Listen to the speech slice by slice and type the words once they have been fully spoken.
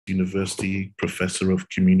University Professor of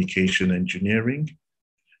Communication Engineering.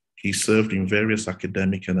 He served in various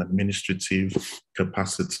academic and administrative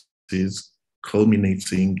capacities,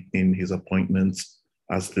 culminating in his appointment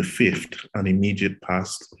as the fifth and immediate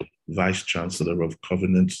past Vice Chancellor of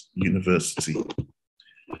Covenant University.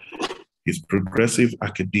 His progressive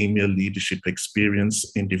academia leadership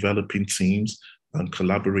experience in developing teams and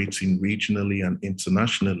collaborating regionally and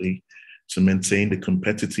internationally to maintain the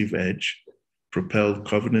competitive edge propelled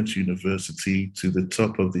Covenant University to the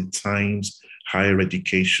top of the Times Higher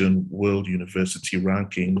Education World University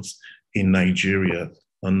Rankings in Nigeria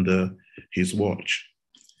under his watch.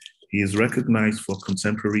 He is recognized for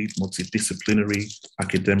contemporary multidisciplinary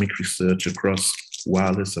academic research across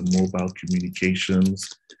wireless and mobile communications,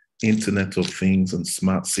 Internet of Things, and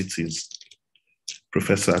smart cities.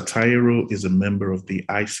 Professor Atayero is a member of the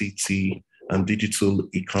ICT and Digital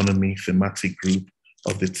Economy Thematic Group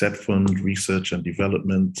of the TED Fund Research and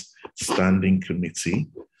Development Standing Committee,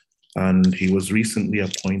 and he was recently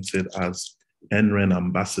appointed as NREN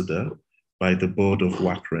Ambassador by the board of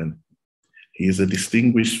WACREN. He is a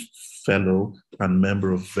distinguished fellow and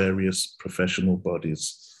member of various professional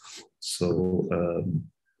bodies. So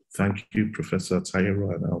thank you, Professor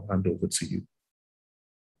Atayero, and I'll hand over to you.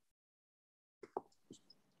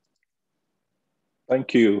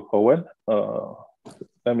 Thank you, Owen.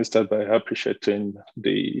 Let me start by appreciating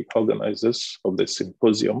the organizers of the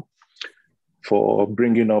symposium for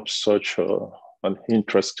bringing up such an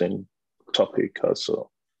interesting topic as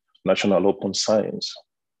national open science,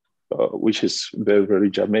 which is very,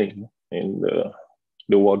 very germane in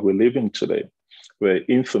the world we live in today, where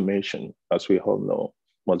information, as we all know,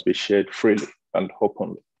 must be shared freely and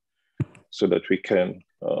openly so that we can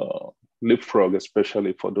leapfrog,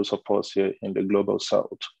 especially for those of us here in the global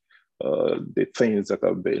south, the things that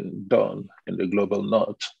have been done in the global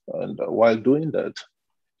north. And while doing that,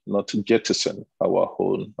 not to jettison our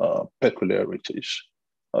own peculiarities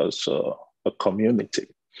as a community.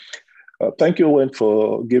 Thank you, Owen,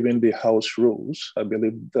 for giving the house rules. I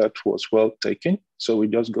believe that was well taken. So we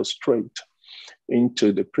just go straight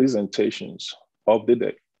into the presentations of the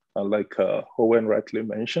day. And like Owen rightly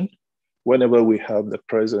mentioned, whenever we have the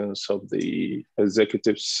presence of the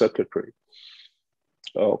Executive Secretary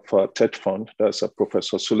of TED Fund, that's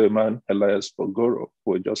Professor Suleiman Elias Bogoro,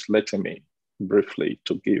 who just let him in briefly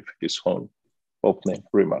to give his own opening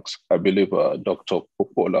remarks. I believe Dr.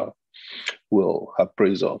 Popola will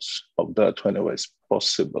appraise us of that whenever it's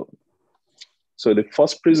possible. So the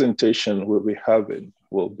first presentation we'll be having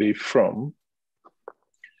will be from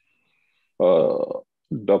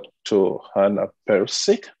Dr. Hannah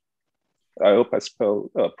Persic. I hope I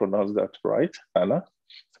pronounced that right, Hannah.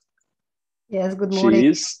 Yes, good morning. She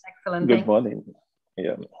is, excellent. Good morning.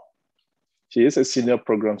 Yeah. She is a senior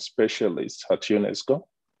program specialist at UNESCO,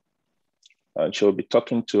 and she'll be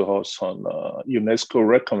talking to us on UNESCO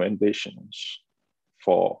recommendations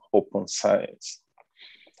for open science.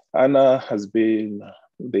 Anna has been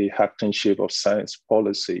the acting chief of science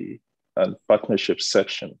policy and partnership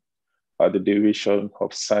section at the Division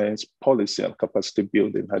of Science Policy and Capacity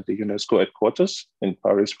Building at the UNESCO headquarters in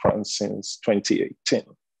Paris, France since 2018.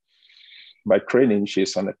 By training,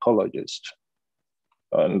 she's an ecologist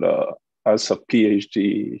and has a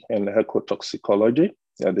PhD in ecotoxicology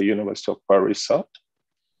at the University of Paris South,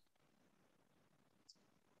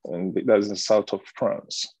 and that's in the south of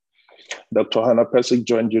France. Dr. Hannah Persic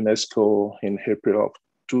joined UNESCO in April of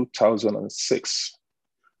 2006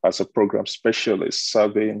 as a program specialist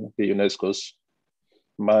serving the UNESCO's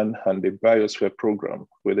Man and the Biosphere program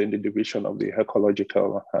within the division of the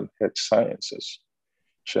ecological and earth sciences.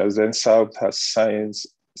 She has then served as science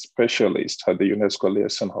specialist at the UNESCO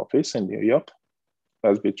Liaison Office in New York.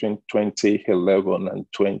 That's between 2011 and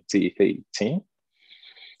 2018.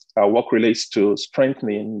 Our work relates to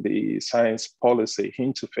strengthening the science policy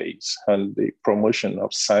interface and the promotion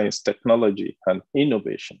of science technology and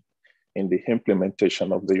innovation in the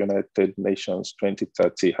implementation of the United Nations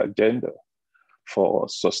 2030 Agenda for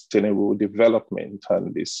Sustainable Development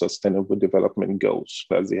and the Sustainable Development Goals,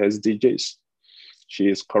 that's the SDGs. She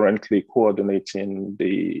is currently coordinating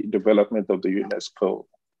the development of the UNESCO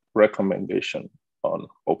recommendation on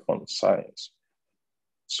open science.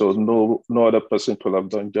 So no other person could have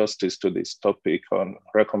done justice to this topic on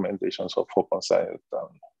recommendations of open science than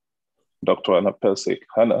Dr. Hannah Persic.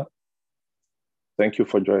 Hannah, thank you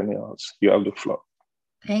for joining us. You have the floor.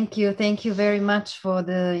 Thank you. Thank you very much for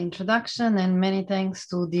the introduction, and many thanks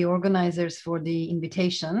to the organizers for the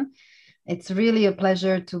invitation. It's really a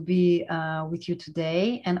pleasure to be with you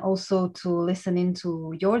today, and also to listen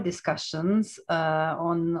into your discussions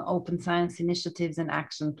on open science initiatives and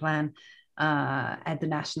action plan at the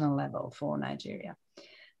national level for Nigeria.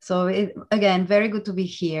 So again, very good to be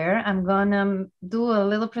here. I'm gonna do a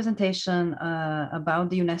little presentation about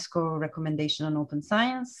the UNESCO recommendation on open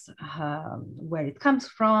science, where it comes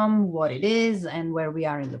from, what it is, and where we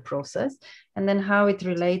are in the process, and then how it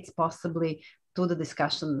relates possibly to the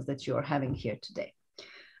discussions that you're having here today.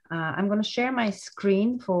 I'm gonna share my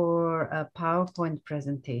screen for a PowerPoint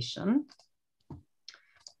presentation.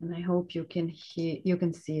 And I hope you can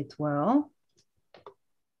see it well.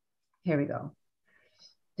 Here we go.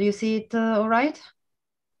 Do you see it all right?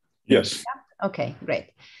 Yes. Yeah? Okay, great.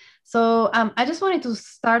 So I just wanted to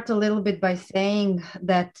start a little bit by saying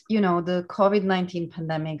that, you know, the COVID-19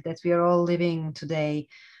 pandemic that we are all living today,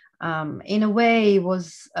 in a way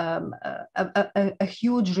was a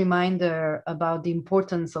huge reminder about the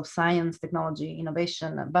importance of science, technology,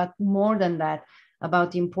 innovation, but more than that,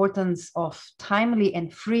 about the importance of timely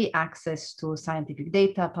and free access to scientific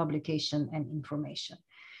data, publication, and information.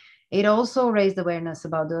 It also raised awareness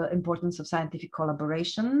about the importance of scientific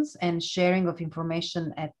collaborations and sharing of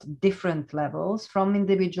information at different levels, from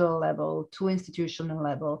individual level to institutional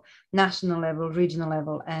level, national level, regional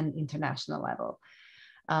level, and international level.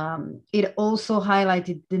 It also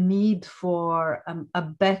highlighted the need for a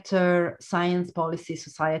better science policy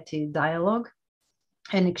society dialogue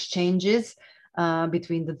and exchanges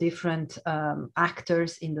between the different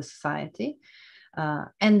actors in the society.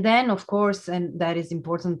 And then, of course, and that is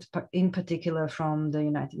important in particular from the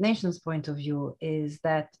United Nations point of view, is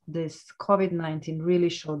that this COVID-19 really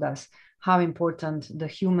showed us how important the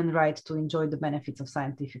human right to enjoy the benefits of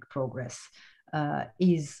scientific progress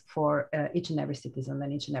is for each and every citizen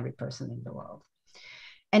and each and every person in the world.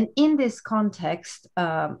 And in this context,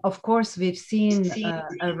 of course, we've seen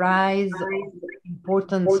a rise of the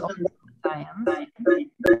importance of science.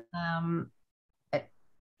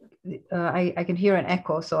 I can hear an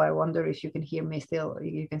echo, so I wonder if you can hear me still.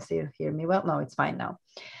 You can still hear me well? No, it's fine now.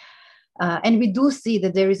 And we do see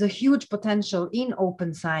that there is a huge potential in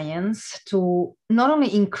open science to not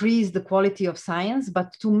only increase the quality of science,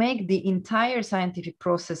 but to make the entire scientific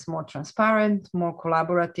process more transparent, more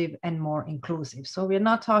collaborative, and more inclusive. So we're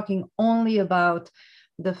not talking only about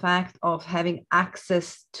the fact of having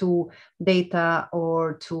access to data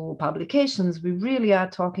or to publications. We really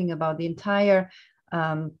are talking about the entire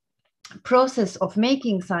process of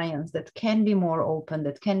making science that can be more open,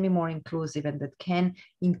 that can be more inclusive, and that can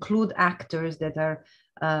include actors that are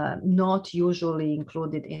not usually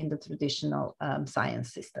included in the traditional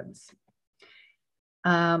science systems.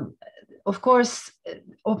 Of course,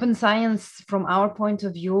 open science from our point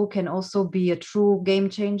of view can also be a true game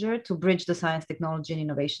changer to bridge the science, technology, and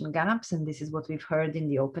innovation gaps. And this is what we've heard in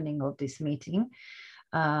the opening of this meeting.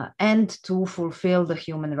 And to fulfill the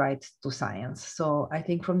human right to science. So I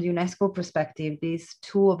think from the UNESCO perspective, these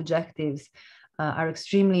two objectives are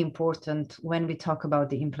extremely important when we talk about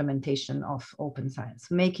the implementation of open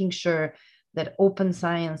science, making sure that open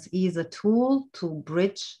science is a tool to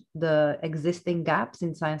bridge the existing gaps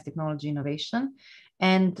in science, technology, innovation,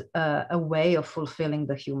 and a way of fulfilling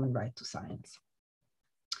the human right to science.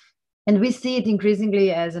 And we see it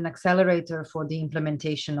increasingly as an accelerator for the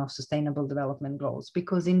implementation of sustainable development goals,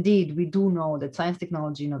 because indeed we do know that science,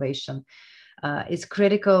 technology, innovation is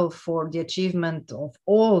critical for the achievement of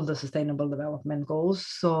all the sustainable development goals.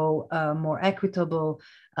 So more equitable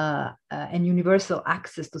and universal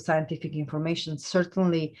access to scientific information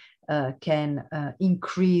certainly can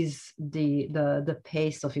increase the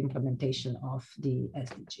pace of implementation of the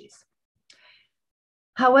SDGs.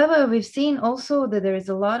 However, we've seen also that there is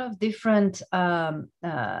a lot of different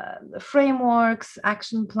frameworks,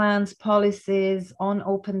 action plans, policies on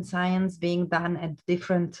open science being done at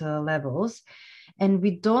different levels. And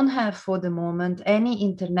we don't have for the moment any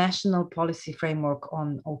international policy framework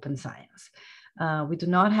on open science. We do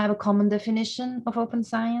not have a common definition of open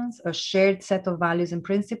science, a shared set of values and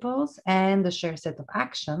principles, and a shared set of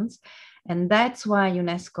actions. And that's why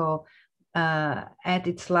UNESCO at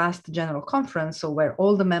its last general conference, so where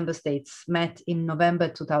all the member states met in November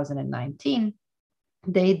 2019,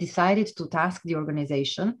 they decided to task the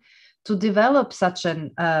organization to develop such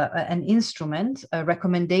an instrument, a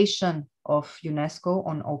recommendation of UNESCO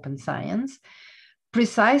on open science,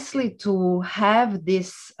 precisely to have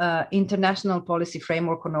this international policy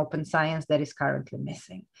framework on open science that is currently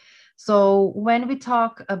missing. So when we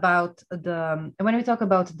talk about a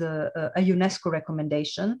UNESCO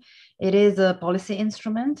recommendation, it is a policy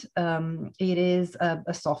instrument. It is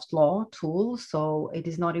a soft law tool, so it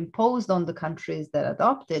is not imposed on the countries that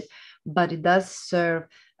adopt it, but it does serve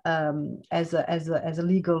as a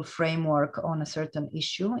legal framework on a certain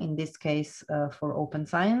issue. In this case, for open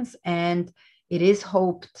science, and It is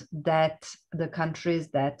hoped that the countries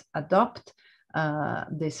that adopt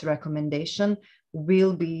this recommendation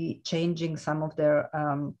will be changing some of their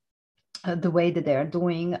the way that they are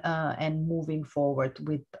doing and moving forward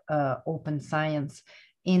with open science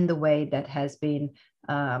in the way that has been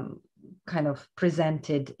kind of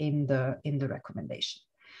presented in the recommendation.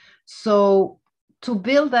 So to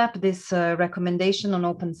build up this recommendation on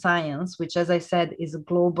open science, which, as I said, is a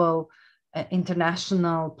global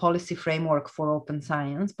international policy framework for open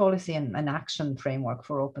science, policy and action framework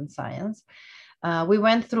for open science, we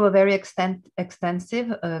went through a very extensive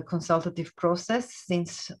consultative process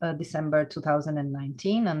since December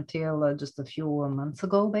 2019 until just a few months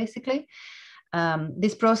ago, basically.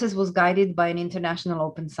 This process was guided by an international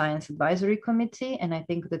open science advisory committee, and I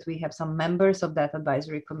think that we have some members of that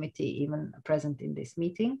advisory committee even present in this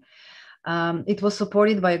meeting. It was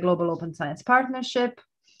supported by a global open science partnership.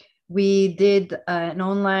 We did an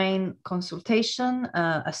online consultation,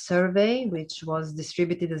 a survey, which was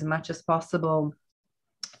distributed as much as possible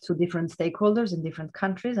to different stakeholders in different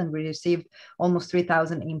countries, and we received almost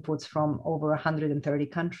 3,000 inputs from over 130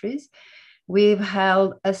 countries. We've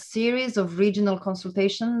held a series of regional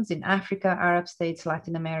consultations in Africa, Arab states,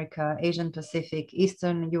 Latin America, Asian Pacific,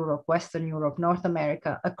 Eastern Europe, Western Europe, North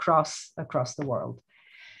America, across the world.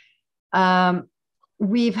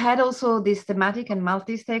 We've had also these thematic and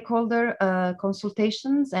multi-stakeholder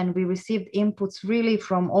consultations, and we received inputs really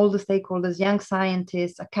from all the stakeholders, young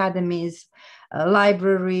scientists, academies,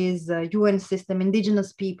 libraries, UN system,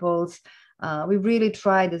 indigenous peoples. We really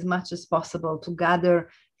tried as much as possible to gather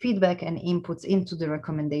feedback and inputs into the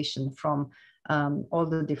recommendation from all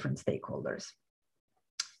the different stakeholders.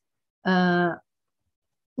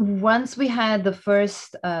 Once we had the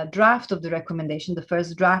first draft of the recommendation, the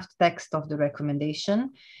first draft text of the recommendation,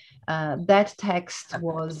 that text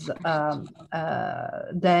was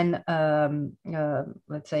then,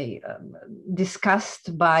 let's say,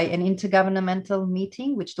 discussed by an intergovernmental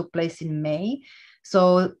meeting, which took place in May.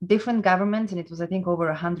 So different governments, and it was, I think, over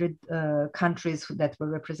 100 countries that were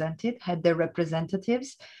represented, had their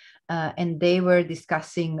representatives, and they were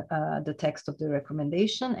discussing the text of the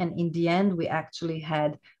recommendation. And in the end, we actually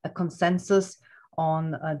had a consensus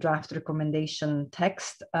on a draft recommendation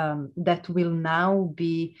text that will now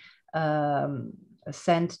be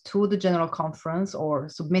sent to the General Conference or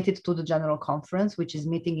submitted to the General Conference, which is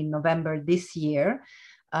meeting in November this year,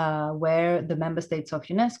 where the member states of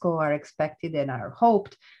UNESCO are expected and are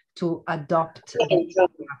hoped to adopt the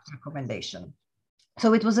draft recommendation.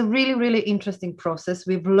 So it was a really, really interesting process.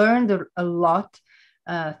 We've learned a lot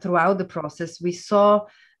throughout the process. We saw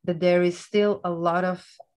that there is still a lot of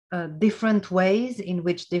different ways in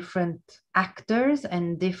which different actors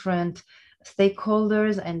and different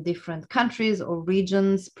stakeholders and different countries or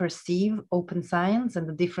regions perceive open science and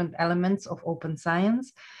the different elements of open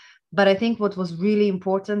science. But I think what was really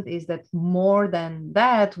important is that more than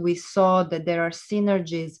that, we saw that there are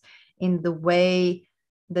synergies in the way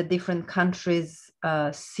the different countries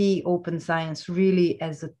see open science really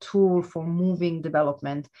as a tool for moving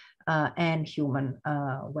development and human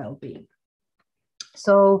well-being.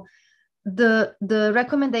 So the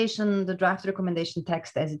recommendation, the draft recommendation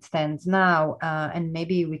text as it stands now, and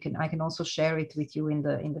maybe I can also share it with you in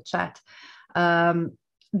the chat.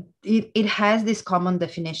 It has this common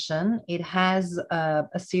definition. It has a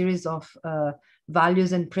series of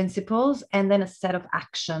values and principles, and then a set of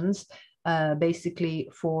actions basically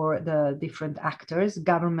for the different actors,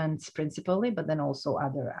 governments principally, but then also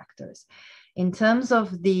other actors. In terms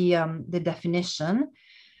of the definition,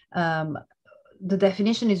 the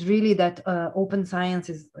definition is really that open science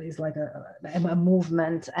is like a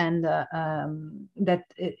movement, and that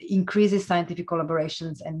increases scientific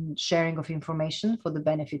collaborations and sharing of information for the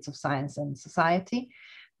benefits of science and society,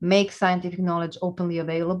 makes scientific knowledge openly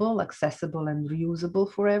available, accessible, and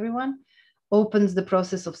reusable for everyone, opens the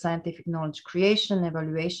process of scientific knowledge creation,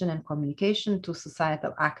 evaluation, and communication to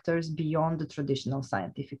societal actors beyond the traditional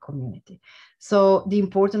scientific community. So the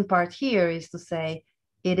important part here is to say,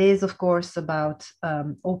 it is, of course, about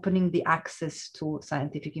opening the access to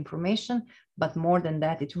scientific information, but more than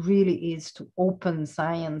that, it really is to open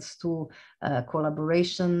science to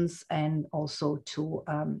collaborations and also to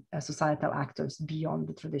societal actors beyond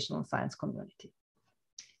the traditional science community.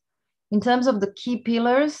 In terms of the key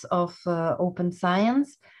pillars of open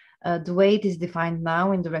science, the way it is defined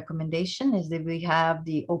now in the recommendation is that we have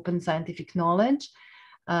the open scientific knowledge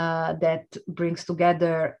that brings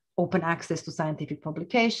together open access to scientific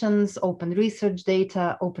publications, open research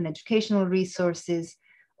data, open educational resources,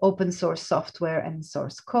 open source software and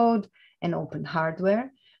source code, and open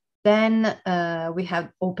hardware. Then we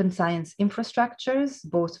have open science infrastructures,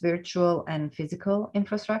 both virtual and physical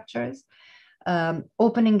infrastructures.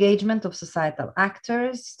 Open engagement of societal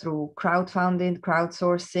actors through crowdfunding,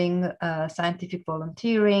 crowdsourcing, scientific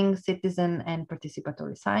volunteering, citizen and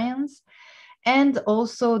participatory science, and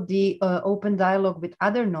also the open dialogue with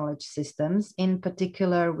other knowledge systems, in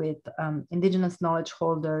particular with indigenous knowledge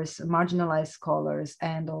holders, marginalized scholars,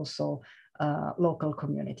 and also local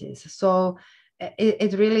communities. So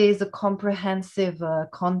it really is a comprehensive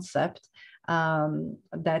concept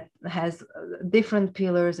that has different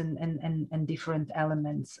pillars and different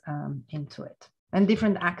elements into it, and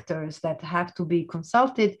different actors that have to be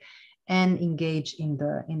consulted and engage in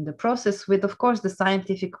the process, with, of course, the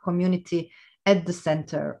scientific community at the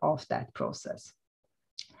center of that process.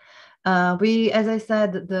 As I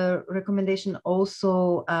said, the recommendation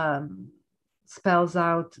also spells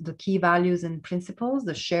out the key values and principles,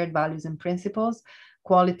 the shared values and principles: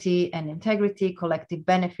 quality and integrity, collective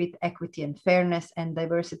benefit, equity and fairness, and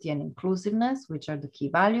diversity and inclusiveness, which are the key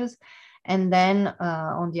values. And then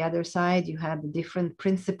on the other side, you have the different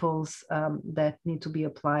principles that need to be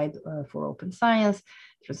applied for open science: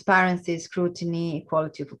 transparency, scrutiny,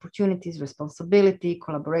 equality of opportunities, responsibility,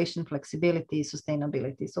 collaboration, flexibility,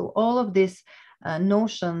 sustainability. So all of these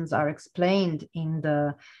notions are explained in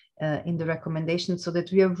the recommendation, so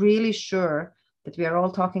that we are really sure that we are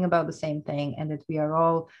all talking about the same thing, and that we are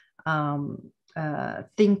all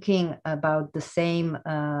thinking about the same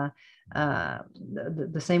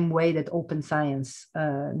way that open science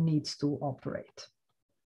needs to operate.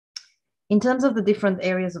 In terms of the different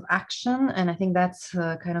areas of action, and I think that's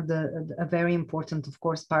kind of a very important, of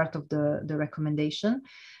course, part of the recommendation.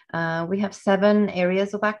 We have 7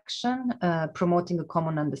 areas of action: promoting a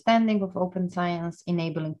common understanding of open science,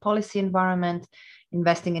 enabling policy environment,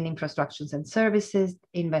 investing in infrastructures and services,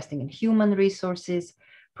 investing in human resources,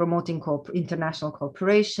 promoting international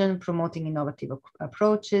cooperation, promoting innovative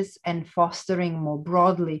approaches, and fostering more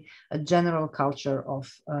broadly a general culture of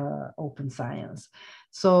open science.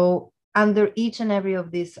 So under each and every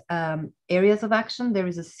of these areas of action, there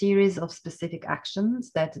is a series of specific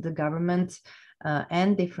actions that the government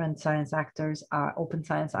and different science actors, open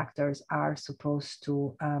science actors, are supposed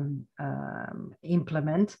to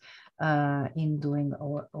implement in doing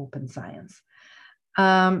open science.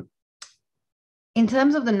 In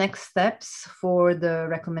terms of the next steps for the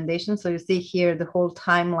recommendation, so you see here the whole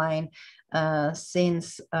timeline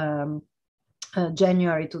since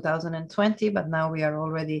January 2020, but now we are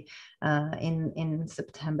already in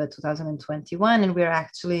September 2021, and we're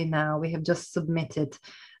actually now, we have just submitted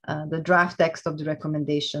the draft text of the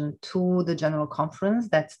recommendation to the General Conference.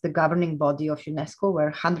 That's the governing body of UNESCO, where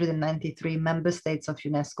 193 member states of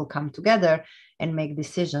UNESCO come together and make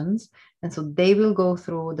decisions. And so they will go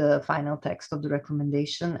through the final text of the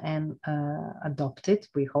recommendation and adopt it,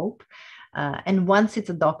 we hope. And once it's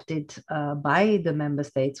adopted by the member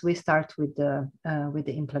states, we start with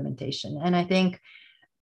the implementation. And I think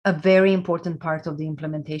a very important part of the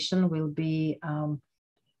implementation will be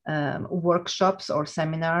workshops or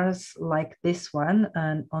seminars like this one,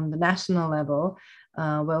 and on the national level,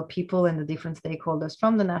 where people and the different stakeholders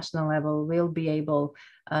from the national level will be able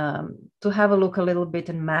to have a look a little bit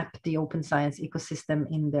and map the open science ecosystem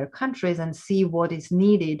in their countries and see what is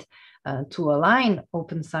needed to align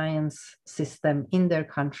open science system in their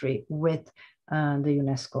country with the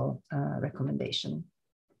UNESCO recommendation.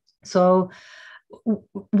 So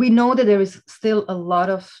we know that there is still a lot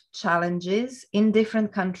of challenges in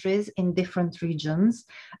different countries, in different regions.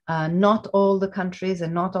 Not all the countries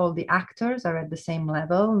and not all the actors are at the same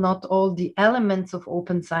level. Not all the elements of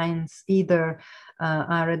open science either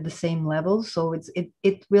are at the same level. So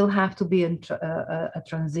it will have to be a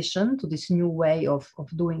transition to this new way of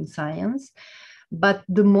doing science. But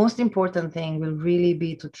the most important thing will really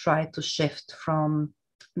be to try to shift from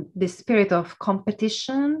the spirit of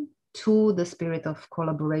competition to the spirit of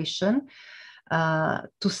collaboration,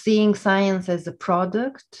 to seeing science as a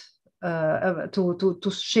product, to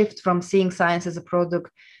shift from seeing science as a product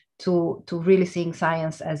to really seeing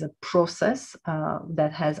science as a process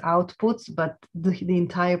that has outputs, but the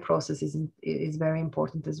entire process is very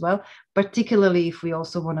important as well, particularly if we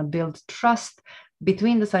also want to build trust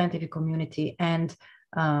between the scientific community and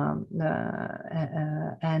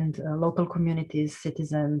local communities,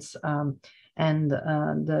 citizens, and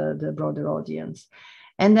the broader audience.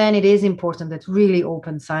 And then it is important that really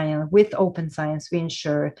with open science, we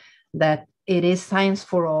ensure that it is science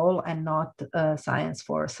for all and not science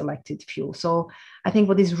for a selected few. So I think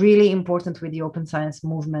what is really important with the open science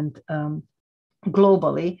movement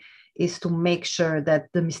globally is to make sure that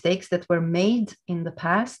the mistakes that were made in the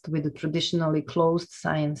past with the traditionally closed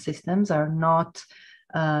science systems are not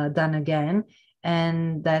done again,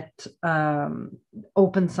 and that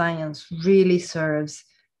open science really serves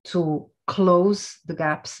to close the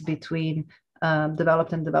gaps between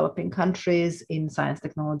developed and developing countries in science,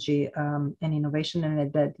 technology, and innovation,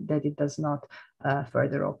 and that it does not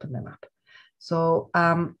further open them up. So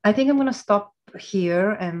I think I'm going to stop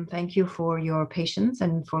here, and thank you for your patience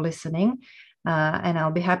and for listening. And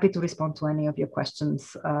I'll be happy to respond to any of your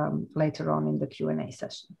questions later on in the Q&A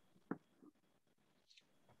session.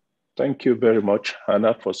 Thank you very much,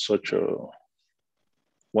 Anna, for such a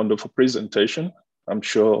wonderful presentation. I'm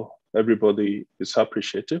sure everybody is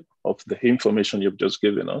appreciative of the information you've just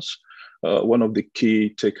given us. One of the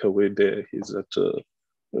key takeaway there is that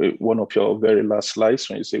one of your very last slides,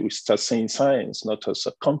 when you say we start seeing science not as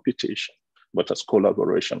a competition, but as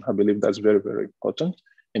collaboration. I believe that's very, very important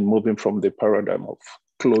in moving from the paradigm of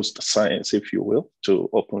closed science, if you will, to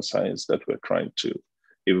open science that we're trying to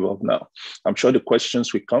evolve now. I'm sure the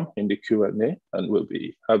questions will come in the Q&A, and we'll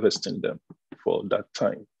be harvesting them for that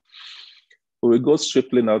time. We will go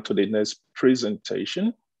swiftly now to the next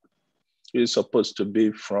presentation. It's supposed to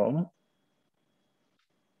be from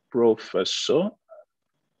Professor.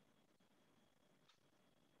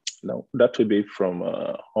 No, that will be from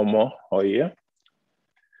Omo Oye,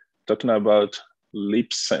 talking about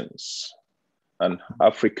Leap Sense, an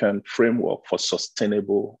African framework for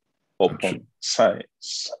sustainable open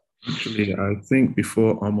science. Actually, I think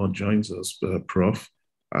before Omo joins us, Prof,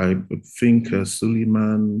 I think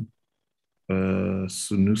Suleiman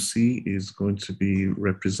Sunusi is going to be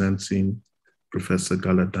representing Professor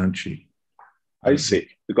Galadanchi. I see,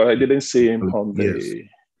 because I didn't see him on the,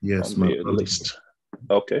 yes, on the list.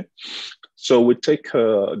 Okay, so we take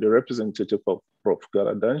the representative of Prof.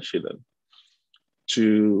 Galadanchi then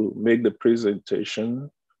to make the presentation.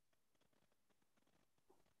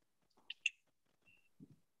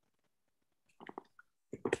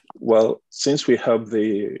 Well, since we have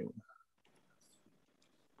the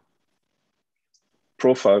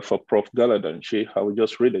profile for Prof. Galadanchi, I will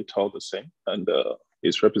just read it all the same, and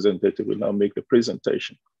his representative will now make the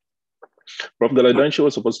presentation. Prof. Galadanchi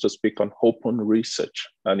was supposed to speak on open research,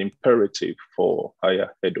 an imperative for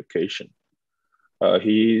higher education.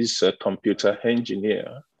 He is a computer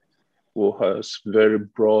engineer who has very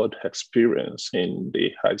broad experience in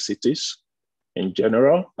the ICTs in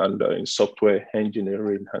general, and in software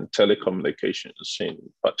engineering and telecommunications in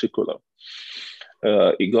particular.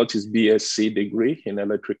 He got his BSc degree in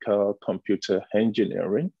electrical computer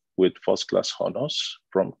engineering with first-class honors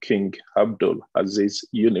from King Abdul Aziz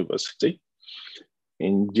University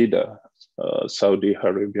in Jeddah, Saudi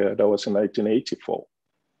Arabia. That was in 1984.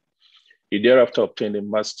 He thereafter obtained a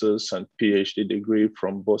master's and PhD degree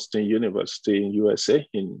from Boston University in USA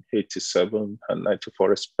in 87 and 94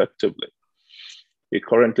 respectively. He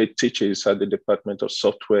currently teaches at the Department of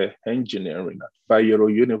Software Engineering at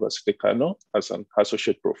Bayero University, Kano, as an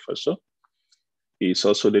associate professor. He is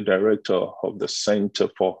also the director of the Center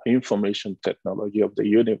for Information Technology of the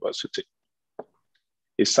university.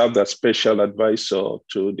 He served as special advisor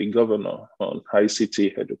to the governor on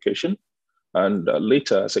ICT education, and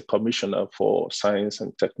later as a commissioner for science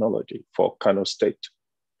and technology for Kano State.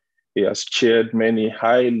 He has chaired many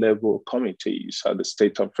high-level committees at the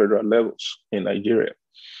state and federal levels in Nigeria.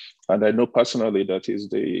 And I know personally that he's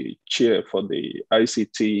the chair for the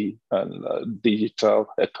ICT and digital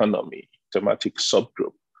economy thematic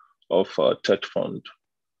subgroup of TED Fund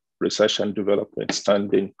Research and Development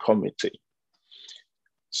Standing Committee.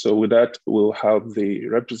 So with that, we'll have the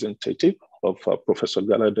representative of Professor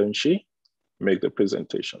Galadanchi make the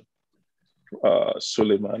presentation.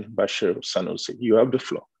 Suleiman Bashir Sanusi, you have the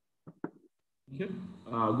floor. Okay,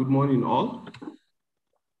 good morning all.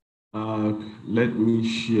 Let me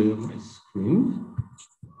share my screen.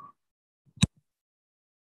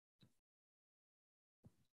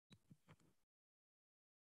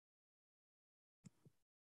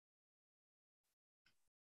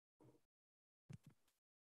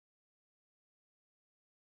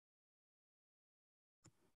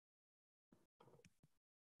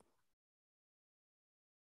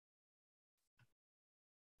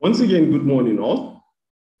 Once again, good morning all.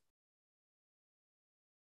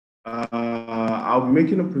 I'll be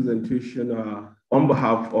making a presentation on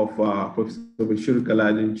behalf of Professor Bashir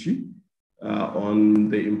Galadanchi on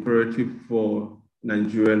the imperative for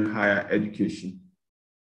Nigerian higher education.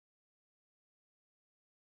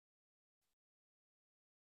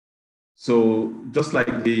 So just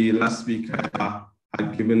like the last speaker,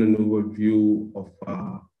 I've given an overview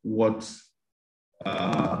of what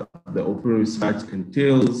the open research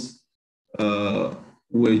entails.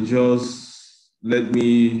 Let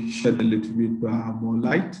me shed a little bit more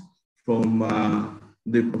light from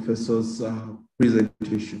the professor's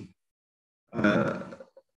presentation.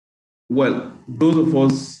 Well, those of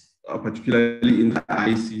us, particularly in the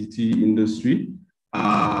ICT industry,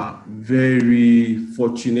 are very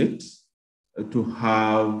fortunate to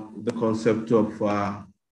have the concept of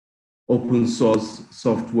open source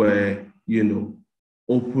software,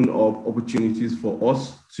 open up opportunities for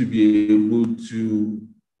us to be able to,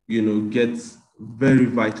 get very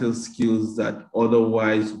vital skills that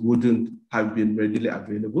otherwise wouldn't have been readily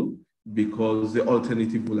available because the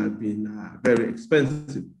alternative would have been very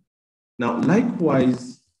expensive. Now,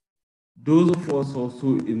 likewise, those of us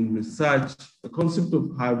also in research, the concept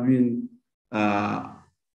of having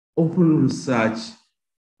open research,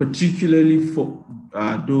 particularly for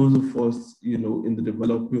those of us, in the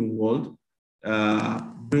developing world,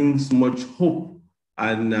 brings much hope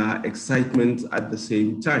and excitement at the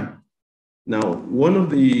same time. Now, one of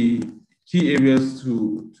the key areas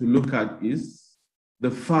to look at is the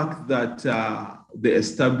fact that the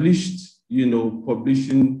established,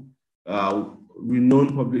 publishing,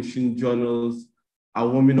 renowned publishing journals are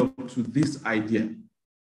warming up to this idea.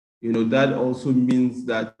 That also means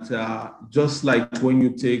that just like when you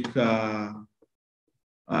take a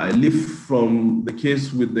leaf from the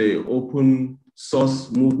case with the open source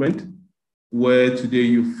movement, where today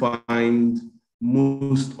you find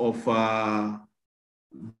most of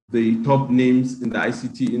the top names in the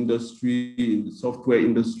ICT industry, in the software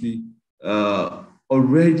industry,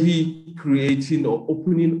 already creating or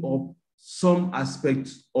opening up some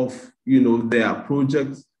aspects of their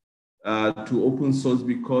projects to open source,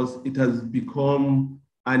 because it has become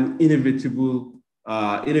an inevitable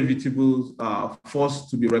force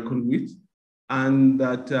to be reckoned with, and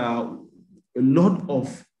that a lot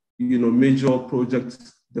of major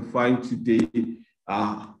projects defined today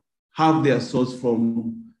have their source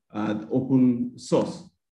from open source.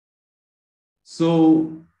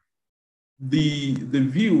 So the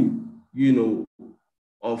view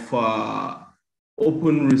of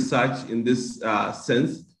open research in this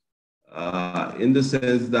sense, in the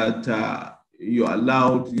sense that you're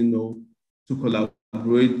allowed to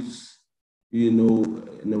collaborate in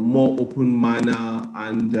a more open manner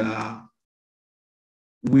and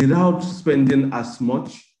without spending as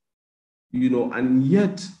much, and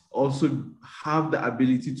yet also have the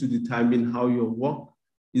ability to determine how your work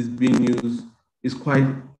is being used, is quite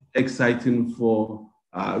exciting for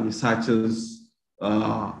researchers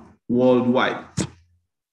worldwide.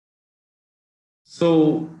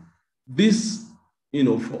 So this,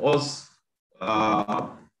 for us,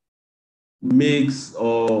 makes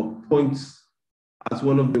or points as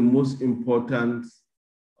one of the most important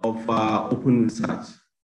of open research.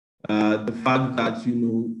 The fact that,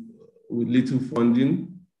 with little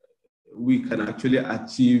funding, we can actually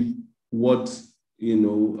achieve what,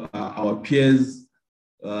 our peers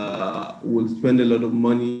will spend a lot of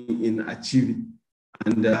money in achieving.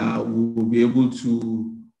 And we will be able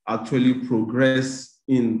to actually progress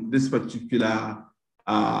in this particular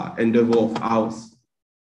endeavor of ours.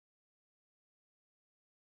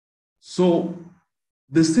 So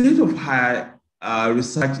the state of higher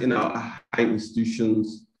research in our high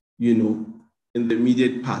institutions, in the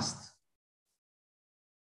immediate past,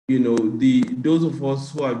 those of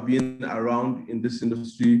us who have been around in this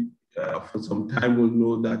industry for some time will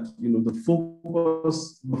know that, the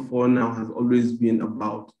focus before now has always been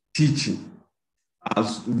about teaching,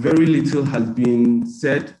 as very little has been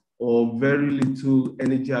said or very little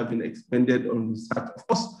energy has been expended on research. Of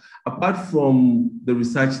course, apart from the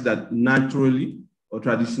research that naturally or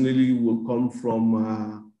traditionally will come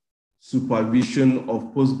from supervision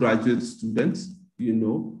of postgraduate students,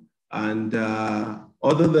 and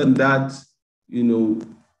other than that,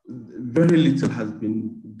 very little has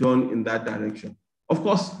been done in that direction. Of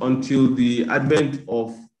course, until the advent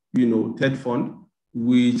of, TED Fund,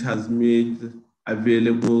 which has made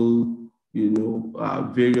available,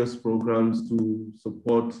 various programs to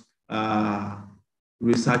support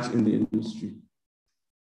research in the industry.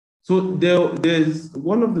 So there's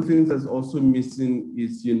one of the things that's also missing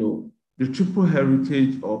is, the triple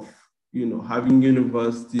heritage of, having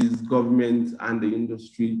universities, government, and the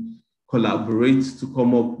industry collaborate to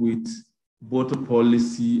come up with both a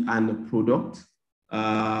policy and a product,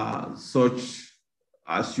 such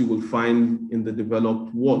as you will find in the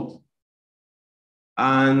developed world.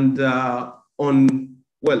 And on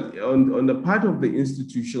the part of the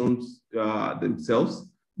institutions themselves,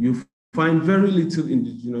 you find very little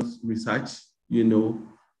indigenous research,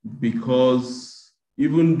 because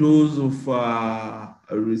even those of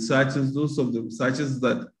researchers, those of the researchers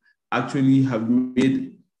that actually have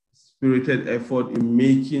made spirited effort in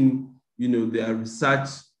making, their research,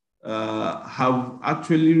 have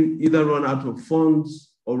actually either run out of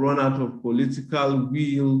funds or run out of political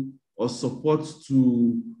will or support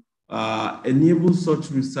to enable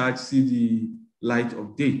such research see the light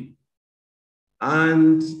of day.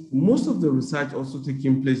 And most of the research also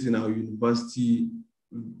taking place in our university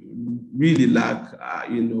really lack,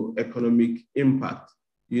 economic impact.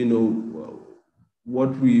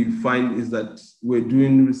 What we find is that we're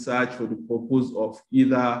doing research for the purpose of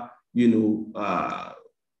either,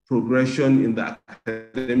 progression in the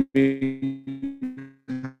academic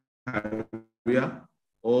area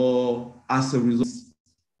or as a result,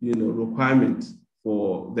 requirement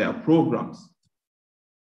for their programs.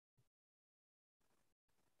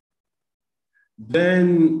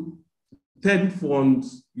 Then TED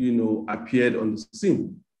funds, appeared on the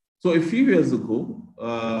scene. So a few years ago,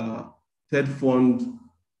 TED Fund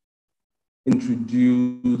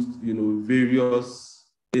introduced, various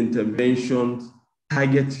interventions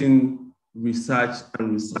targeting research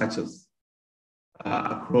and researchers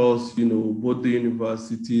across, both the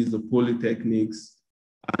universities, the polytechnics,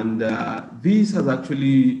 and this has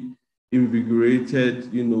actually invigorated,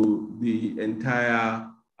 the entire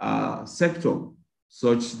sector,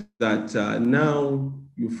 such that now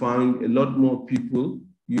you find a lot more people,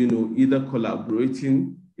 either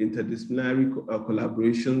collaborating. Interdisciplinary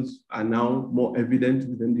collaborations are now more evident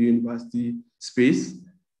within the university space.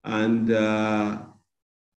 And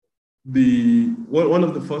one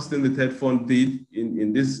of the first things the TED Fund did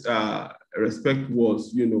in this respect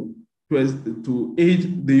was, to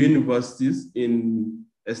aid the universities in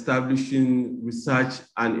establishing research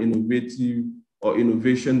and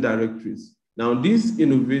innovation directorates. Now, these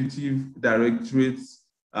innovative directorates'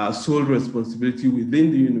 sole responsibility within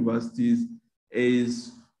the universities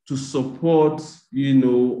is to support,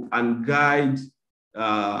 and guide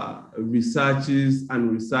researchers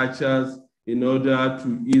and researchers in order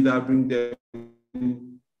to either bring them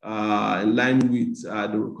in line with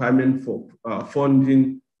the requirement for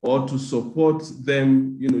funding, or to support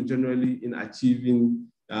them, generally in achieving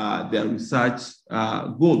their research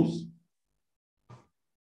goals.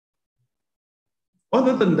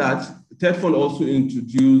 Other than that, TED Fund also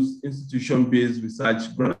introduced institution-based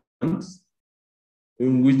research grants,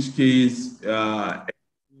 in which case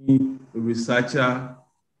any researcher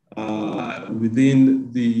within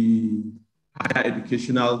the higher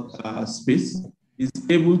educational space is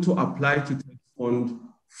able to apply to TED Fund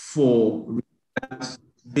for research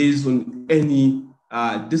based on any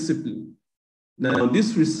discipline. Now,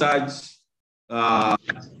 this research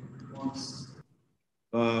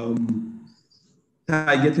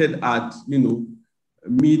targeted at,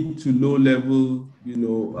 mid to low level,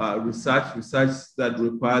 research that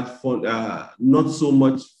required not so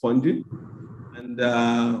much funding. And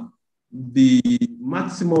the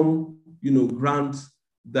maximum, grant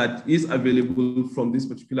that is available from this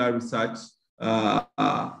particular research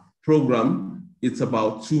program, it's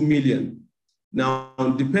about 2 million. Now,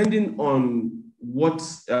 depending on what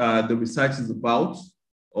the research is about,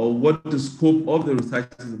 or what the scope of the research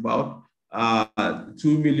is about,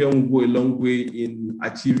 2 million will go a long way in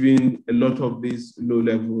achieving a lot of this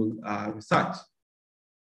low-level research.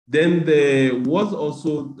 Then there was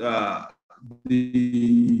also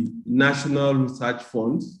the National Research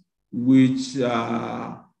Funds, which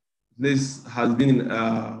this has been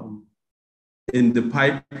in the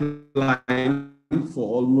pipeline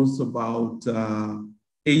for almost about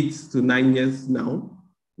 8 to 9 years now,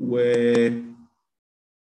 where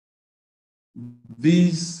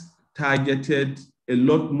these targeted a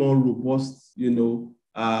lot more robust,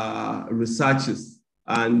 researches,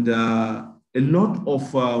 and a lot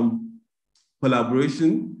of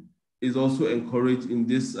collaboration is also encouraged in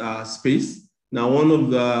this space. Now, one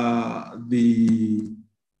of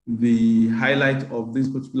the highlight of this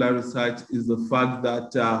particular research is the fact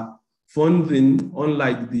that funding,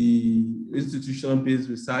 unlike the institutional-based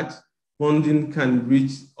research, funding can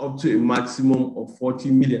reach up to a maximum of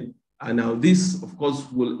 40 million. And now this, of course,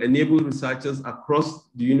 will enable researchers across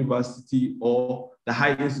the university or the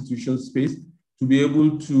high institution space to be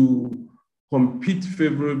able to compete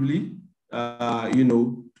favorably,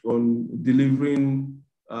 on delivering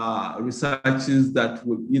researches that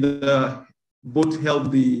will either both help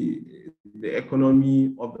the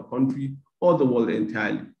economy of the country or the world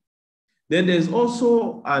entirely. Then there's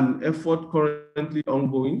also an effort currently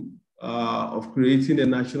ongoing of creating a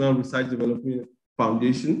National Research Development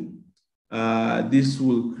Foundation. This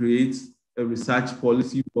will create a research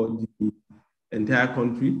policy for the entire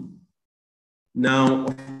country. Now,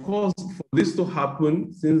 of course, for this to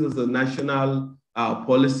happen, since it's a national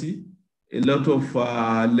policy, a lot of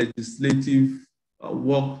legislative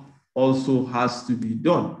work also has to be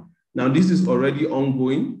done. Now, this is already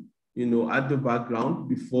ongoing, at the background.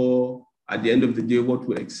 Before, at the end of the day, what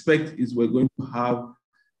we expect is we're going to have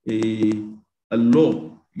a law,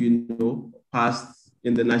 passed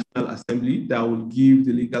in the National Assembly that will give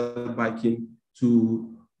the legal backing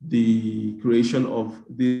to the creation of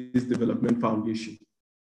this development foundation.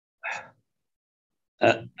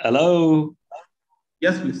 Hello.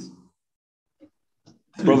 Yes, please.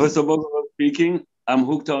 Professor Bogo speaking. I'm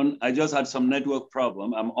hooked on. I just had some network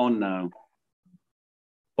problem. I'm on now.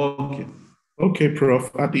 Okay. Okay, Prof.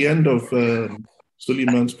 At the end of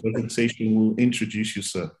Suleiman's presentation, we'll introduce you,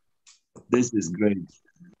 sir. This is great.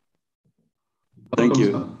 Thank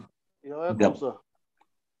you. You're welcome, sir.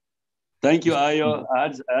 Thank you, Ayo.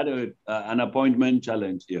 I had an appointment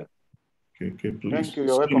challenge here. Okay, please. Thank you.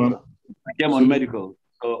 You're welcome, sir. I came on medical,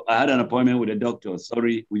 so I had an appointment with a doctor.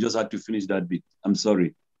 Sorry, we just had to finish that bit. I'm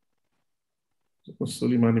sorry.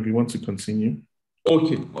 Suleiman, if you want to continue.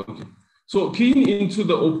 Okay. So keying into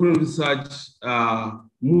the open research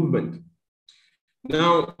movement.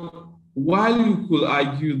 Now, while you could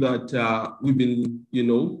argue that we've been,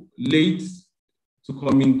 late to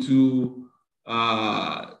come into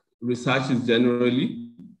researches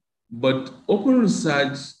generally, but open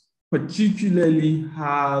research particularly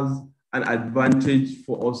has an advantage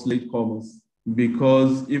for us latecomers,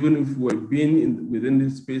 because even if we've been within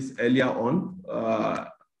this space earlier on,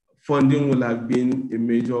 funding will have been a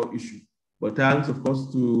major issue. But thanks, of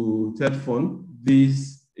course, to TED Fund,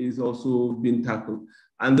 this is also being tackled.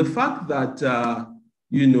 And the fact that,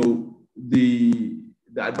 the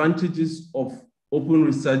advantages of open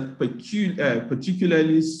research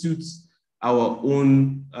particularly suits our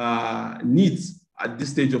own needs at this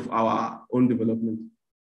stage of our own development.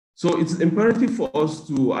 So it's imperative for us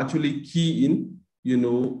to actually key in,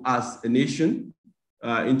 as a nation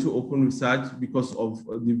into open research because of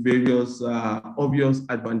the various obvious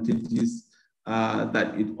advantages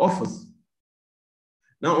that it offers.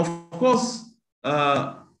 Now, of course,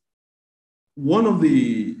 one of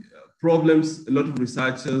the problems a lot of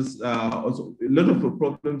researchers, also a lot of the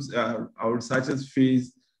problems our researchers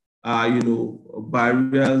face are,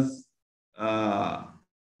 barriers. I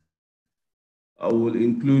will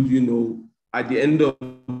include, at the end of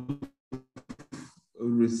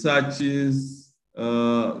researches,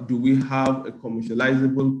 do we have a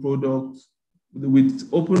commercializable product? With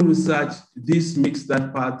open research, this makes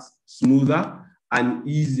that part smoother and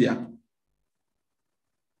easier.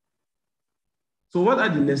 So what are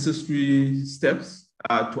the necessary steps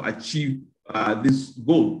to achieve this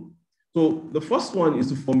goal? So the first one is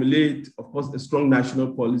to formulate, of course, a strong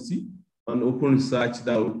national policy on open research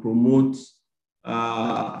that will promote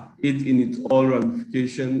it in its all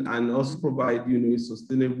ramification and also provide, a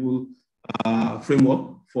sustainable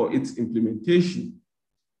framework for its implementation.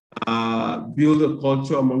 Build a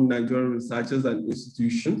culture among Nigerian researchers and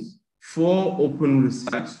institutions for open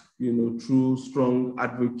research, through strong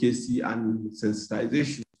advocacy and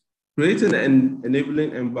sensitization. Create an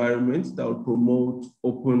enabling environment that will promote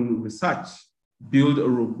open research. Build a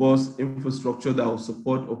robust infrastructure that will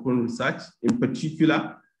support open research. In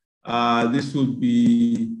particular, this will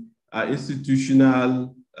be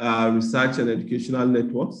institutional research and educational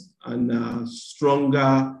networks and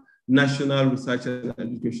stronger national research and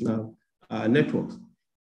educational networks.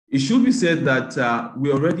 It should be said that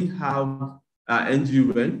we already have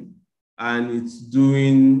NGUN, and it's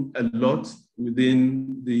doing a lot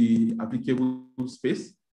within the applicable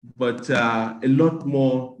space, but a lot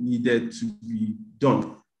more needed to be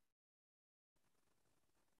done.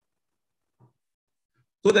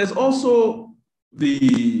 So there's also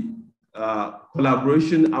the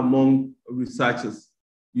collaboration among researchers,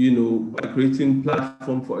 by creating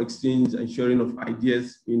platform for exchange and sharing of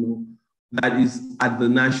ideas, that is at the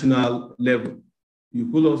national level. You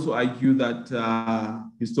could also argue that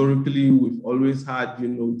historically we've always had,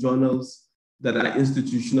 journals that are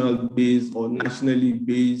institutional based or nationally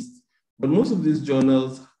based, but most of these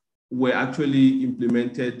journals were actually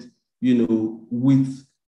implemented, with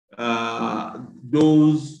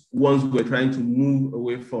those ones we're trying to move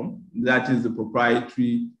away from. That is the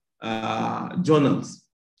proprietary journals,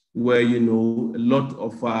 where, a lot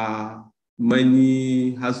of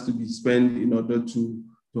money has to be spent in order to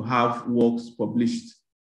have works published.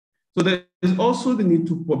 So there is also the need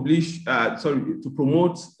to to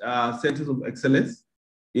promote centers of excellence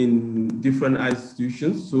in different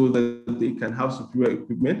institutions so that they can have superior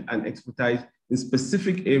equipment and expertise in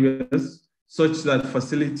specific areas, such that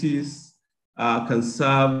facilities can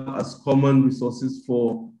serve as common resources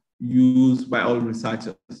for use by all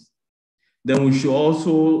researchers. Then we should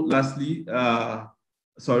also, lastly,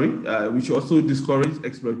 we should also discourage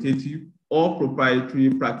exploitative or proprietary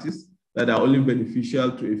practice that are only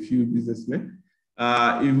beneficial to a few businessmen.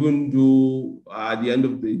 Even though at the end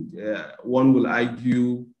of the one will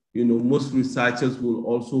argue, most researchers will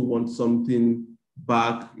also want something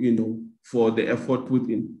back, for the effort put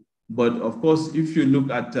in. But of course, if you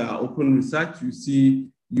look at open research, you see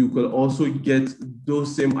you could also get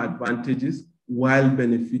those same advantages while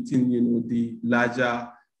benefiting, the larger,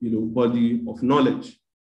 body of knowledge.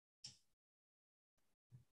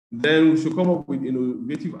 Then we should come up with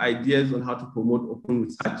innovative ideas on how to promote open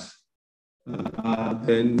research.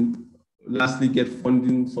 Then lastly, get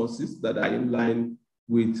funding sources that are in line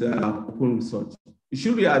with open research. It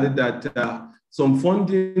should be added that some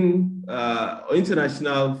funding,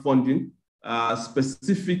 international funding,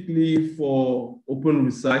 specifically for open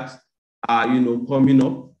research are, coming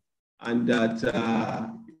up, and that,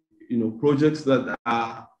 projects that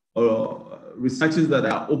are, or researches that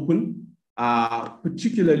are open are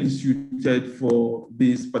particularly suited for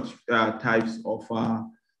these particular types of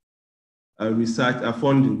research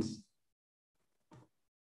fundings.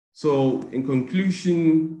 So in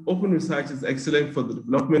conclusion, open research is excellent for the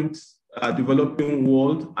developing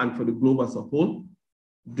world and for the globe as a whole,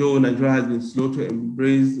 though Nigeria has been slow to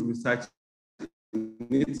embrace research in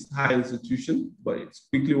its higher institution, but it's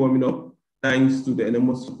quickly warming up thanks to the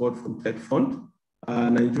enormous support from TED Fund.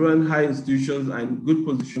 Nigerian high institutions are in good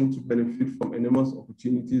position to benefit from enormous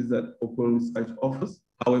opportunities that open research offers.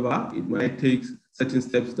 However, it might take certain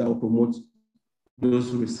steps that will promote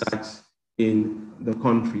those research in the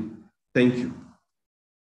country. Thank you.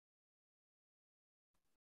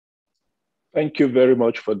 Thank you very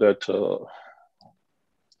much for that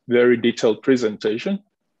very detailed presentation,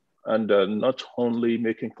 and not only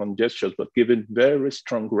making conjectures, but giving very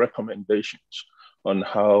strong recommendations on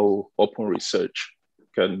how open research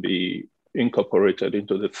can be incorporated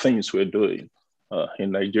into the things we're doing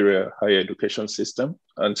in Nigeria higher education system,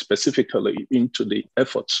 and specifically into the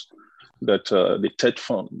efforts that the TED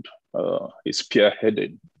Fund is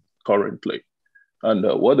spearheading currently. And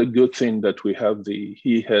what a good thing that we have the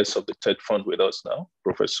heirs of the TED Fund with us now,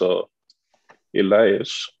 Professor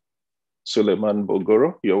Elias Suleiman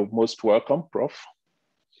Bogoro. You're most welcome, Prof.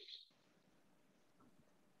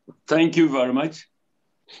 Thank you very much.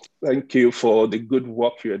 Thank you for the good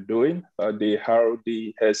work you're doing at the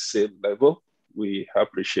RDSA level. We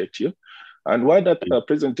appreciate you. And while that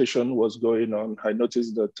presentation was going on, I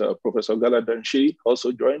noticed that Professor Galadanchi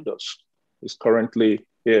also joined us. He's currently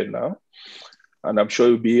here now, and I'm sure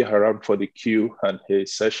he'll be around for the Q&A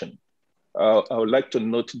session. I would like to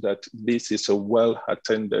note that this is a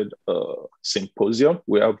well-attended symposium.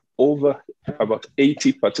 We have over about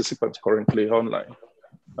 80 participants currently online.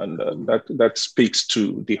 And that speaks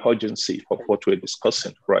to the urgency of what we're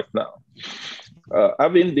discussing right now.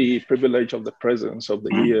 Having the privilege of the presence of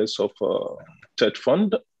the years of TED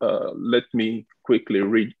Fund, let me quickly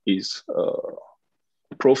read his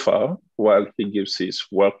profile while he gives his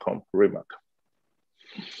welcome remark.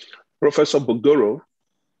 Professor Bogoro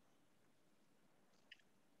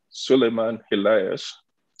Suleiman Elias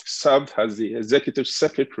served as the executive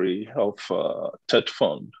secretary of TED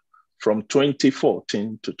Fund from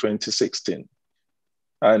 2014 to 2016.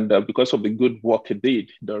 And because of the good work he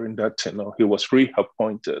did during that tenure, he was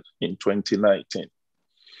reappointed in 2019.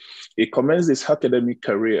 He commenced his academic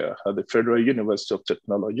career at the Federal University of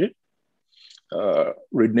Technology,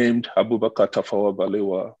 renamed Abubakar Tafawa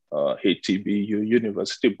Balewa ATBU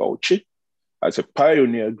University Bauchi, as a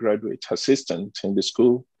pioneer graduate assistant in the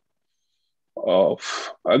School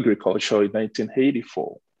of Agriculture in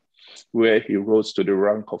 1984, where he rose to the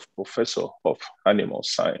rank of Professor of Animal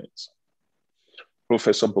Science.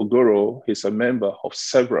 Professor Bogoro is a member of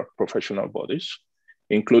several professional bodies,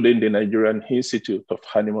 including the Nigerian Institute of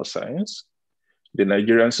Animal Science, the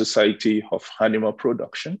Nigerian Society of Animal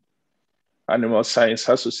Production, Animal Science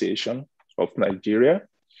Association of Nigeria,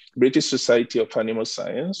 British Society of Animal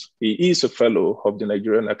Science. He is a fellow of the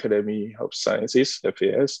Nigerian Academy of Sciences,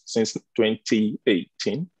 FAS, since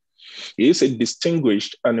 2018. He is a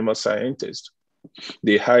distinguished animal scientist,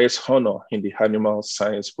 the highest honor in the animal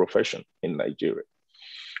science profession in Nigeria.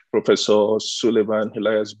 Professor Suleiman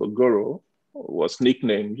Elias Bogoro was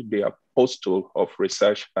nicknamed the Apostle of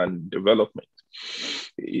Research and Development,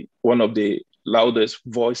 one of the loudest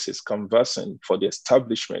voices canvassing for the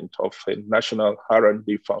establishment of a national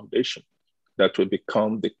R&D foundation that will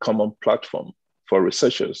become the common platform for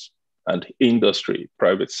researchers and industry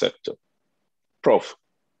private sector. Prof,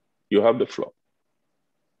 you have the floor.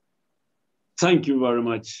 Thank you very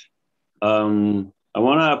much. I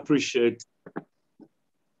want to appreciate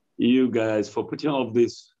you guys for putting up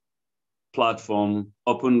this platform,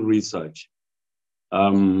 Open Research.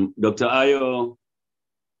 Dr. Ayo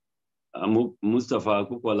Mustafa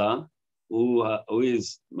Kukwala, who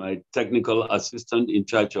is my technical assistant in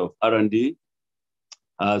charge of R&D,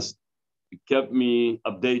 has kept me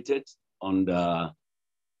updated on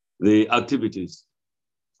the activities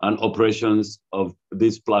and operations of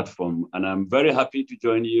this platform. And I'm very happy to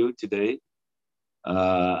join you today.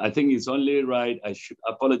 I think it's only right I should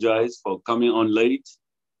apologize for coming on late.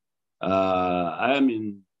 I am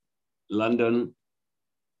in London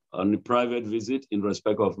on a private visit in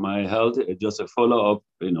respect of my health, just a follow-up,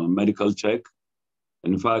 medical check.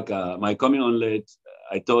 In fact, my coming on late,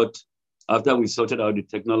 I thought after we sorted out the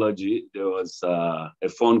technology, there was a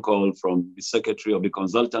phone call from the secretary of the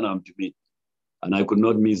consultant I'm to meet, and I could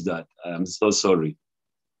not miss that. I'm so sorry.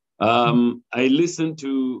 I listened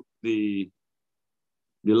to the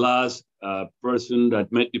last person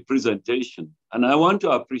that made the presentation, and I want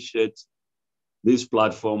to appreciate this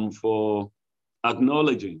platform for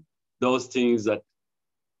acknowledging those things that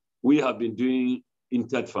we have been doing in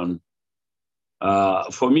TEDFund.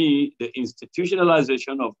 For me, the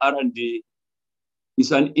institutionalization of R&D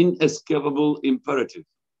is an inescapable imperative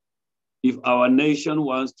if our nation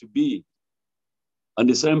wants to be on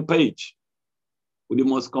the same page with the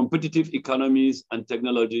most competitive economies and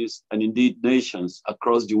technologies, and indeed nations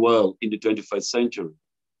across the world in the 21st century.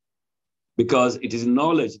 Because it is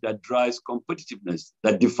knowledge that drives competitiveness,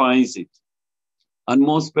 that defines it. And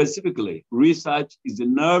more specifically, research is the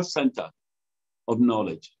nerve center of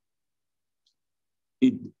knowledge.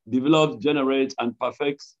 It develops, generates, and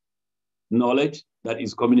perfects knowledge that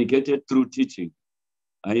is communicated through teaching.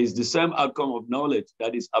 And it's the same outcome of knowledge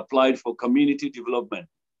that is applied for community development.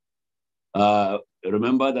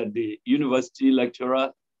 Remember that the university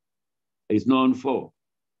lecturer is known for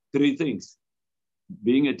 3 things: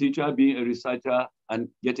 being a teacher, being a researcher, and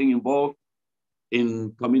getting involved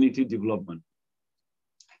in community development.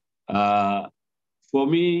 For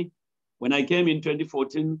me, when I came in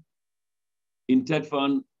 2014 in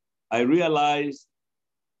TEDFund, I realized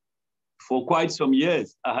for quite some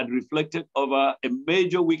years, I had reflected over a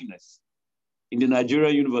major weakness in the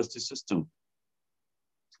Nigerian university system.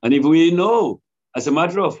 And if we know, as a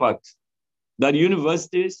matter of fact, that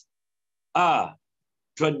universities are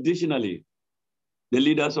traditionally the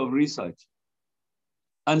leaders of research,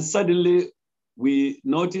 and suddenly we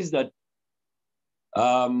notice that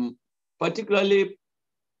particularly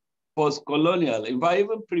post-colonial, in fact,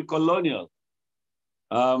 even pre-colonial,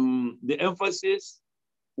 the emphasis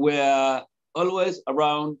were always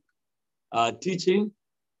around teaching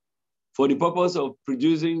for the purpose of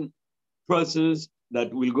producing persons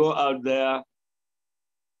that will go out there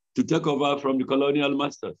to take over from the colonial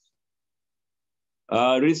masters.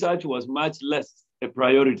 Research was much less a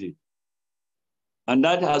priority. And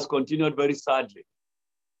that has continued very sadly.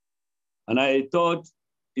 And I thought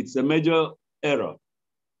it's a major error.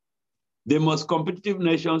 The most competitive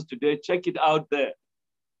nations today, check it out there.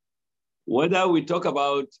 Whether we talk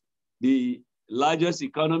about the largest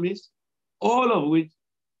economies, all of which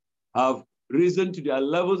have risen to their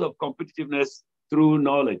levels of competitiveness through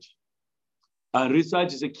knowledge. And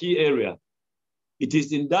research is a key area. It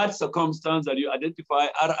is in that circumstance that you identify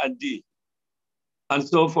R&D. And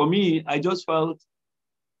so for me, I just felt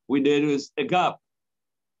there is a gap.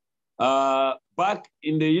 Back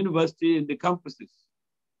in the university, in the campuses,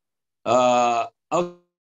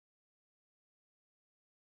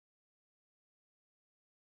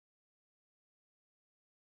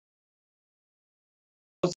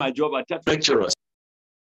 my job at lecturers,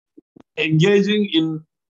 engaging in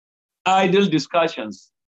idle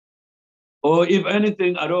discussions, or if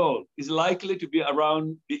anything at all, is likely to be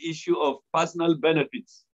around the issue of personal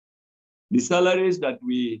benefits. The salaries that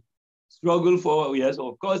we struggle for, yes,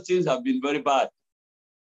 of course, things have been very bad.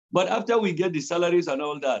 But after we get the salaries and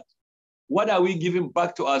all that, what are we giving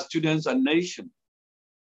back to our students and nation?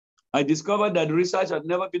 I discovered that research had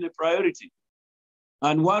never been a priority.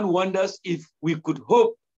 And one wonders if we could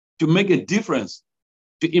hope to make a difference,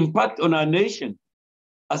 to impact on our nation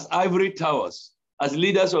as ivory towers, as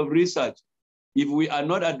leaders of research, if we are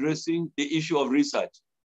not addressing the issue of research.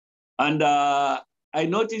 And I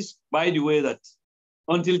noticed, by the way, that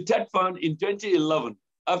until TEDFund in 2011,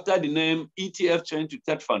 after the name ETF changed to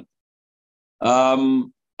TEDFund,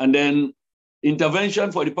 and then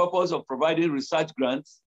intervention for the purpose of providing research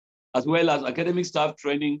grants, as well as academic staff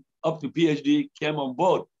training up to PhD came on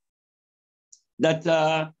board, that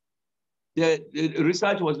the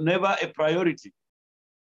research was never a priority.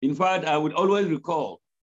 In fact, I would always recall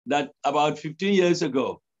that about 15 years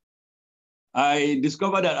ago, I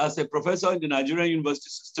discovered that as a professor in the Nigerian university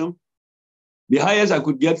system, the highest I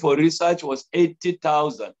could get for research was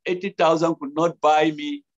 80,000. 80,000 could not buy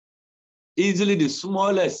me easily the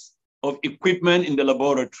smallest of equipment in the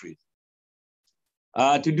laboratory.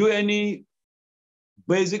 To do any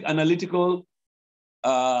basic analytical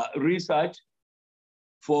research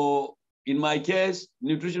for, in my case,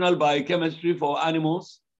 nutritional biochemistry for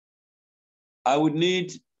animals, I would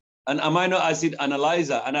need an amino acid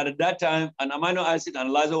analyzer. And at that time, an amino acid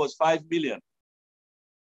analyzer was 5 million.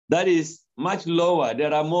 That is much lower.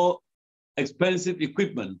 There are more expensive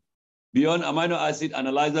equipment beyond amino acid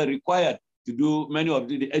analyzer required to do many of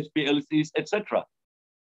the HPLCs, etc.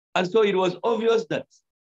 And so it was obvious that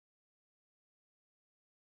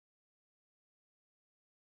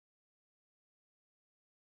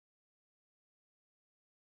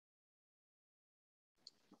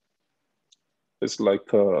it's like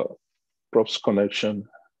Prop's connection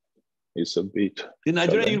is a bit the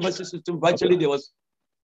Nigerian university system, virtually there was.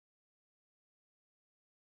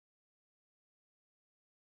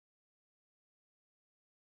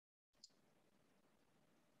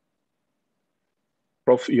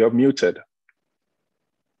 Prof, you are muted.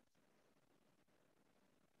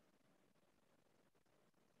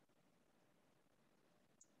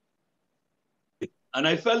 And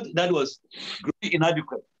I felt that was greatly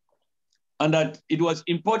inadequate and that it was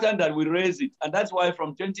important that we raise it. And that's why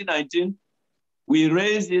from 2019, we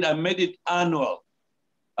raised it and made it annual.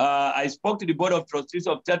 I spoke to the board of trustees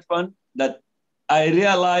of TED Fund that I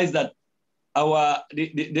realized that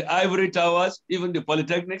the ivory towers, even the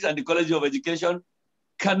polytechnics and the College of Education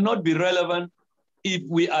cannot be relevant if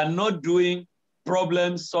we are not doing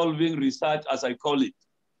problem-solving research, as I call it.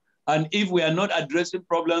 And if we are not addressing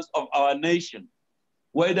problems of our nation,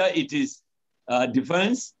 whether it is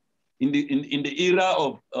defense in the era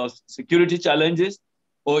of security challenges,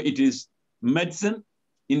 or it is medicine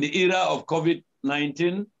in the era of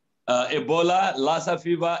COVID-19, Ebola, Lassa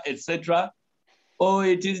fever, etc., or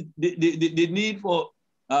it is the need for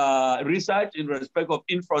research in respect of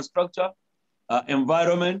infrastructure,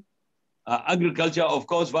 environment, agriculture, of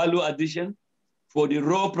course, value addition for the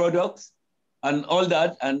raw products and all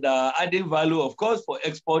that, and adding value, of course, for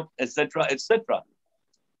export, etc., etc.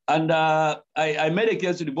 And I made a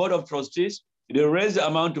case to the board of trustees. They raised the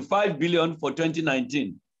amount to 5 billion for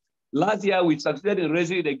 2019. Last year, we succeeded in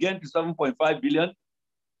raising it again to 7.5 billion.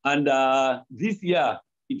 And this year,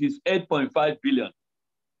 it is 8.5 billion.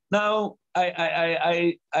 Now,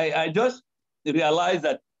 I just realized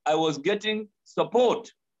that I was getting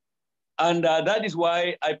support. And that is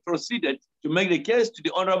why I proceeded to make the case to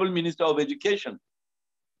the Honorable Minister of Education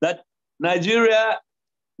that Nigeria,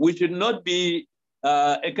 we should not be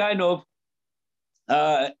a kind of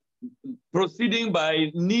proceeding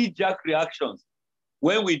by knee-jerk reactions.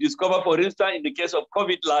 When we discover, for instance, in the case of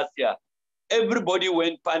COVID last year, everybody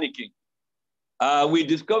went panicking. We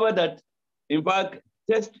discovered that, in fact,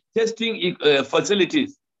 testing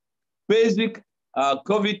facilities, basic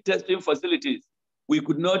COVID testing facilities, we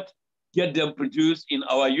could not get them produced in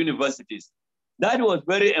our universities. That was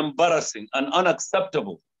very embarrassing and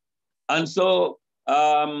unacceptable. And so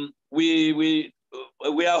we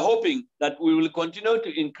are hoping that we will continue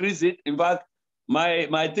to increase it. In fact,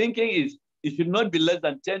 my thinking is it should not be less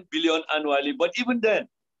than 10 billion annually. But even then,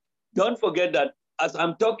 don't forget that as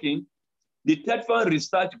I'm talking, the TED Fund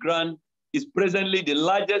research grant is presently the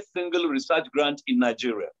largest single research grant in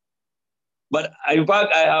Nigeria. But in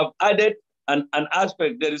fact, I have added an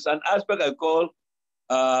aspect. There is an aspect I call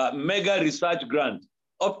mega research grant,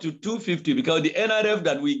 up to 250, because the NRF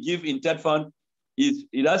that we give in TED Fund,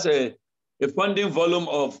 it has a funding volume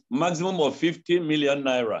of maximum of 50 million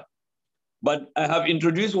naira. But I have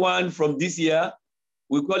introduced one from this year.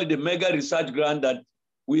 We call it the mega research grant that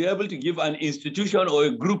we're able to give an institution or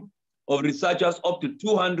a group of researchers up to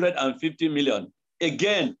 250 million.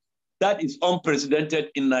 Again, that is unprecedented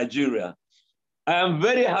in Nigeria. I am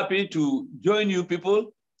very happy to join you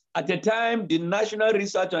people. At the time, the National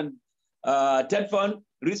Research and TED Fund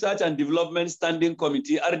Research and Development Standing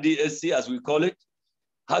Committee, RDSC as we call it,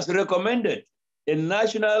 has recommended a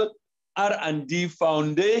national R&D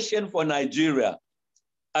foundation for Nigeria.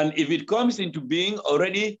 And if it comes into being,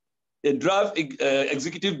 already a draft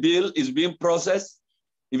executive bill is being processed.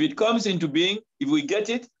 If it comes into being, if we get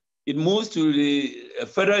it, it moves to the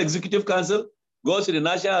Federal Executive Council, goes to the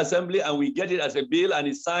National Assembly, and we get it as a bill and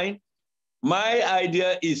it's signed. My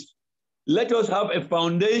idea is let us have a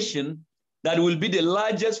foundation that will be the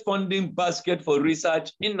largest funding basket for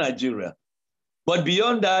research in Nigeria. But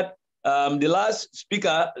beyond that, the last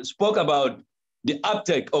speaker spoke about the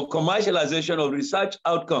uptake or commercialization of research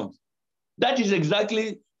outcomes. That is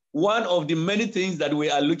exactly one of the many things that we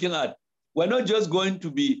are looking at. We're not just going to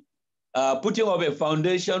be putting up a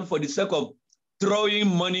foundation for the sake of throwing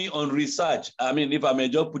money on research. I mean, if I may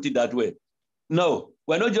just put it that way. No,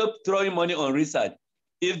 we're not just throwing money on research.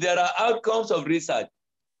 If there are outcomes of research,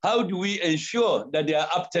 how do we ensure that they are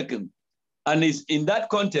uptaken? And it's in that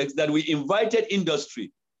context that we invited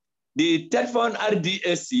industry. The TEDFund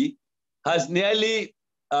RDSC has nearly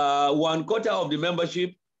 1/4 of the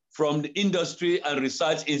membership from the industry and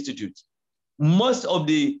research institutes. Most of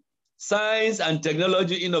the science and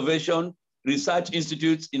technology innovation research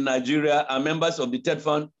institutes in Nigeria are members of the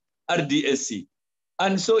TEDFund RDSC.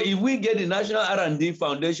 And so if we get the National R&D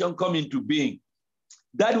Foundation come into being,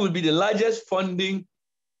 that will be the largest funding,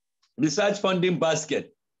 research funding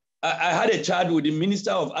basket. I had a chat with the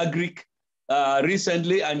Minister of Agric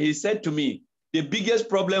recently, and he said to me, the biggest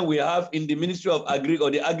problem we have in the Ministry of Agric or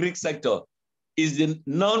the agric sector is the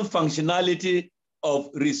non-functionality of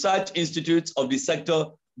research institutes of the sector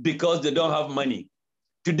because they don't have money.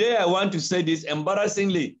 Today, I want to say this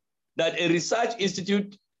embarrassingly, that a research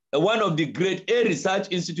institute, one of the great research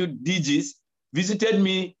institute DGs, visited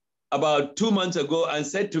me about 2 months ago and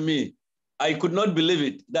said to me, I could not believe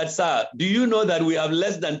it, that, sir, do you know that we have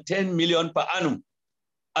less than 10 million per annum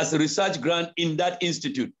as a research grant in that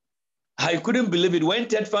institute? I couldn't believe it. When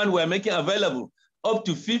TEDFund were making available up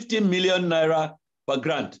to 50 million naira per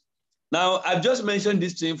grant. Now, I've just mentioned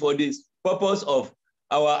this thing for this purpose of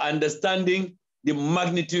our understanding the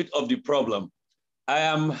magnitude of the problem. I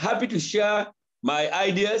am happy to share my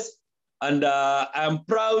ideas, and I'm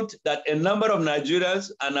proud that a number of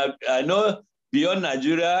Nigerians, and I know beyond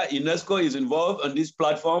Nigeria, UNESCO is involved on this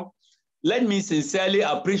platform. Let me sincerely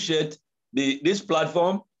appreciate this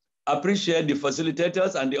platform, appreciate the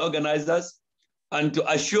facilitators and the organizers, and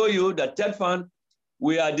to assure you that TEDFund,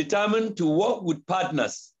 we are determined to work with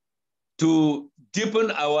partners to deepen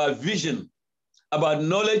our vision about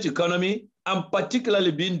knowledge economy, and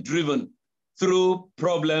particularly being driven through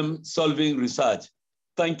problem-solving research.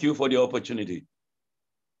 Thank you for the opportunity.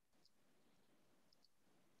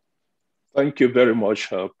 Thank you very much,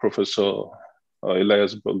 Professor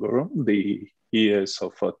Elias Bogoro, the ES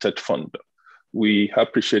of TEDFund. We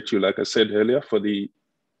appreciate you, like I said earlier, for the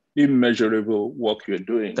immeasurable work you're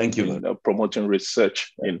doing. Thank you. In promoting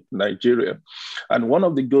research in Nigeria. And one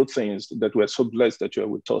of the good things that we're so blessed that you're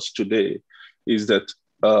with us today is that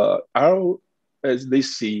our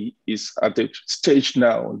SDC is at a stage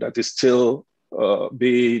now that is still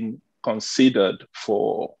being considered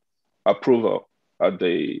for approval at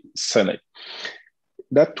the Senate.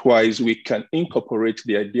 That wise, we can incorporate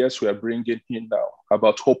the ideas we are bringing in now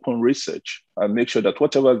about open research and make sure that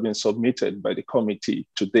whatever has been submitted by the committee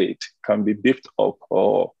to date can be beefed up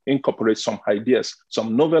or incorporate some ideas,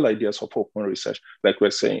 some novel ideas of open research, like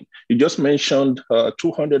we're saying. You just mentioned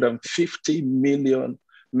 250 million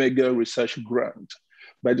mega research grant.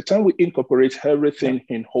 By the time we incorporate everything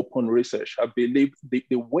in open research, I believe the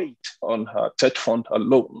weight on TEDFund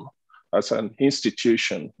alone as an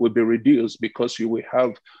institution will be reduced because you will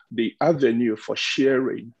have the avenue for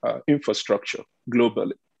sharing infrastructure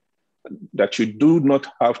globally, that you do not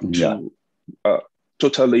have to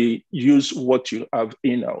totally use what you have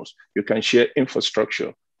in-house. You can share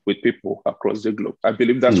infrastructure with people across the globe. I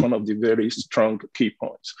believe that's one of the very strong key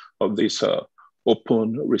points of this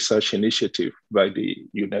open research initiative by the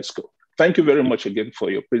UNESCO. Thank you very much again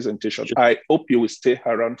for your presentation. I hope you will stay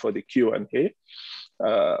around for the Q&A.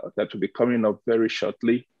 That will be coming up very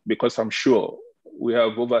shortly, because I'm sure we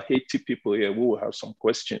have over 80 people here who will have some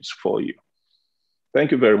questions for you. Thank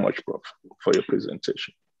you very much, Prof, for your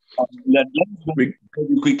presentation. Let's go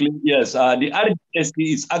quickly. Yes, the RDSC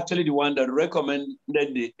is actually the one that recommended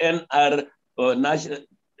the NRDF,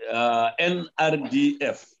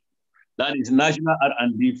 that is National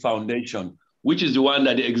R&D Foundation, which is the one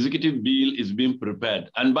that the executive bill is being prepared.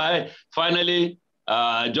 And finally,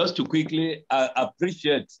 just to quickly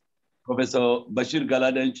appreciate Professor Bashir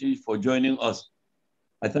Galadanchi for joining us.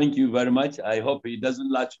 I thank you very much. I hope he doesn't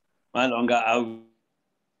last longer.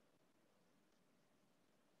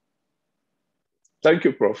 Thank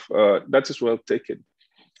you, Prof. That is well taken.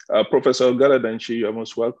 Professor Galadanchi, you're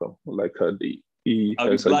most welcome, like he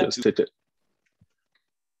has just stated.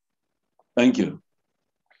 Thank you.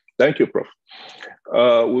 Thank you, Prof.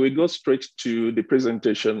 We will go straight to the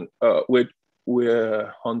presentation.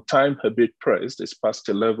 We're on time a bit pressed. It's past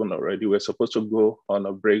 11 already. We're supposed to go on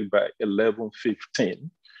a break by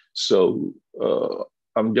 11:15. So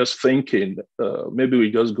I'm just thinking maybe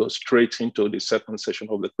we just go straight into the second session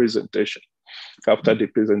of the presentation after the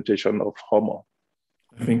presentation of Homo.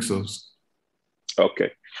 I think so.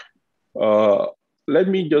 Okay. Let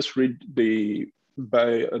me just read the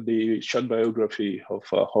short biography of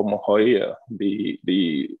Homo Hoyer, the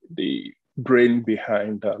brain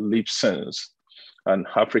behind LeapSense, an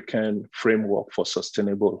African framework for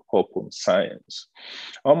sustainable open science.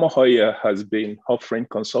 Homo Hoyer has been offering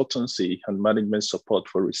consultancy and management support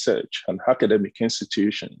for research and academic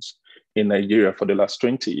institutions in Nigeria for the last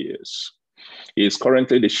 20 years. He is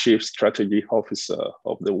currently the Chief Strategy Officer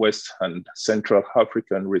of the West and Central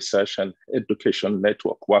African Research and Education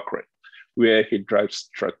Network, WACRE, where he drives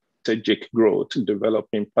strategic growth,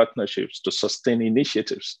 developing partnerships to sustain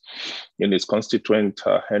initiatives in his constituent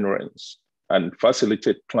environs and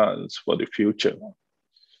facilitate plans for the future.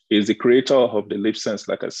 He is the creator of the LeapSense,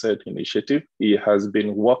 like I said, initiative. He has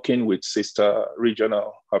been working with sister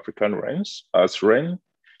regional African RENs as REN,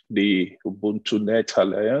 the Ubuntu Net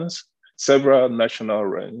Alliance, several national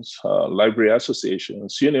RENs, library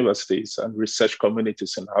associations, universities, and research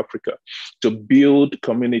communities in Africa to build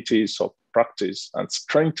communities of practice and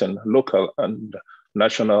strengthen local and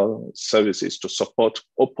national services to support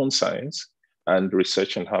open science and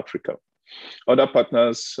research in Africa. Other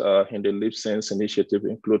partners in the LeapSense initiative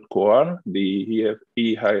include COAR, the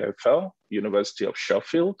EIFL, University of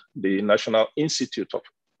Sheffield, the National Institute of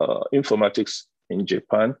Informatics in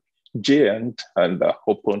Japan, JANT, and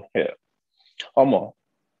Open Air. Homo,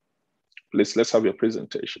 please, let's have your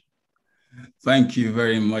presentation. Thank you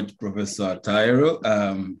very much, Professor Tairo.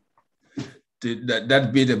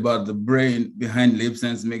 That bit about the brain behind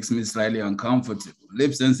LeapSense makes me slightly uncomfortable.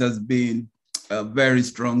 LeapSense has been a very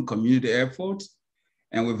strong community effort,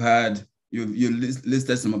 and we've had, you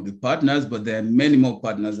listed some of the partners, but there are many more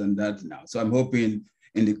partners than that now. So I'm hoping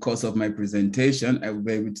in the course of my presentation, I will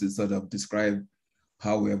be able to sort of describe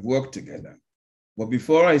how we have worked together. But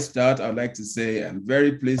before I start, I'd like to say I'm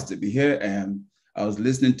very pleased to be here. And I was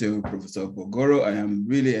listening to Professor Bogoro. I am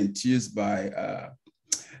really enthused by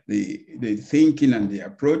the thinking and the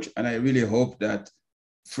approach. And I really hope that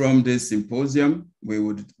from this symposium, we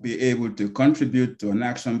would be able to contribute to an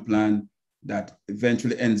action plan that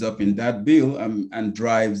eventually ends up in that bill and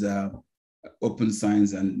drives open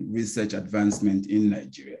science and research advancement in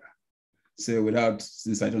Nigeria. So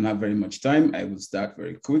since I don't have very much time, I will start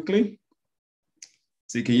very quickly.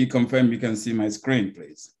 So can you confirm you can see my screen,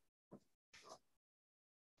 please?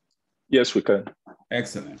 Yes, we can.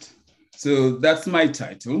 Excellent. So that's my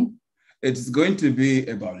title. It's going to be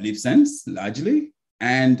about LeapSense largely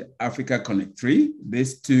and Africa-Connect 3.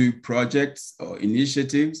 These two projects or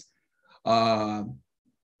initiatives are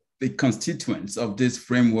the constituents of this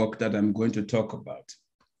framework that I'm going to talk about.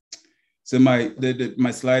 So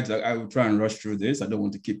my slides, I will try and rush through this. I don't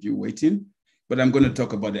want to keep you waiting. But I'm going to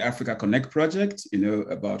talk about the Africa-Connect project,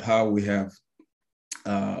 about how we have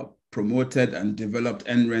promoted and developed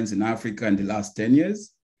NRENs in Africa in the last 10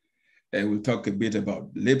 years. We'll talk a bit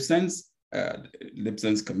about LeapSense,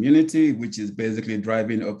 LeapSense community, which is basically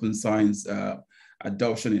driving open science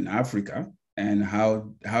adoption in Africa, and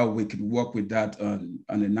how we can work with that on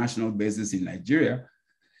a national basis in Nigeria.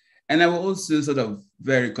 And I will also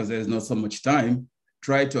because there's not so much time,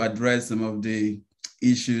 try to address some of the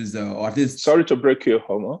issues, or at least... Sorry to break you,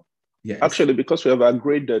 Homo. Yes. Actually, because we have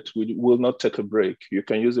agreed that we will not take a break, you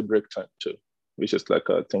can use a break time too, which is like,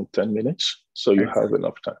 I think, 10 minutes. So you have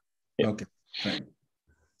enough time. Yeah. Okay, fine.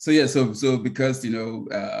 So yeah, so because,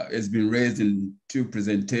 it's been raised in two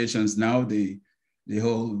presentations now, the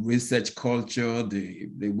whole research culture,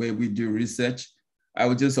 the way we do research, I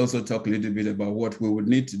would just also talk a little bit about what we would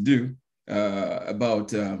need to do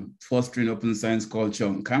about fostering open science culture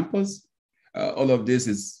on campus. All of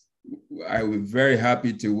this I was very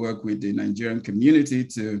happy to work with the Nigerian community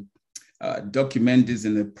to document this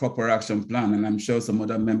in a proper action plan. And I'm sure some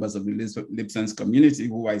other members of the LeapSense community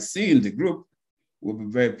who I see in the group will be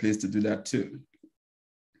very pleased to do that too.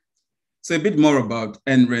 So a bit more about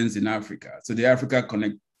NRENs in Africa. So the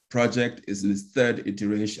Africa-Connect project is in its third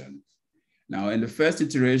iteration. Now in the first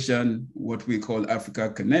iteration, what we call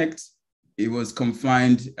Africa-Connect, it was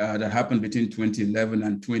confined, that happened between 2011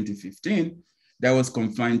 and 2015, that was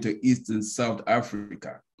confined to East and South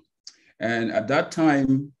Africa. And at that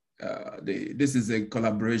time, this is a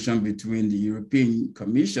collaboration between the European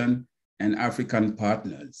Commission and African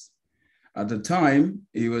partners. At the time,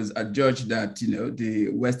 it was adjudged that the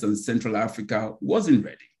West and Central Africa wasn't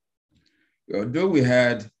ready. Although we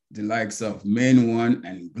had the likes of Main One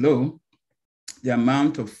and Glow, the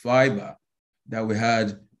amount of fiber that we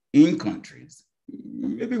had in countries,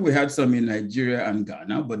 maybe we had some in Nigeria and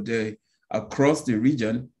Ghana, but across the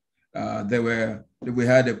region, we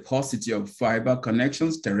had a paucity of fiber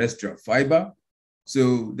connections, terrestrial fiber.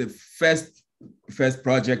 So the first first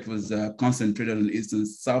project was concentrated on Eastern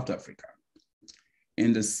South Africa.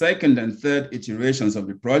 In the second and third iterations of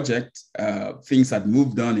the project, things had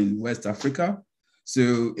moved on in West Africa.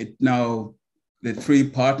 So it now, the three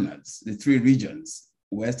partners, the three regions,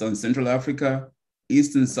 West and Central Africa,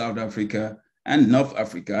 Eastern South Africa, and North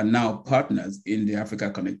Africa are now partners in the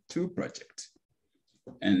Africa-Connect 2 project.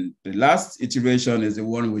 And the last iteration is the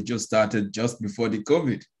one we just started just before the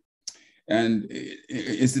COVID. And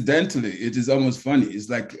incidentally, it is almost funny. It's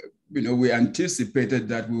like, you know, we anticipated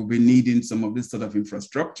that we'll be needing some of this sort of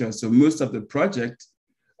infrastructure. So most of the project,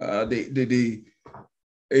 in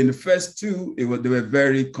the first two, they were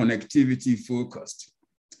very connectivity focused.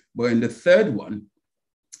 But in the third one,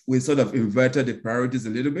 we sort of inverted the priorities a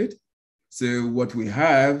little bit. So what we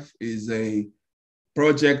have is a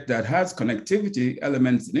project that has connectivity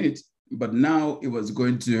elements in it, but now it was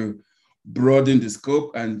going to broaden the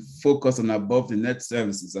scope and focus on above the net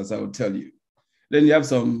services, as I will tell you. Then you have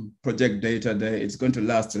some project data there. It's going to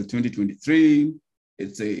last till 2023.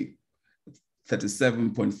 It's a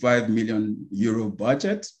 37.5 million euro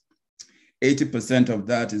budget. 80% of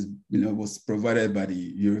that is, was provided by the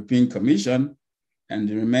European Commission, and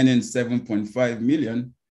the remaining 7.5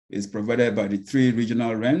 million is provided by the three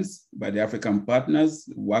regional RENs, by the African partners,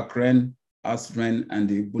 WACREN, ASREN, and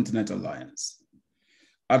the Ubuntunet Alliance.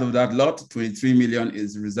 Out of that lot, 23 million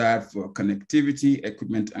is reserved for connectivity,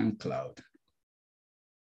 equipment, and cloud.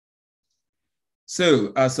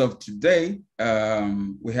 So as of today, there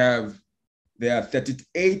are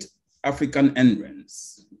 38 African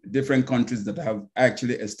NRENs, different countries that have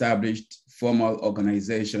actually established formal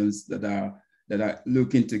organizations that are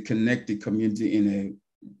looking to connect the community in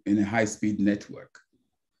a high-speed network.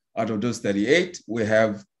 Out of those 38, we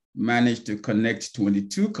have managed to connect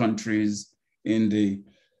 22 countries in the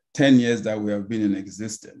 10 years that we have been in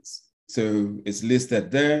existence. So it's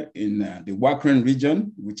listed there in the WACREN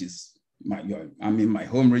region, which is my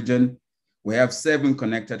home region. We have 7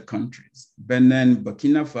 connected countries: Benin,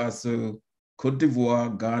 Burkina Faso, Cote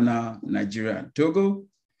d'Ivoire, Ghana, Nigeria, and Togo.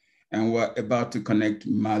 And we're about to connect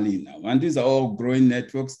Mali now. And these are all growing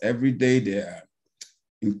networks. Every day they are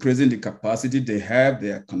increasing the capacity they have.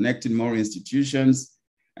 They are connecting more institutions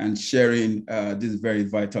and sharing this very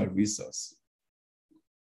vital resource.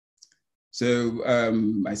 So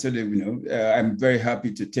I said, I'm very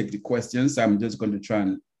happy to take the questions. I'm just going to try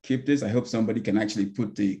and keep this. I hope somebody can actually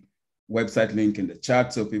put the website link in the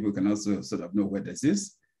chat so people can also sort of know where this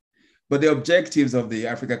is. But the objectives of the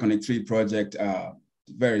Africa-Connect 3 project are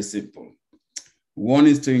very simple. One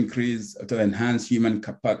is to enhance human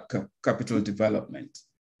capital development.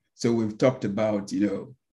 So we've talked about,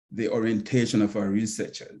 the orientation of our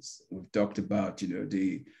researchers. We've talked about,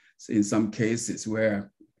 in some cases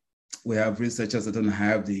where we have researchers that don't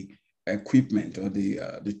have the equipment or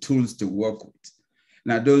the tools to work with.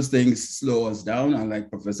 Now, those things slow us down. And like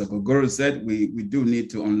Professor Gogoro said, we do need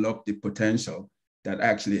to unlock the potential that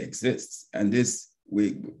actually exists. And this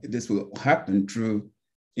will happen through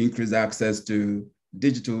increased access to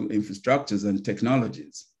digital infrastructures and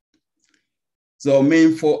technologies. So our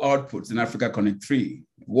main 4 outputs in Africa-Connect 3.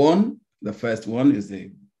 The first one is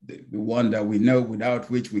the one that we know without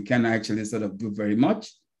which we can actually sort of do very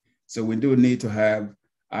much. So we do need to have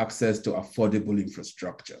access to affordable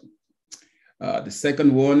infrastructure. The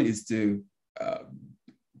second one is to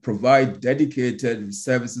provide dedicated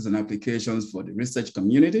services and applications for the research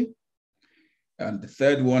community. And the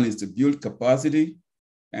third one is to build capacity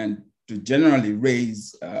and to generally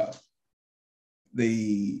raise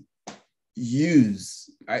the use.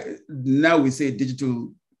 Now we say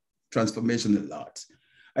digital transformation a lot.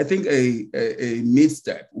 I think a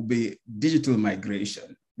mid-step would be digital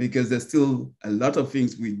migration, because there's still a lot of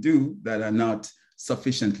things we do that are not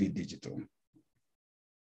sufficiently digital.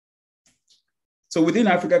 So within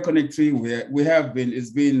Africa-Connect 3, it's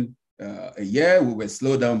been a year. We were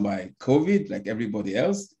slowed down by COVID like everybody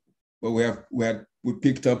else, but we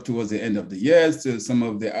picked up towards the end of the year. So some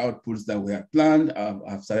of the outputs that we had planned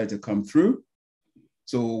have started to come through.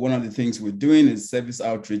 So one of the things we're doing is service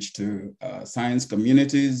outreach to science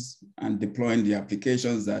communities and deploying the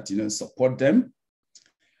applications that support them.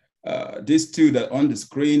 These two that on the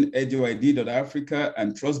screen, eduid.africa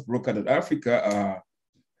and trustbroker.africa, are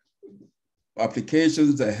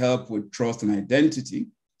applications that help with trust and identity,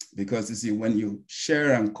 because you see, when you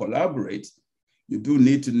share and collaborate, you do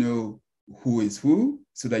need to know who is who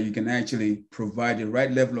so that you can actually provide the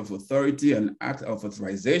right level of authority and act of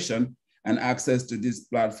authorization and access to these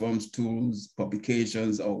platforms, tools,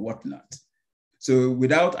 publications, or whatnot. So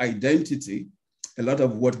without identity, a lot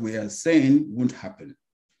of what we are saying won't happen.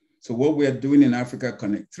 So what we are doing in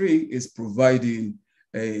Africa-Connect 3 is providing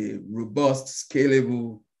a robust,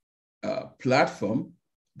 scalable platform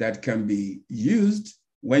that can be used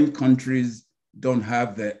when countries don't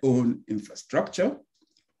have their own infrastructure,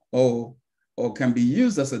 or can be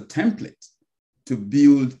used as a template to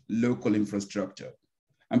build local infrastructure.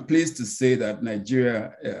 I'm pleased to say that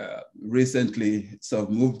Nigeria recently sort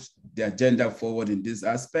of moved the agenda forward in this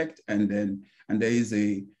aspect, and there is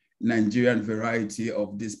a Nigerian variety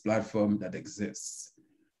of this platform that exists.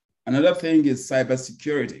 Another thing is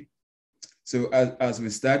cybersecurity. So as we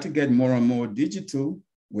start to get more and more digital,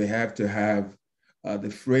 we have to have the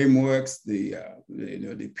frameworks,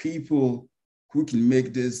 the people who can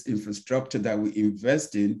make this infrastructure that we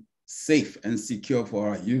invest in safe and secure for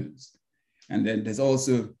our use. And then there's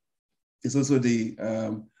also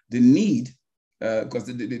the need, because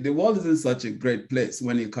the world isn't such a great place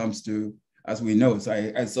when it comes to, as we know. So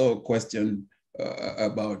I saw a question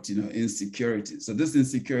about insecurity. So these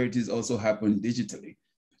insecurities also happen digitally.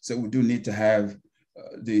 So we do need to have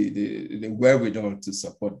the wherewithal to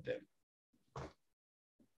support them.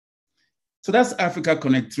 So that's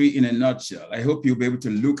Africa-Connect 3 in a nutshell. I hope you'll be able to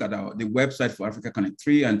look at the website for Africa-Connect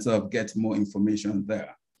 3 and sort of get more information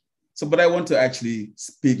there. So, but I want to actually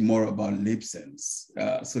speak more about LibSense.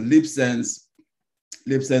 So LibSense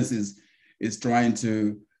is trying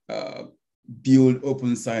to build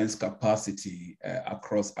open science capacity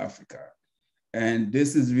across Africa. And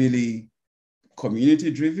this is really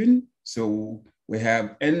community-driven. So we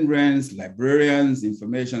have NRENs, librarians,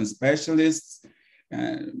 information specialists,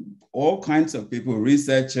 and all kinds of people,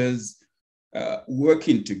 researchers,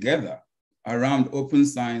 working together around open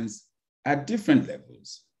science at different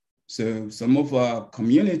levels. So some of our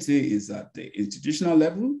community is at the institutional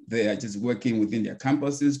level. They are just working within their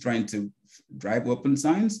campuses, trying to drive open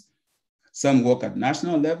science. Some work at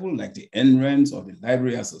national level, like the NRENs or the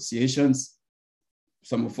library associations.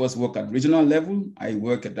 Some of us work at regional level. I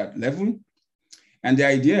work at that level. And the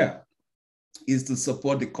idea is to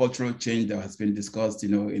support the cultural change that has been discussed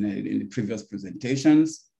in the previous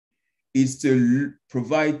presentations, is to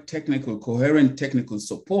provide coherent technical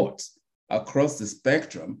support across the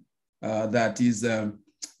spectrum that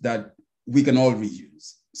we can all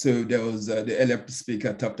reuse. So there was the earlier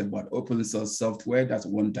speaker talked about open source software, that's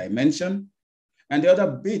one dimension. And the other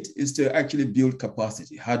bit is to actually build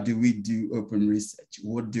capacity. How do we do open research?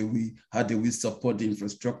 How do we support the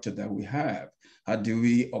infrastructure that we have? How do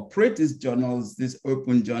we operate these journals, these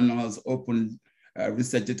open journals, open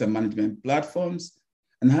research data management platforms?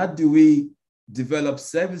 And how do we develop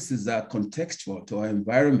services that are contextual to our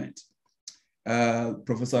environment?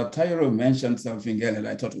 Professor Tayoro mentioned something earlier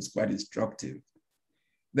that I thought was quite instructive.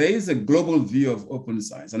 There is a global view of open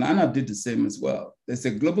science, and Anna did the same as well. There's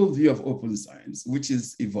a global view of open science, which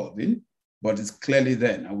is evolving, but it's clearly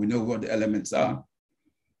there, and we know what the elements are.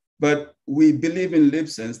 But we believe in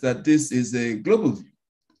LibSense that this is a global view,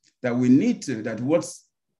 that we need to, that what's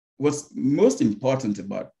most important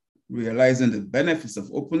about realizing the benefits of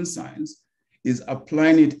open science is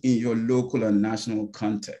applying it in your local and national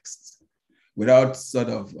contexts. Without sort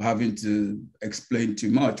of having to explain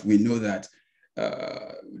too much, we know that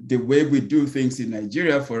the way we do things in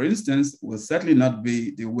Nigeria, for instance, will certainly not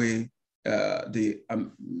be the way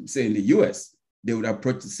say in the US, they would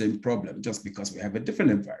approach the same problem, just because we have a different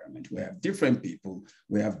environment, we have different people,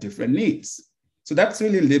 we have different needs. So that's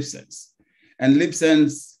really LibSense. And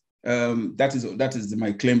LibSense, that is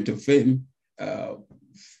my claim to fame.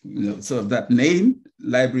 Sort of that name,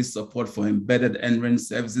 Library Support for Embedded NREN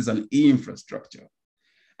Services and E-Infrastructure.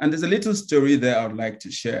 And there's a little story there I'd like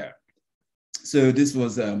to share. So this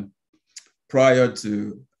was prior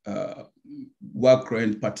to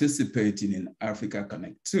Wakren participating in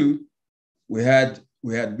Africa-Connect 2. We had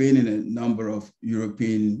been in a number of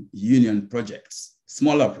European Union projects,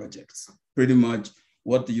 smaller projects, pretty much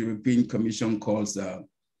what the European Commission calls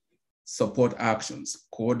support actions,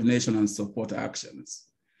 coordination and support actions.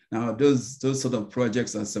 Now, those sort of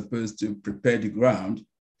projects are supposed to prepare the ground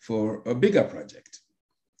for a bigger project.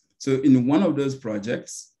 So in one of those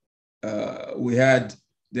projects, the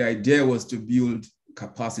idea was to build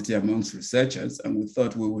capacity amongst researchers, and we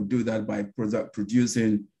thought we would do that by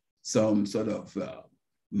producing some sort of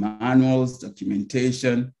manuals,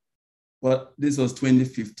 documentation. But this was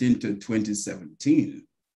 2015 to 2017.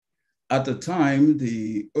 At the time,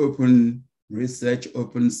 the open research,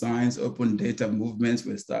 open science, open data movements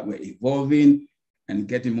were evolving and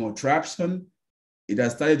getting more traction. It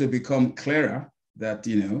has started to become clearer that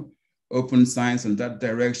open science in that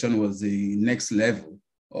direction was the next level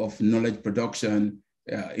of knowledge production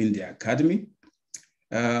in the academy.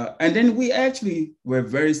 And then we actually were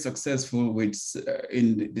very successful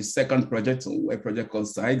in the second project, a project called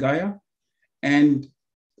SciGaia. And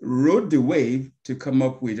rode the wave to come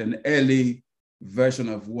up with an early version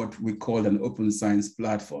of what we call an open science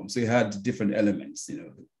platform. So it had different elements,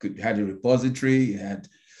 it had a repository, it had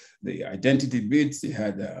the identity bits, it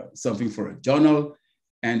had something for a journal,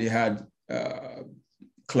 and it had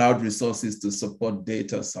cloud resources to support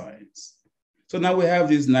data science. So now we have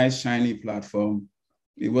this nice shiny platform.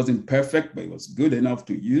 It wasn't perfect, but it was good enough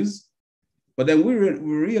to use. But then we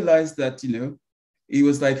realized that, it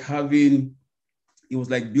was like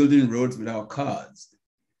building roads without cars.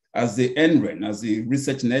 As the NREN, as the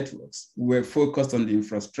research networks, we were focused on the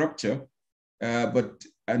infrastructure, and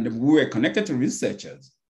we were connected to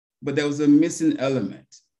researchers, but there was a missing element.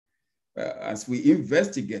 As we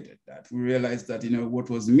investigated that, we realized that, what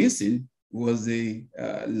was missing was the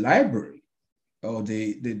library, or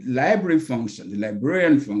the library function, the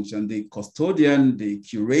librarian function, the custodian, the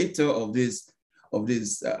curator of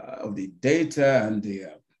the data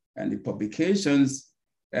and the publications,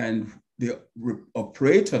 and the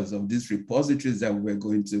operators of these repositories that we're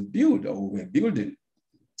going to build, or we're building.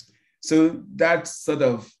 So that sort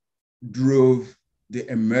of drove the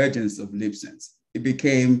emergence of Libsense. It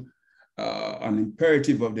became an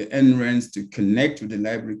imperative of the NRENs to connect with the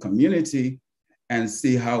library community and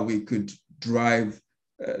see how we could drive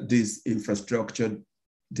these infrastructure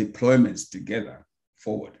deployments together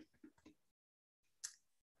forward.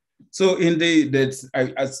 So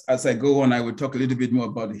as I go on, I will talk a little bit more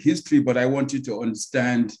about the history, but I want you to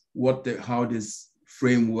understand how this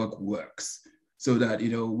framework works, so that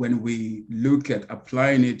when we look at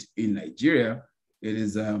applying it in Nigeria, it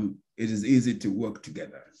is easy to work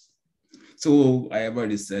together. So I have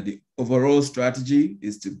already said the overall strategy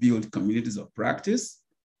is to build communities of practice.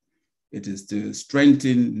 It is to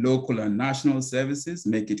strengthen local and national services,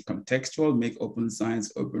 make it contextual, make open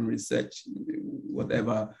science, open research,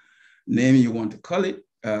 whatever name you want to call it,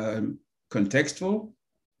 contextual.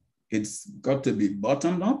 It's got to be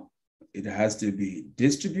bottom up. It has to be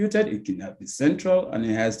distributed. It cannot be central, and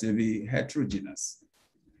it has to be heterogeneous.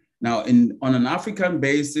 Now, on an African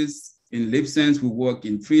basis, in Libsense, we work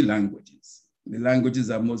in 3 languages. The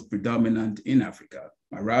languages are most predominant in Africa: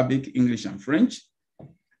 Arabic, English, and French.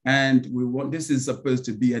 And this is supposed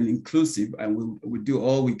to be an inclusive, and we do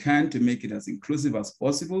all we can to make it as inclusive as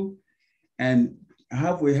possible. And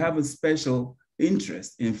we have a special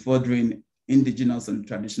interest in furthering indigenous and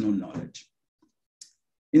traditional knowledge.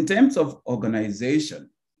 In terms of organization,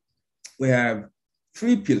 we have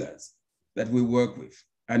 3 pillars that we work with.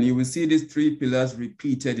 And you will see these 3 pillars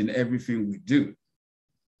repeated in everything we do.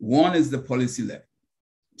 One is the policy level.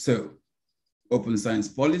 So open science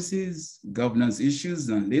policies, governance issues,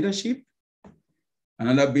 and leadership.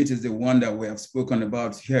 Another bit is the one that we have spoken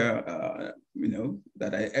about here,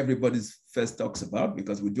 that everybody first talks about,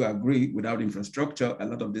 because we do agree without infrastructure, a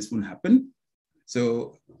lot of this won't happen.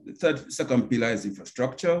 So the second pillar is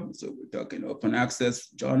infrastructure. So we're talking open access,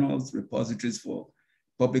 journals, repositories for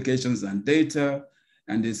publications and data,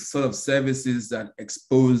 and these sort of services that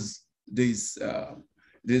expose this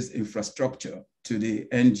infrastructure to the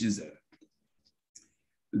end user.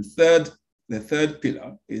 The third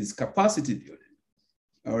pillar is capacity building.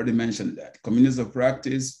 I already mentioned that. Communities of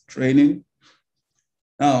practice, training.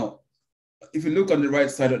 Now, if you look on the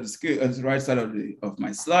right side of the scale, the right side of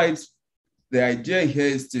my slides, the idea here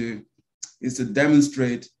is to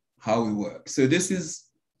demonstrate how we work. So this is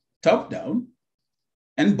top down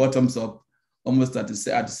and bottoms up almost at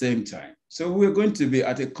the same time. So we're going to be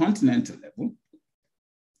at a continental level.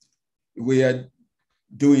 We are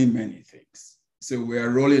doing many things. So we are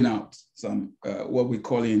rolling out some what we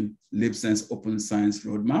call in Libsense open science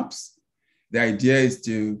roadmaps. The idea is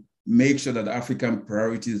to make sure that African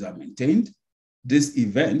priorities are maintained. This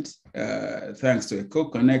event, thanks to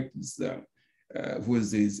Eko-Konnect, who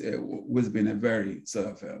has been a very sort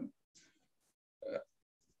of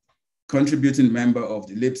contributing member of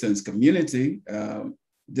the Libsense community.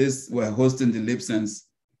 We're hosting the Libsense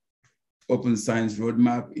Open Science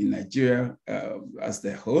Roadmap in Nigeria as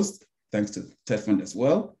the host, thanks to TEDFund as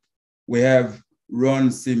well. We have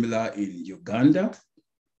run similar in Uganda.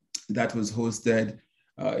 That was hosted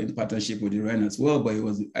in partnership with the REN as well, but it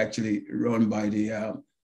was actually run by the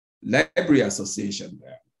Library Association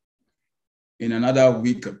there. In another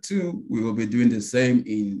week or 2, we will be doing the same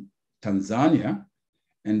in Tanzania,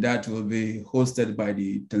 and that will be hosted by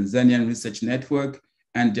the Tanzanian Research Network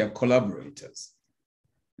and their collaborators.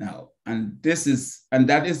 Now, and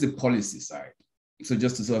that is the policy side. So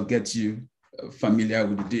just to sort of get you familiar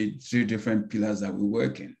with the 3 different pillars that we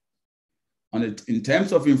work in. In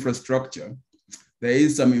terms of infrastructure, there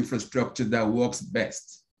is some infrastructure that works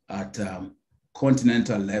best at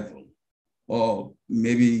continental level, or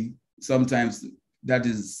maybe sometimes that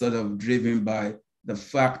is sort of driven by the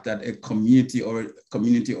fact that a community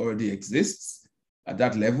already exists at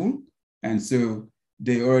that level. And so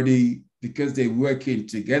they already, because they're working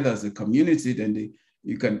together as a community, then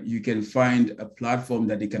you can find a platform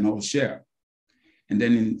that they can all share. And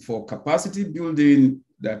then for capacity building,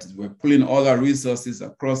 that is, we're pulling all our resources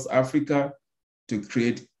across Africa to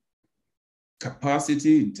create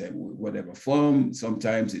capacity in whatever form.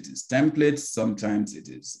 Sometimes it is templates, sometimes it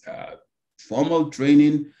is formal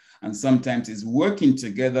training, and sometimes it's working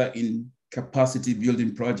together in capacity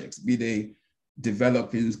building projects, be they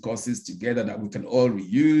developing courses together that we can all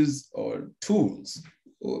reuse, or tools,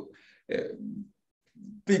 or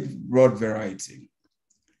big broad variety.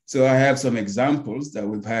 So I have some examples that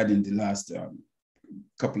we've had in the last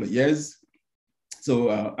couple of years.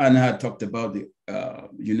 So Anna had talked about the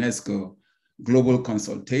UNESCO global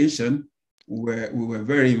consultation, where we were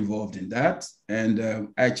very involved in that, and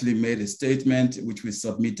actually made a statement which we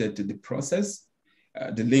submitted to the process.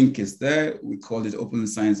 The link is there. We call it Open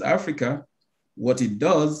Science Africa. What it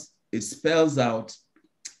does, it spells out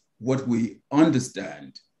what we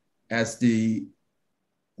understand as the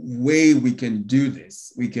way we can do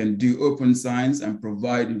this. We can do open science and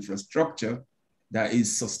provide infrastructure that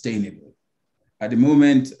is sustainable. At the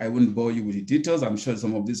moment, I wouldn't bore you with the details. I'm sure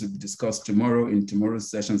some of this will be discussed tomorrow in tomorrow's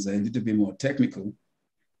sessions, a little bit more technical.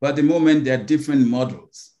 But at the moment, there are different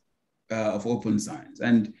models of open science,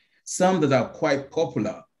 and some that are quite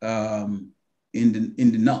popular in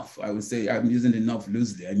the North. I would say, I'm using the North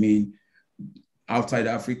loosely. I mean, outside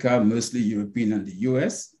Africa, mostly European and the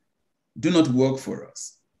US, do not work for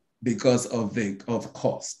us because of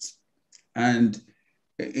cost. And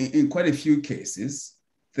in quite a few cases,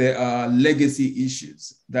 there are legacy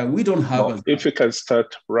issues that we don't have. Well, if we can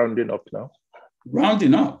start rounding up now.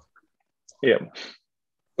 Rounding up? Yeah.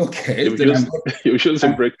 Okay. You're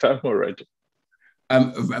using break time already.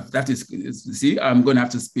 That is, see, I'm going to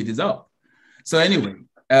have to speed this up. So anyway,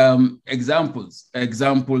 examples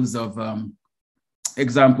of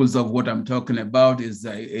what I'm talking about is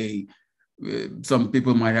some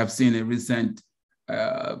people might have seen a recent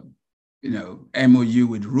MOU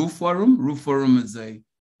with Roof Forum. Roof Forum is a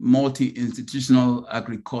multi-institutional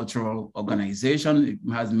agricultural organization. It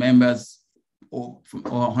has members from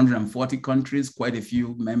 140 countries, quite a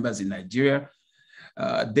few members in Nigeria.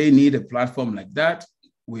 They need a platform like that.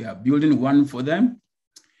 We are building one for them.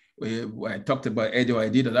 I talked about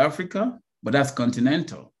EduID.Africa, but that's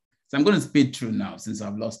continental. So I'm going to speed through now since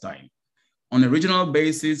I've lost time. On a regional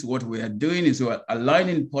basis, what we are doing is we're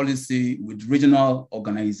aligning policy with regional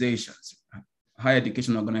organizations, higher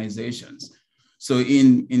education organizations. So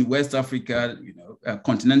in West Africa,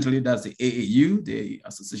 continentally, that's the AAU, the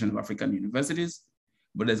Association of African Universities,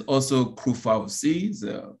 but there's also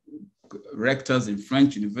CRUFA-OC, rectors in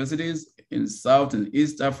French universities. In South and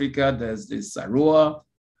East Africa, there's the SAROA,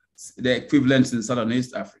 the equivalents in Southern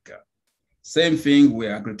East Africa. Same thing, we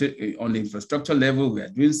are on the infrastructure level, we are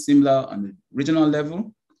doing similar on the regional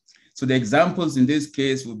level. So the examples in this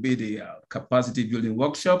case would be the capacity building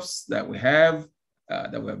workshops that we have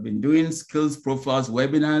been doing, skills profiles,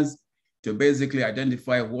 webinars, to basically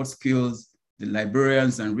identify what skills the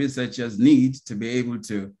librarians and researchers need to be able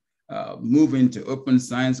to move into open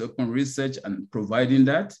science, open research, and providing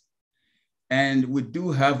that. And we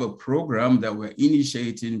do have a program that we're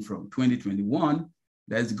initiating from 2021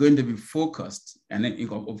 that's going to be focused, and then,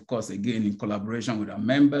 of course, again, in collaboration with our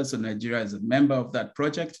members. So Nigeria is a member of that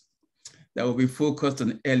project that will be focused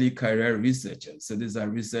on early career researchers. So these are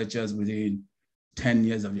researchers within 10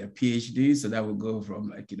 years of their PhD. So that will go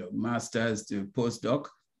from master's to postdoc.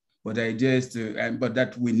 But the idea is but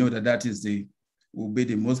that we know that will be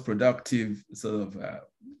the most productive sort of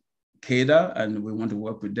cadre, and we want to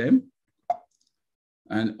work with them.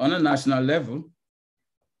 And on a national level,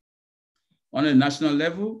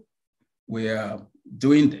 we are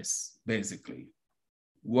doing this, basically,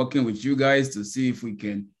 working with you guys to see if we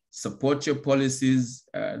can support your policies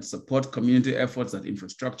and support community efforts at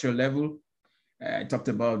infrastructure level. I talked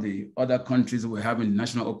about the other countries we're having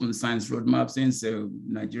national open science roadmaps in. So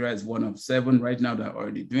Nigeria is one of 7 right now that are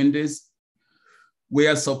already doing this. We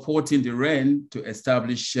are supporting the REN to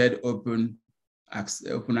establish shared open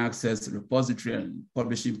access repository and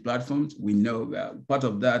publishing platforms. We know that part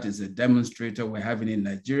of that is a demonstrator we're having in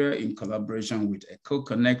Nigeria in collaboration with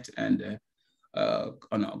Eko-Konnect and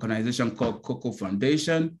an organization called Cocoa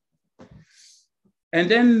Foundation.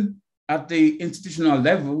 And then at the institutional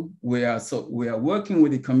level, we are working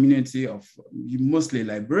with a community of mostly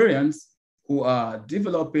librarians who are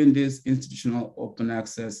developing these institutional open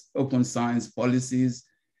access, open science policies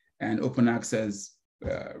and open access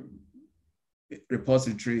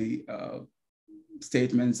repository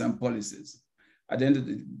statements and policies. At the end of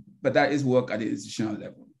but that is work at the institutional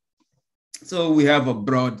level. So we have a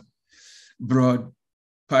broad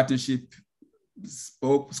partnership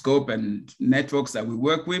scope and networks that we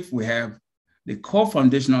work with. We have the core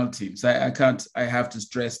foundational teams. I have to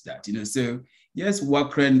stress that, so yes,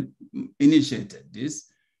 Wakren initiated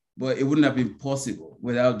this, but it wouldn't have been possible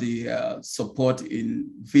without the support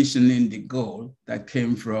in visioning the goal that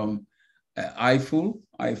came from IFUL.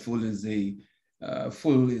 IFUL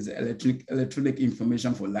is electronic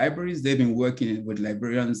information for libraries. They've been working with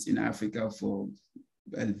librarians in Africa for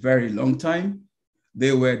a very long time.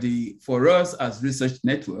 They were for us as research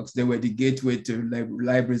networks, they were the gateway to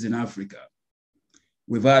libraries in Africa.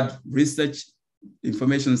 We've had research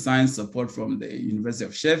information science support from the University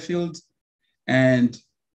of Sheffield, and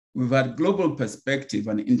we've had global perspective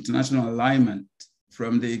and international alignment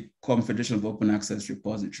from the Confederation of Open Access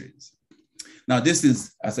Repositories. Now, this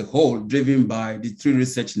is, as a whole, driven by the three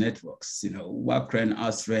research networks, WACREN,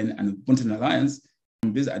 ASREN, and Ubuntu Alliance.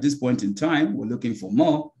 At this point in time, we're looking for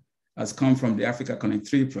more, has come from the Eko-Konnect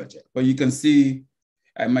 3 project. But you can see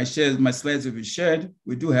my slides will be shared.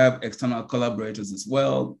 We do have external collaborators as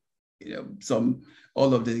well.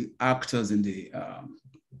 All of the actors in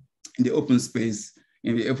the open space,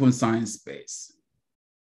 in the open science space.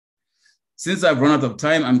 Since I've run out of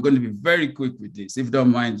time, I'm going to be very quick with this. If you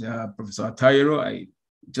don't mind, Professor Atayero, I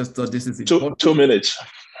just thought this is important. 2 minutes.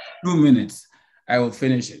 2 minutes, I will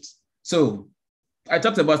finish it. So I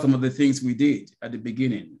talked about some of the things we did at the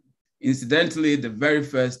beginning. Incidentally, the very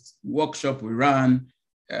first workshop we ran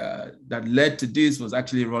that led to this was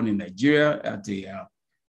actually run in Nigeria at the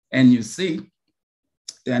NUC.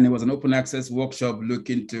 And it was an open access workshop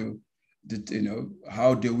looking to,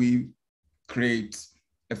 how do we create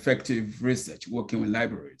effective research working with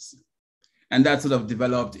libraries. And that sort of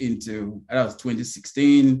developed into, that was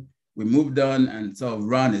 2016. We moved on and sort of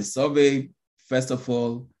ran a survey, first of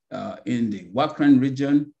all, in the Wakren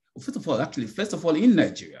region. First of all, in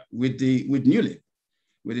Nigeria with NULIB,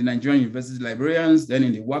 with the Nigerian University Librarians, then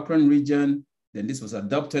in the Wakren region. Then this was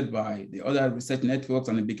adopted by the other research networks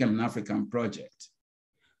and it became an African project.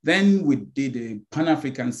 Then we did a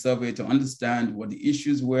Pan-African survey to understand what the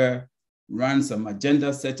issues were, ran some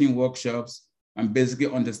agenda setting workshops, and basically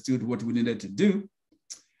understood what we needed to do.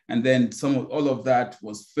 And then all of that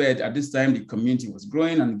was fed. At this time, the community was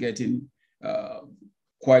growing and getting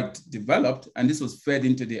quite developed. And this was fed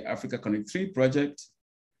into the Eko-Konnect 3 project,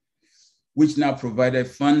 which now provided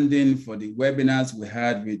funding for the webinars we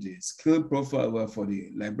had with the skill profile for the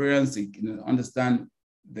librarians to understand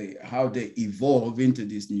how they evolve into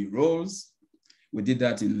these new roles. We did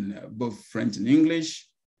that in both French and English,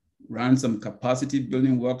 ran some capacity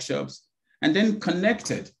building workshops, and then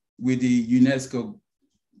connected with the UNESCO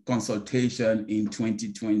consultation in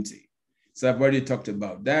 2020. So I've already talked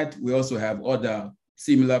about that. We also have other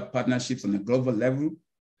similar partnerships on a global level,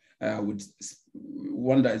 with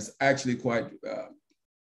one that is actually quite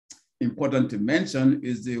important to mention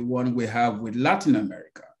is the one we have with Latin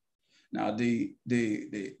America. Now, the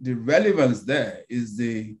relevance there is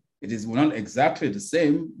it is not exactly the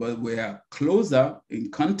same, but we are closer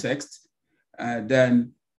in context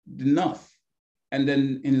than the North. And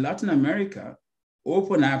then in Latin America,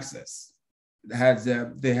 open access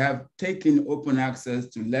they have taken open access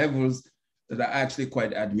to levels that are actually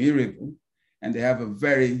quite admirable. And they have a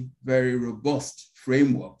very, very robust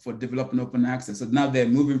framework for developing open access. So now they're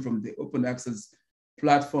moving from the open access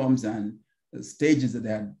platforms and the stages that they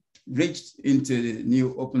had reached into the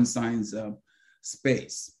new open science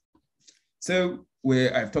space. So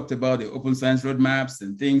I've talked about the open science roadmaps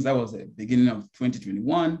and things. That was the beginning of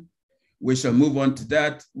 2021. We shall move on to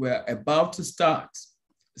that. We're about to start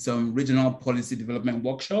some regional policy development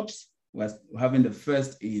workshops. We're having the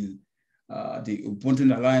first in the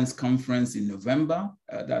Ubuntu Alliance conference in November.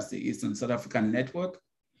 That's the Eastern South African Network.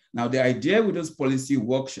 Now, the idea with those policy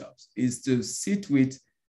workshops is to sit with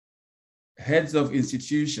heads of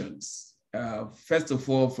institutions, first of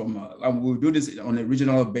all, and we'll do this on a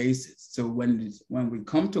regional basis. So when we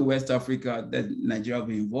come to West Africa, then Nigeria will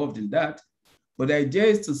be involved in that. But the idea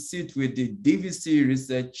is to sit with the DVC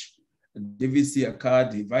research, DVC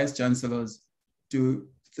ACAD, the vice chancellors, to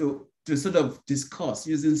sort of discuss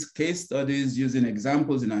using case studies, using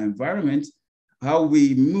examples in our environment, how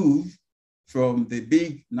we move from the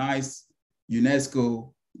big, nice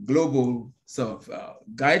UNESCO global sort of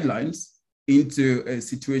guidelines into a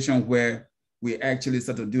situation where we actually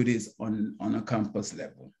sort of do this on a campus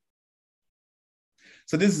level.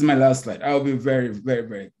 So this is my last slide. I'll be very, very,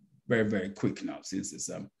 very, very, very quick now, since it's,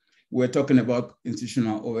 we're talking about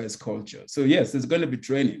institutional OS culture. So yes, there's going to be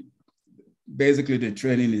training. Basically, the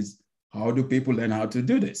training is How do people learn how to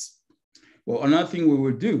do this? Well, another thing we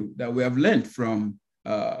will do that we have learned from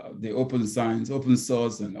the open science, open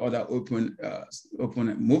source, and other open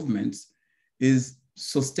movements is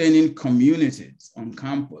sustaining communities on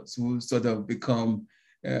campus who sort of become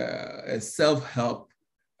a self-help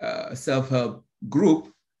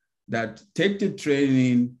group that take the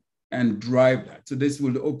training and drive that. So this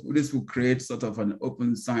will create sort of an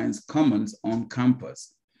open science commons on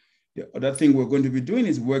campus. The other thing we're going to be doing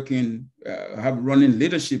is running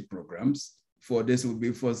leadership programs. For this will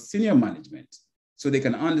be for senior management, so they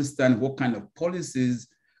can understand what kind of policies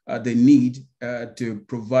they need to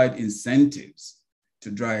provide incentives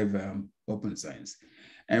to drive open science.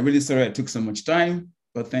 And really sorry I took so much time,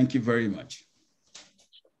 but thank you very much.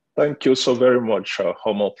 Thank you so very much,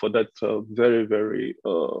 Homo, for that very, very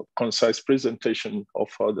concise presentation of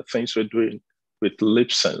the things we're doing with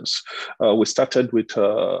LeapSense. We started with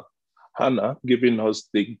Hannah giving us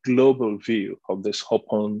the global view of this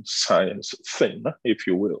open science thing, if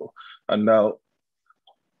you will. And now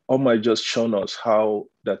Homo just shown us how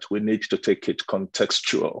that we need to take it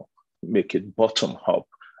contextual, make it bottom up,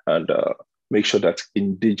 and make sure that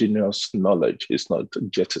indigenous knowledge is not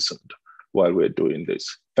jettisoned while we're doing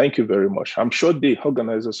this. Thank you very much. I'm sure the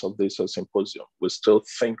organizers of this symposium will still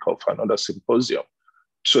think of another symposium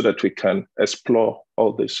so that we can explore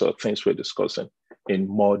all these things we're discussing in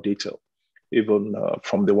more detail, even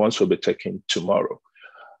from the ones we'll be taking tomorrow.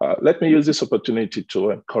 Let me use this opportunity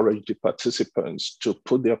to encourage the participants to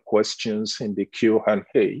put their questions in the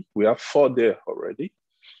Q&A. We have 4 there already.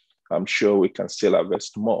 I'm sure we can still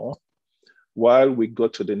harvest more. While we go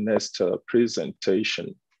to the next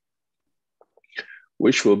presentation,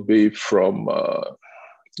 which will be from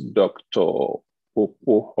Dr.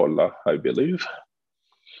 Popohola, I believe.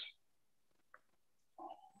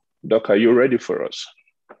 Doc, are you ready for us?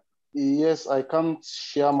 Yes, I can't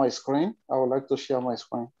share my screen. I would like to share my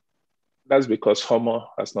screen. That's because Homo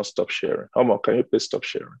has not stopped sharing. Homo, can you please stop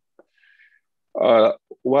sharing?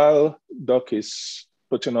 While Doc is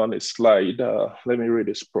putting on his slide, let me read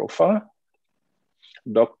his profile.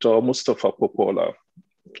 Dr. Mustafa Popola,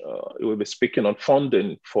 he will be speaking on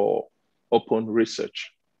funding for open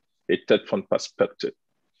research, a TED Fund perspective.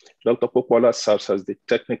 Dr. Popola serves as the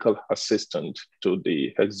technical assistant to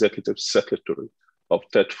the executive secretary of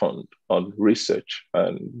TED Fund on research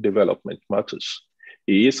and development matters.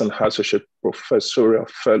 He is an associate professorial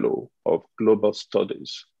fellow of global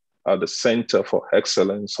studies at the Center for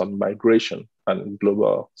Excellence on Migration and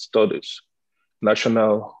Global Studies,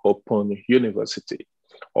 National Open University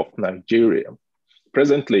of Nigeria.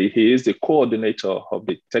 Presently, he is the coordinator of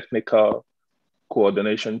the technical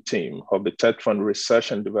coordination team of the TED Fund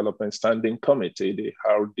Research and Development Standing Committee, the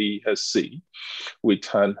RDSC,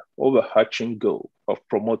 with an overarching goal of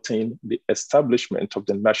promoting the establishment of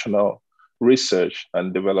the National Research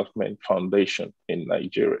and Development Foundation in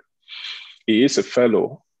Nigeria. He is a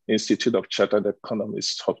fellow, Institute of Chartered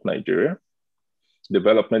Economists of Nigeria,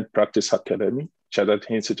 Development Practice Academy, Chartered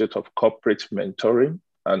Institute of Corporate Mentoring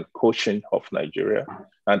and Coaching of Nigeria,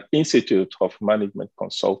 and Institute of Management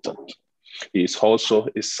Consultant. He is also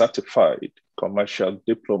a certified commercial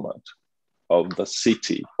diplomat of the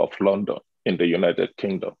City of London in the United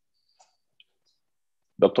Kingdom.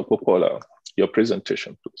 Dr. Popola, your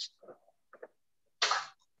presentation, please.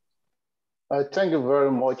 Thank you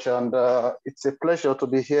very much. And it's a pleasure to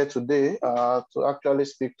be here today to actually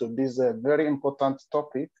speak to this very important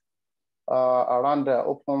topic around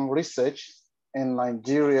open research in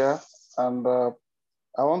Nigeria. And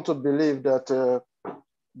I want to believe that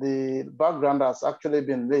the background has actually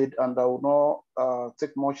been laid, and I will not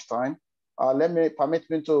take much time. Permit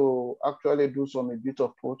me to actually do a bit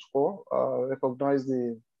of protocol, recognize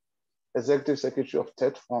the Executive Secretary of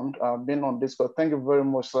TED Fund, been on this call. Thank you very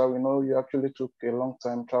much, sir. We know you actually took a long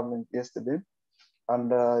time traveling yesterday,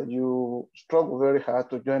 and you struggled very hard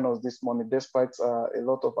to join us this morning, despite a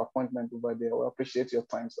lot of appointments over there. We appreciate your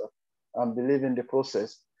time, sir, and believe in the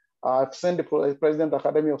process. I've seen the President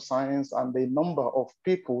Academy of Science and the number of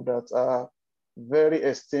people that are very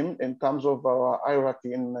esteemed in terms of our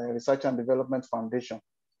hierarchy in Research and Development Foundation.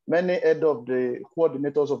 Many head of the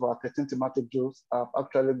coordinators of our 13 thematic zones have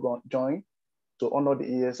actually joined to honor the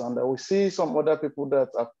years. And we see some other people that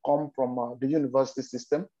have come from the university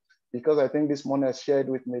system, because I think this morning I shared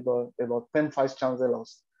with me about 10 vice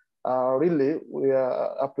chancellors. Really, we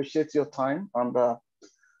appreciate your time. And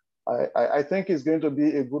I think it's going to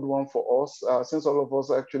be a good one for us, since all of us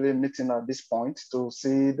are actually meeting at this point, to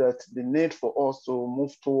see that the need for us to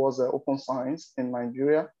move towards open science in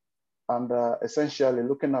Nigeria, and essentially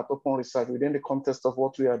looking at open research within the context of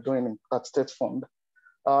what we are doing at TED Fund.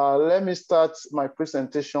 Let me start my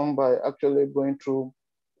presentation by actually going through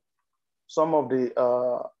some of the,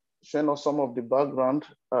 showing us some of the background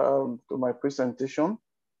to my presentation.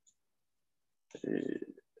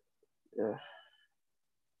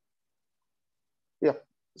 Yeah.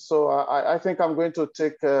 So I think I'm going to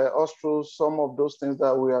take us through some of those things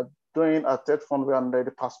that we are doing at TED Fund and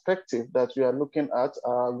the perspective that we are looking at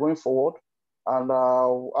going forward, and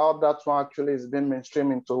how that one actually is being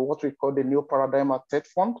mainstream into what we call the new paradigm at TED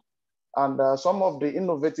Fund, and some of the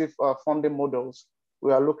innovative funding models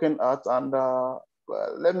we are looking at. And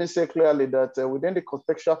let me say clearly that within the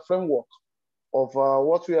contextual framework of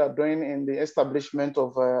what we are doing in the establishment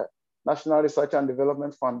of National Research and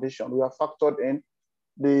Development Foundation, we have factored in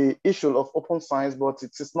the issue of open science, but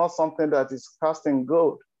it is not something that is cast in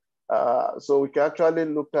gold. So we can actually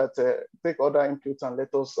look at, take other inputs and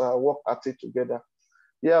let us work at it together.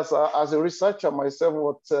 Yes, as a researcher myself,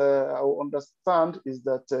 what I understand is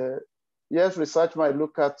that, yes, research might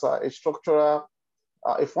look at a structural,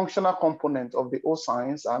 a functional component of the whole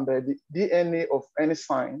science, and the DNA of any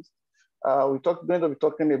science we're going to be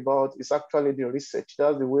talking about is actually the research.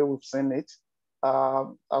 That's the way we've seen it.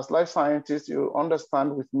 As life scientists, you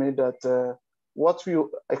understand with me that what we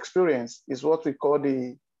experience is what we call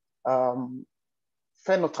the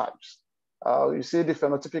phenotypes. You see the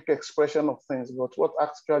phenotypic expression of things, but what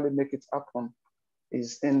actually make it happen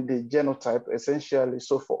is in the genotype, essentially.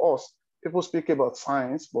 So for us, people speak about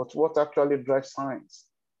science, but what actually drives science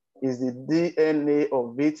is the DNA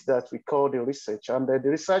of it that we call the research. And the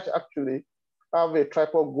research actually have a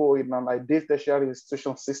triple goal in an ideal tertiary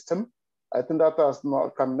institution system. I think that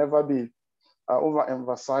can never be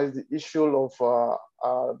overemphasized. The issue of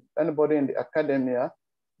anybody in the academia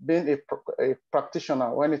being a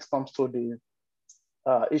practitioner when it comes to the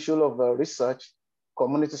issue of research,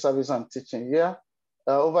 community service, and teaching. Yeah,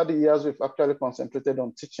 over the years, we've actually concentrated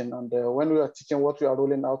on teaching. And when we are teaching, what we are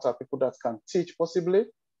rolling out are people that can teach possibly,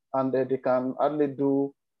 and they can hardly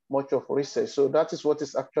do much of research. So that is what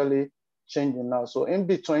is actually changing now. So in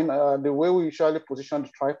between, the way we usually position the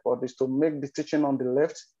tripod is to make the teaching on the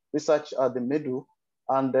left, research at the middle,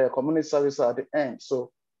 and the community service at the end.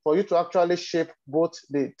 So for you to actually shape both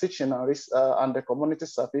the teaching and the community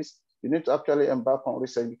service, you need to actually embark on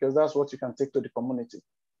research, because that's what you can take to the community.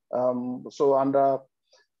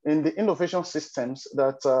 In the innovation systems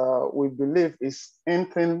that we believe is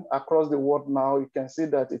anything across the world now, you can see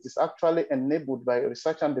that it is actually enabled by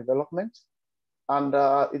research and development. And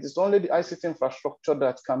it is only the ICT infrastructure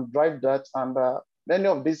that can drive that. And many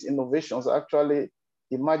of these innovations actually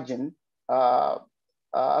emerging,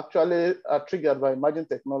 actually are triggered by emerging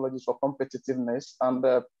technologies for competitiveness. And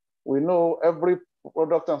we know every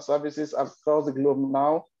product and services across the globe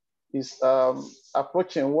now is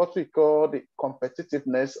approaching what we call the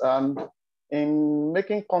competitiveness, and in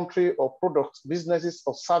making country or products, businesses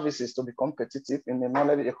or services to be competitive in the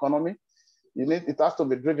knowledge economy, it has to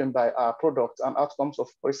be driven by our product and outcomes of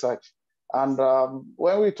research. And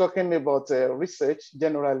when we're talking about research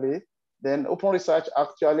generally, then open research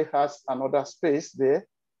actually has another space there.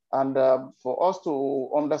 And for us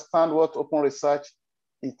to understand what open research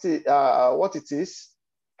what it is,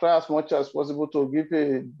 try as much as possible to give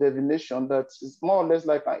a definition that is more or less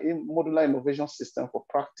like a modular innovation system for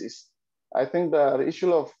practice. I think the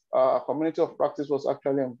issue of community of practice was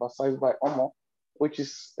actually emphasized by Omo, which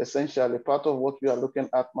is essentially part of what we are looking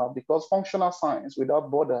at now, because functional science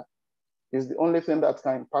without border is the only thing that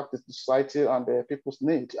can impact the society and the people's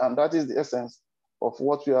needs. And that is the essence of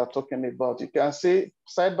what we are talking about. You can see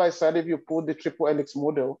side by side, if you put the triple helix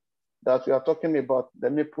model that we are talking about,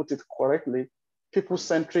 let me put it correctly,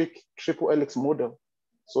 people-centric triple helix model.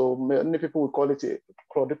 So many people will call it a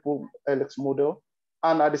quadruple helix model.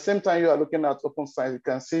 And at the same time, you are looking at open science, you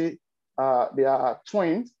can see they are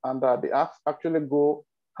twins, and they actually go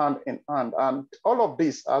hand in hand. And all of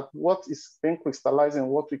this are what is being crystallized in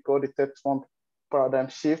what we call the TED Fund paradigm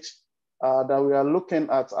shift, that we are looking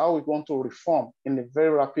at how we want to reform in a very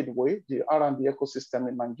rapid way the R&D ecosystem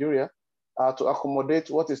in Nigeria to accommodate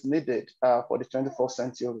what is needed for the 21st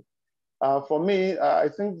century. For me, I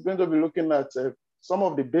think we're going to be looking at some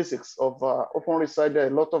of the basics of open research. There are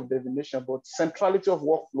a lot of definition, but centrality of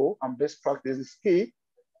workflow and best practice is key.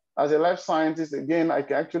 As a life scientist, again, I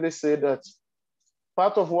can actually say that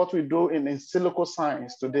part of what we do in silico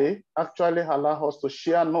science today actually allow us to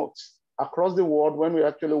share notes across the world when we're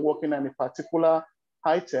actually working on a particular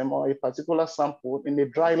item or a particular sample in a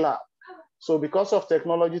dry lab. So because of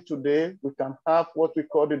technology today, we can have what we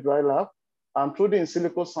call the dry lab. And through the in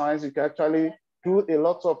silico science, you can actually do a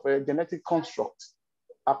lot of genetic constructs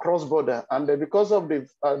across border. And because of the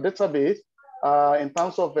database, in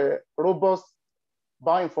terms of robust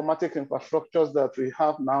bioinformatics infrastructures that we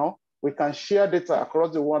have now, we can share data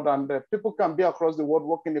across the world, and people can be across the world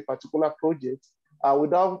working a particular project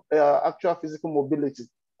without actual physical mobility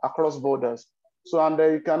across borders. So, and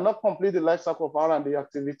you cannot complete the life cycle of R&D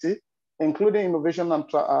activity, including innovation and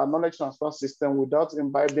knowledge transfer system, without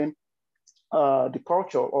imbibing the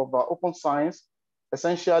culture of open science.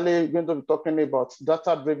 Essentially, we're going to be talking about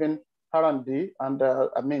data-driven R&D, and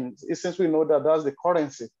I mean, since we know that that's the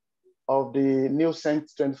currency of the new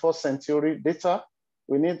 21st century data,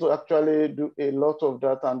 we need to actually do a lot of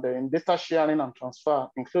that, and in data sharing and transfer,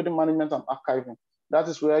 including management and archiving. That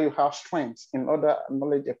is where you have strengths in other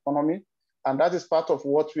knowledge economy, and that is part of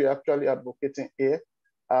what we're actually advocating here.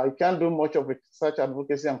 You can't do much of research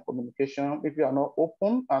advocacy and communication if you are not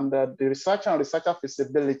open, and the research and researcher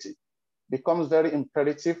feasibility becomes very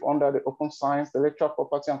imperative under the open science, intellectual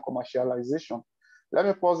property, and commercialization. Let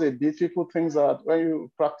me pause a bit. People think that when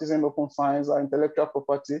you practice in open science or intellectual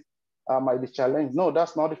property might be challenged. No,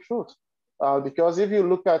 that's not the truth. Because if you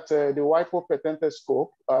look at the WIPO patented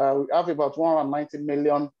scope, we have about 190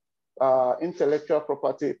 million intellectual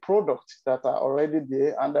property products that are already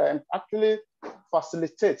there, and actually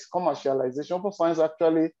facilitates commercialization. Open science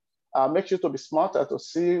actually makes you to be smarter, to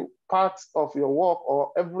see parts of your work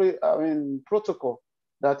or every protocol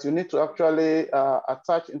that you need to actually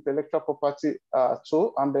attach intellectual property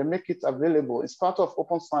to, and then make it available. It's part of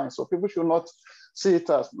open science. So people should not see it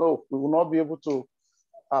as, no, we will not be able to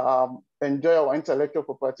enjoy our intellectual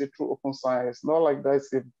property through open science. Not like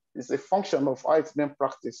that. It's a function of how it's being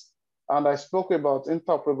practiced. And I spoke about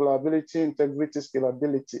interoperability, integrity,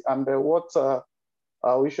 scalability, and what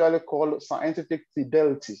we usually call scientific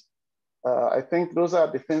fidelity. I think those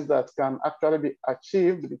are the things that can actually be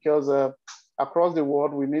achieved, because across the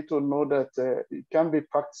world, we need to know that you can be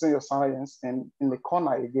practicing your science in the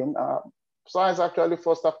corner again. Science actually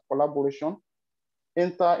fosters collaboration,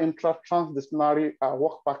 transdisciplinary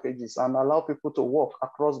work packages, and allow people to work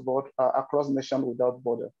across board, across nation without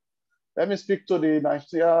border. Let me speak to the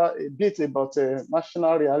Nigeria a bit about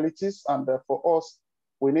national realities, and for us,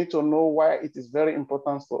 we need to know why it is very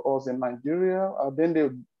important for us in Nigeria. Then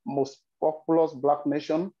the most populous Black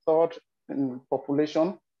nation, third in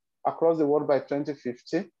population across the world by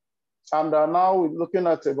 2050. And now we're looking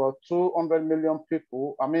at about 200 million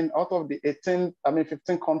people. I mean, out of the 15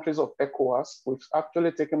 countries of ECOWAS, we've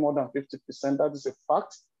actually taken more than 50%. That is a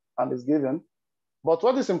fact and is given. But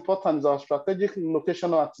what is important is our strategic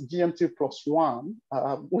location at GMT+1,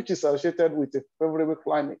 which is associated with a favorable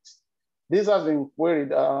climate. This has been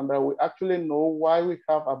queried, and we actually know why we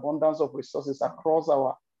have abundance of resources across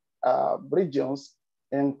our regions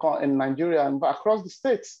in Nigeria and across the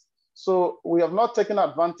states. So we have not taken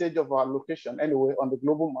advantage of our location anyway on the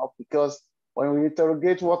global map, because when we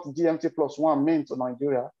interrogate what GMT+1 means to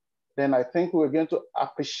Nigeria, then I think we're going to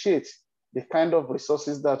appreciate the kind of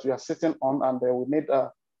resources that we are sitting on, and we need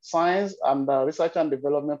science and research and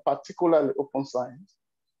development, particularly open science,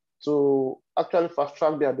 to actually fast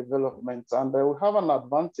track their development. And we have an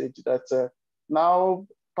advantage that now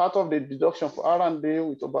part of the deduction for R&D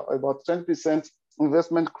with about 20%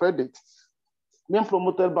 investment credit being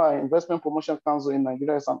promoted by Investment Promotion Council in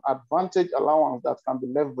Nigeria is an advantage allowance that can be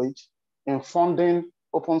leveraged in funding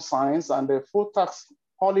open science, and the full tax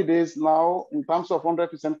holidays now in terms of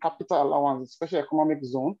 100% capital allowance, special economic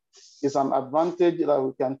zone, is an advantage that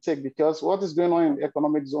we can take, because what is going on in the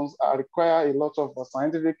economic zones require a lot of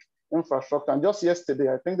scientific infrastructure. And just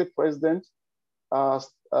yesterday, I think the president,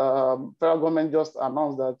 federal government just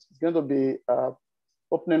announced that it's going to be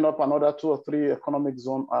opening up another 2 or 3 economic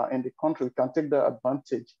zones in the country. We can take the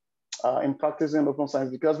advantage in practicing open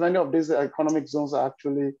science, because many of these economic zones are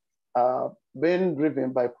actually being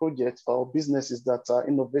driven by projects or businesses that are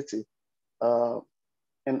innovative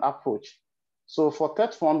in approach. So for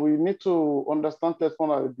TED Fund, we need to understand TED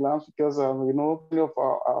Fund at a glance, because we know many of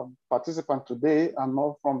our participants today are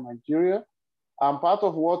not from Nigeria. And part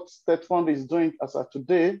of what TED Fund is doing as of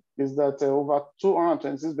today is that over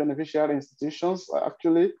 226 beneficiary institutions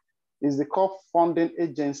actually is the core funding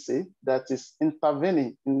agency that is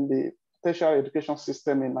intervening in the tertiary education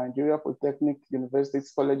system in Nigeria, polytechnic,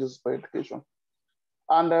 universities, colleges for education.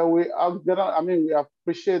 And we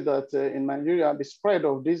appreciate that in Nigeria, the spread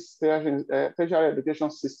of this tertiary education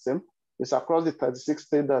system is across the 36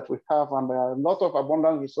 states that we have, and there are a lot of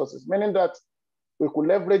abundant resources, meaning that we could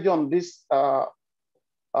leverage on these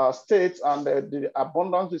states and the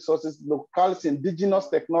abundant resources, locality, indigenous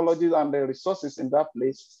technologies, and the resources in that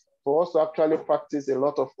place for us to actually practice a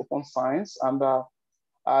lot of open science. And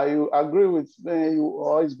I agree with you,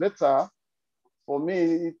 or it's better for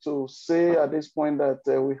me to say at this point that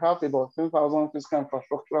we have about 10,000 physical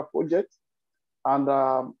infrastructure projects and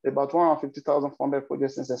about 150,000 funded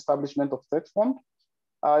projects since establishment of state fund.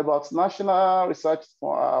 About national research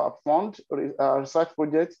fund, research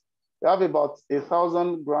projects, we have about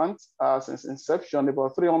 1,000 grants since inception.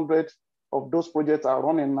 About 300 of those projects are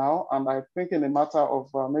running now. And I think in a matter of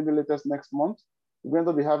maybe latest next month, we're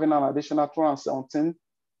going to be having an additional 217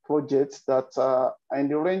 projects that are in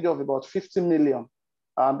the range of about 50 million.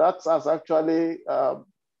 And that has actually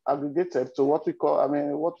aggregated to what we call,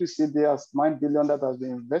 what we see there as 9 billion that has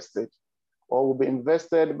been invested or will be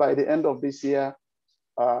invested by the end of this year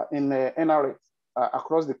in NRF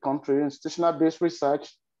across the country. Institutional-based research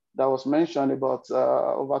that was mentioned, about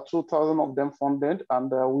over 2,000 of them funded.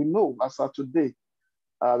 And we know as of today,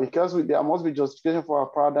 because there must be justification for a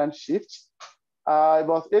paradigm shift,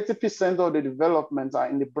 about 80% of the developments are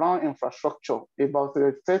in the brown infrastructure. About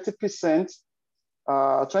 30%,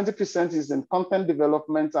 20% is in content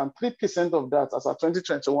development, and 3% of that, as of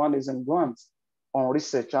 2021, is in grants on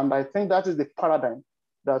research. And I think that is the paradigm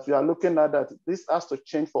that we are looking at, that this has to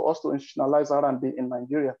change for us to institutionalize R&D in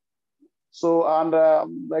Nigeria. So, and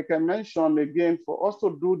like I mentioned again, for us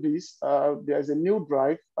to do this, there's a new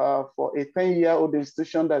drive for a 10-year-old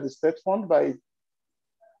institution that is state funded by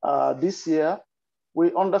this year.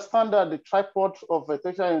 We understand that the tripod of a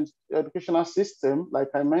tertiary educational system, like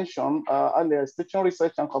I mentioned earlier, is teaching,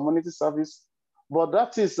 research, and community service, but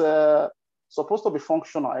that is supposed to be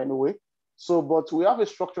functional anyway. So, but we have a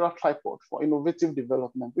structural tripod for innovative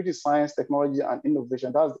development, which is science, technology, and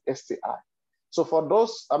innovation. That's the STI. So for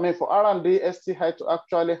those, for R&D, STI to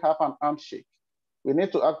actually have an handshake, we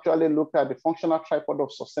need to actually look at the functional tripod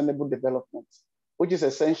of sustainable development, which is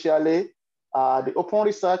essentially the open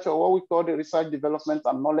research, or what we call the research development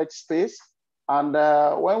and knowledge space. And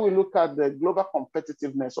when we look at the global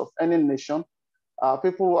competitiveness of any nation,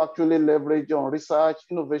 people actually leverage on research,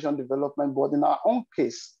 innovation, development, but in our own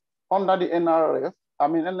case, under the NRDF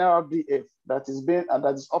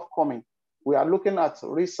that is upcoming, we are looking at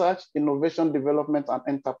research, innovation, development, and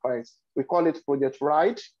enterprise. We call it Project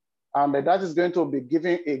RIDE, and that is going to be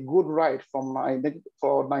giving a good ride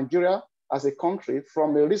for Nigeria as a country,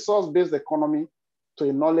 from a resource-based economy to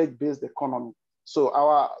a knowledge-based economy. So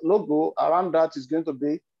our logo around that is going to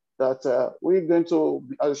be that we're going to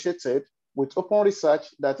be associated with open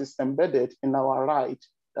research that is embedded in our RIDE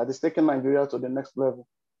that is taking Nigeria to the next level.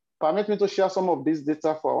 Permit me to share some of this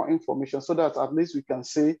data for our information so that at least we can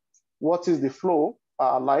see what is the flow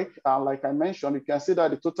like. Like I mentioned, you can see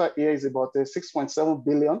that the total here is about 6.7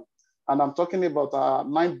 billion. And I'm talking about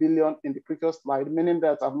 9 billion in the previous slide, meaning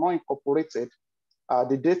that I've now incorporated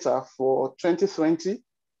the data for 2020,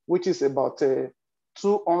 which is about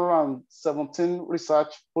 217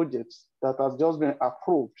 research projects that has just been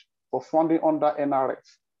approved for funding under NRF.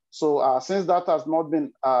 So since that has not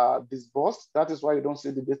been disbursed, that is why you don't see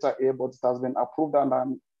the data here, but it has been approved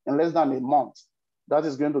and in less than a month. That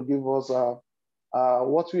is going to give us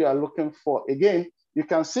what we are looking for. Again, you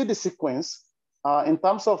can see the sequence in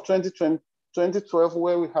terms of 2012,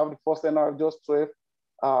 where we have the first NRF, just 12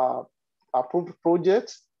 approved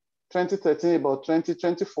projects, 2013 about 20,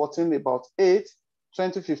 2014 about 8,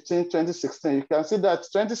 2015, 2016. You can see that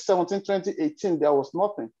 2017, 2018, there was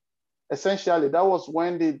nothing. Essentially, that was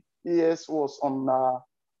when the ES was on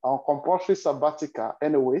compulsory sabbatical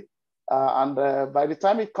anyway. And by the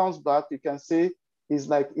time it comes back, you can see it's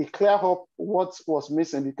like it clear up what was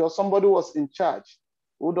missing, because somebody was in charge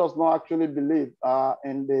who does not actually believe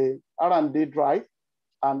in the R&D drive.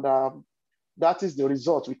 And that is the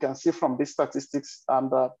result we can see from these statistics.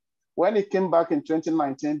 And when it came back in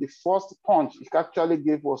 2019, the first punch it actually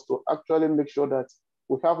gave was to actually make sure that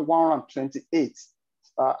we have 128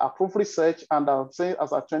 approved research, and I would say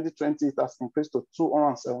as of 2020, it has increased to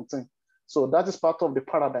 217. So that is part of the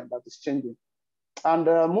paradigm that is changing. And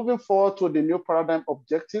moving forward to the new paradigm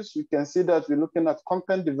objectives, we can see that we're looking at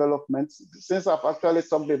content development. Since I've actually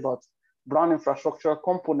talked about brown infrastructure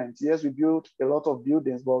components, yes, we build a lot of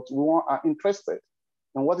buildings, but we are interested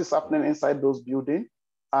in what is happening inside those buildings.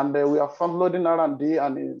 And we are front-loading R&D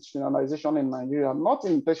and institutionalization in Nigeria, not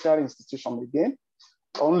in tertiary institutions again,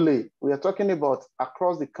 only. We are talking about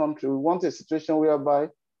across the country. We want a situation whereby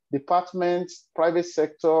departments, private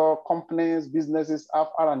sector, companies, businesses have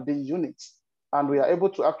R&D units. And we are able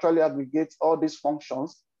to actually aggregate all these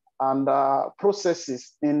functions and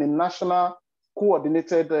processes in a national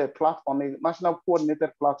coordinated platform, a national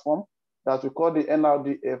coordinated platform that we call the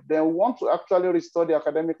NRDF. Then we want to actually restore the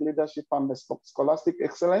academic leadership and the scholastic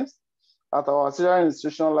excellence at our tertiary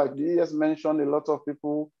institution. Like the ES mentioned, a lot of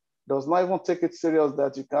people does not even take it serious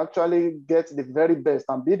that you can actually get the very best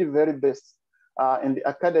and be the very best in the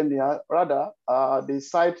academia. Rather, the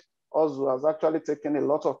site also has actually taken a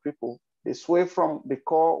lot of people they sway from the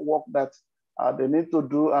core work that they need to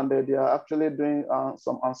do, and they are actually doing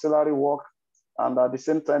some ancillary work, and at the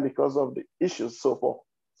same time, because of the issues. So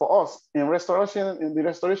for us, in the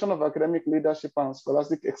restoration of academic leadership and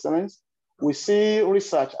scholastic excellence, we see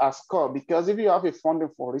research as core, because if you have a funding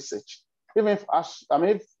for research, even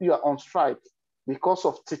if you are on strike because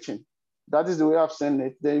of teaching, that is the way I've seen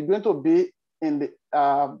it, then you're going to be in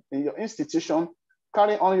your institution,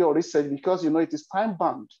 carry on your research, because you know it is time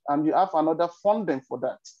bound and you have another funding for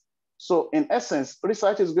that. So in essence,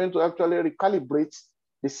 research is going to actually recalibrate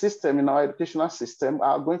the system in our educational system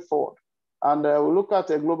going forward. And we look at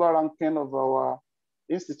a global ranking of our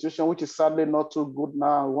institution, which is sadly not too good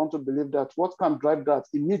now. We want to believe that what can drive that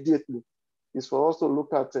immediately is for us to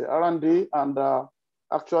look at R&D and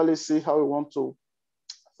actually see how we want to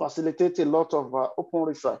facilitate a lot of open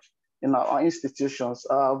research in our institutions.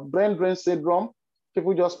 Brain drain syndrome,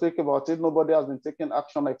 people just speak about it. Nobody has been taking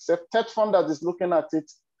action except TED that is looking at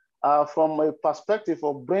it from a perspective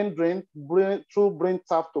of brain drain, through brain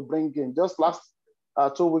tap to brain gain. Just last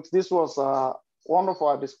 2 weeks, this was one of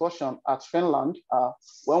our discussion at Finland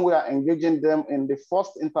when we are engaging them in the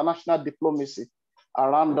first international diplomacy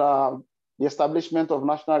around the establishment of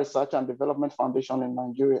National Research and Development Foundation in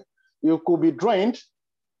Nigeria. You could be drained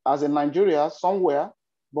as in Nigeria somewhere,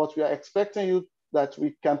 but we are expecting you that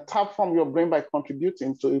we can tap from your brain by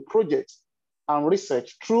contributing to a project and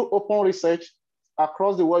research through open research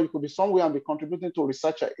across the world. You could be somewhere and be contributing to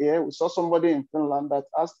research here. We saw somebody in Finland that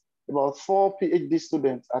has about 4 PhD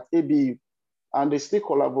students at ABU, and they still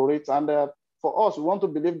collaborate. And for us, we want to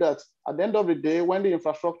believe that at the end of the day, when the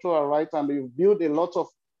infrastructure are right and you build a lot of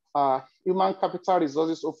human capital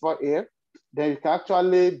resources over here, then you can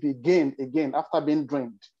actually be gained again after being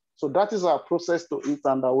drained. So that is our process to it,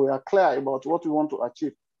 and we are clear about what we want to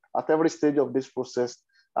achieve at every stage of this process.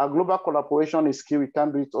 Global collaboration is key. We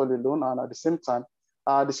can't do it all alone. And at the same time,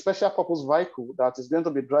 the special purpose vehicle that is going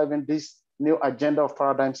to be driving this new agenda of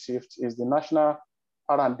paradigm shift is the National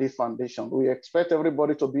R&D Foundation. We expect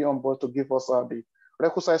everybody to be on board to give us the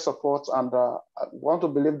requisite support, and want to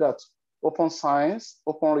believe that open science,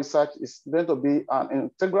 open research is going to be an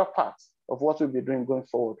integral part of what we'll be doing going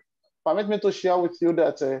forward. Permit me to share with you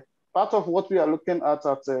that part of what we are looking at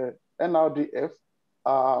NRDF,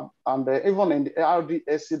 and even in the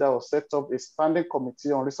RDSC that was set up, a standing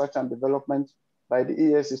committee on research and development by the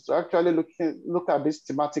ES, is to actually look at these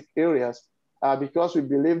thematic areas because we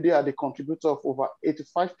believe they are the contributor of over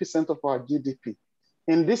 85% of our GDP.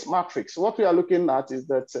 In this matrix, what we are looking at is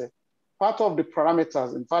that part of the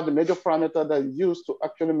parameters, in fact, the major parameter that is used to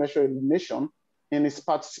actually measure a nation in its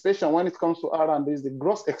participation when it comes to R&D is the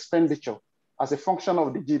gross expenditure as a function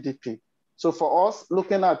of the GDP. So for us,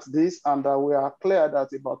 looking at this, and we are clear that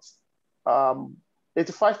about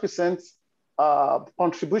 85%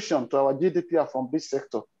 contribution to our GDP are from this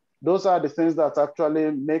sector. Those are the things that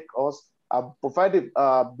actually make us provide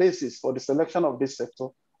a basis for the selection of this sector.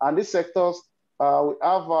 And these sectors, we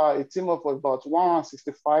have a team of about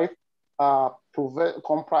 165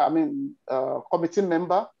 committee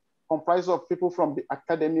member comprised of people from the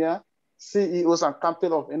academia, CEOs and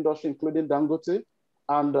captain of industry, including Dangote,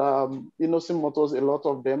 and Innocent Motors, a lot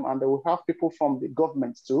of them. And we have people from the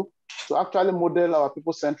government too, to actually model our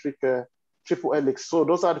people-centric triple helix. So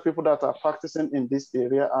those are the people that are practicing in this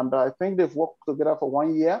area. And I think they've worked together for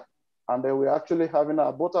 1 year. And we're actually having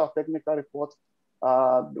both our technical report.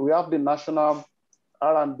 We have the National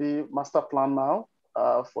R&D Master Plan now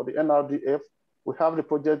for the NRDF. We have the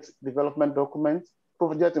project development document,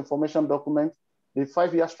 project information document, the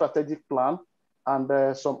 5-year strategic plan,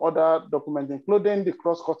 and some other documents, including the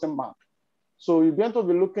cross-cutting map. So we're going to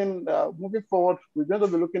be looking, moving forward, we're going to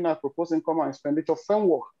be looking at proposed income and expenditure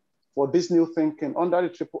framework for this new thinking under the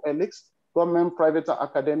triple helix, government, private, and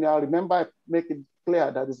academia. Remember, I make it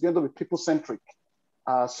clear that it's going to be people-centric.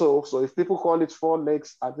 So if people call it 4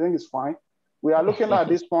 legs, I think it's fine. We are looking at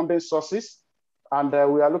these funding sources, and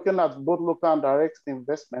we are looking at both local and direct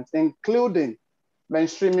investments, including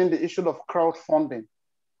mainstreaming the issue of crowdfunding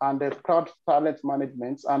and the crowd talent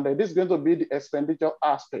management. And this is going to be the expenditure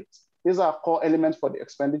aspect. These are core elements for the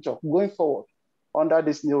expenditure going forward under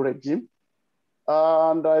this new regime.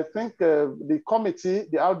 And I think the committee,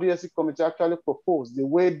 the RDSC committee, actually proposed the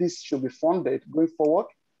way this should be funded going forward,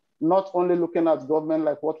 not only looking at government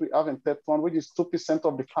like what we have in TED Fund, which is 2%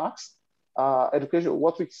 of the tax, education,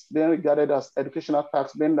 what we then regarded as educational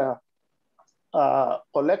tax being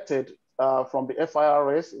collected from the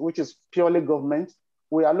FIRS, which is purely government.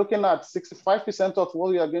 We are looking at 65% of what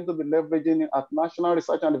we are going to be leveraging at National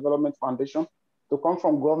Research and Development Foundation to come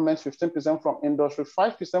from government, 15% from industry,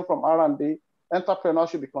 5% from R&D. Entrepreneurs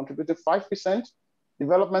should be contributing 5%.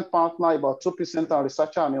 development partner about 2%, and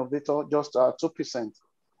researcher and innovator just 2%.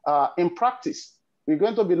 In practice, we're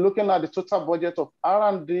going to be looking at the total budget of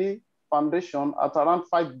R&D Foundation at around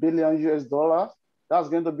 $5 billion US. That's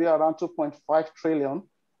going to be around 2.5 trillion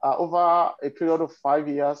over a period of 5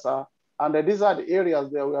 years. And these are the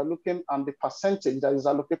areas that we are looking at the percentage that is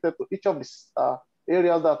allocated to each of these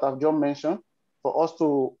areas that I've just mentioned for us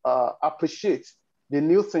to appreciate the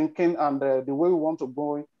new thinking and the way we want to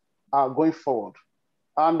go going forward.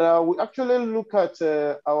 And we actually look at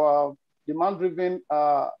our demand-driven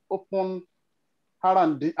open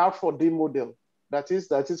R&D, R4D model. That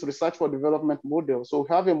is research for development model. So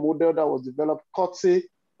we have a model that was developed courtesy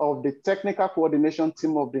of the technical coordination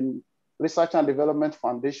team of the Research and Development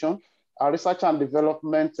Foundation, a Research and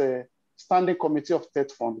Development Standing Committee of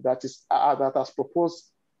State Fund that has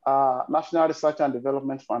proposed National Research and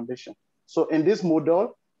Development Foundation. So in this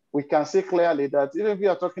model, we can see clearly that even if we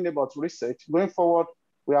are talking about research, going forward,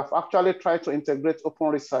 we have actually tried to integrate open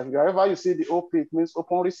research. Wherever you see the OP, it means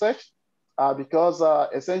open research, because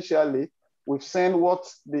essentially, we've seen what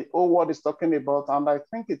the whole world is talking about. And I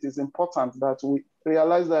think it is important that we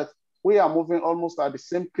realize that we are moving almost at the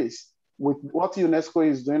same pace with what UNESCO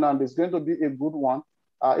is doing, and it's going to be a good one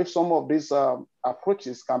if some of these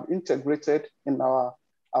approaches can be integrated in our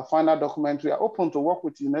final document. We are open to work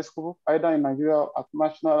with UNESCO, either in Nigeria at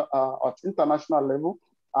national or at international level,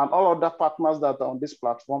 and all other partners that are on this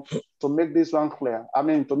platform to make this one clear. I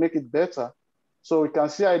mean, to make it better. So we can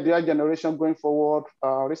see idea generation going forward,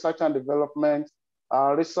 research and development,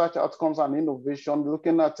 research outcomes and innovation,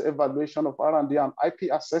 looking at evaluation of R&D and IP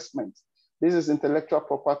assessment. This is intellectual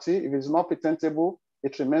property. If it's not patentable,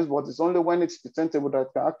 it remains, but it's only when it's patentable that it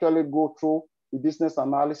can actually go through the business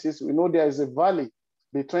analysis. We know there is a valley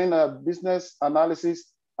between business analysis,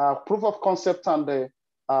 proof of concept, and the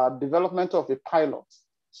development of a pilot.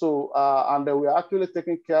 So, and we are actually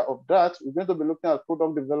taking care of that. We're going to be looking at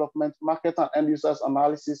product development, market and end users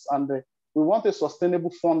analysis, and we want a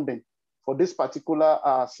sustainable funding for this particular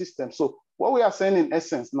system. So what we are saying in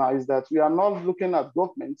essence now is that we are not looking at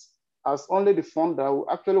government as only the funder. We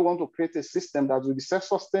actually want to create a system that will be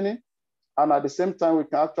self-sustaining, and at the same time, we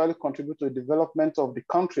can actually contribute to the development of the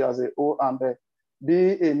country as a whole and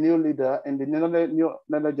be a new leader in the new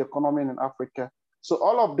knowledge economy in Africa. So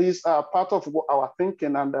all of these are part of our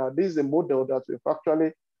thinking, and this is a model that we've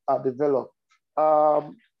actually developed.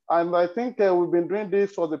 And I think we've been doing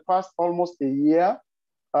this for the past almost a year.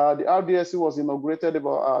 The RDSC was inaugurated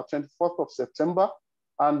about 24th of September,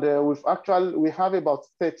 and we have about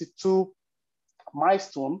 32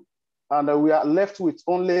 milestones, and we are left with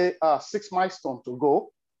only 6 milestones to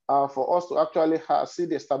go for us to actually see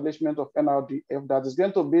the establishment of NRDF. That is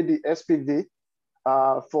going to be the SPV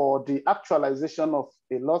for the actualization of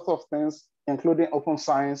a lot of things, including open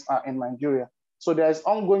science in Nigeria. So there is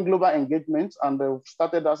ongoing global engagement, and we've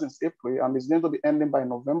started that since April, and it's going to be ending by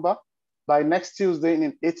November. By next Tuesday,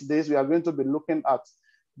 in 8 days, we are going to be looking at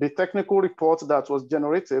the technical report that was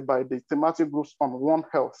generated by the thematic groups on One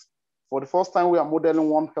Health. For the first time, we are modeling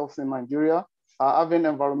One Health in Nigeria, having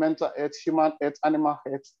environmental health, human health, animal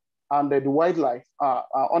health, and the wildlife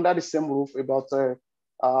under the same roof. About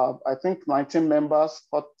I think 19 members,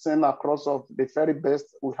 14 across of the very best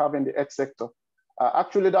we have in the health sector.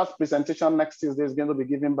 Actually, that presentation next Tuesday is going to be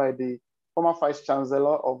given by the former Vice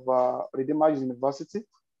Chancellor of Redeemer University.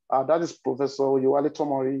 That is Professor Yowale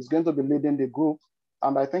Tomori. He's going to be leading the group.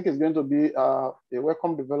 And I think it's going to be a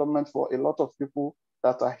welcome development for a lot of people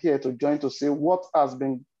that are here to join to see what has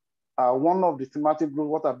been one of the thematic groups,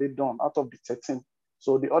 what have they done out of the 13.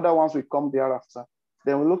 So the other ones will come thereafter.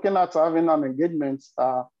 Then we're looking at having an engagement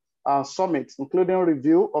summit, including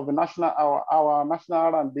review of the our national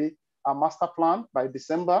R&D master plan by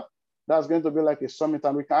December. That's going to be like a summit,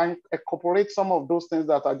 and we can incorporate some of those things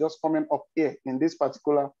that are just coming up here in this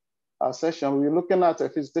particular session. We're looking at a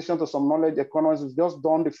visitation to some knowledge economies. We've just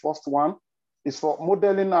done the first one. It's for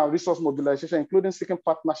modeling our resource mobilization, including seeking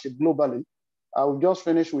partnership globally. We've just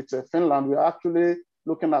finished with Finland. We're actually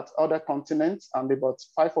looking at other continents, and about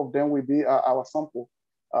 5 of them will be our sample,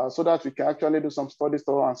 so that we can actually do some studies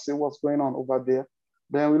and see what's going on over there.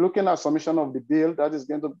 Then we're looking at submission of the bill.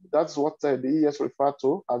 That's what the ES referred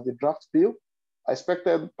to as the draft bill. I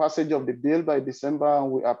expected passage of the bill by December,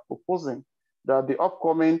 and we are proposing that the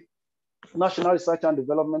upcoming National Research and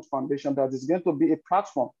Development Foundation, that is going to be a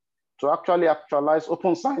platform to actually actualize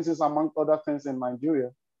open sciences, among other things, in Nigeria,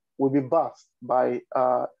 will be birthed by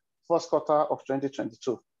first quarter of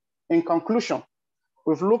 2022. In conclusion,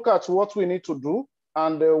 we've looked at what we need to do,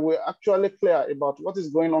 and we're actually clear about what is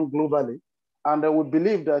going on globally. And we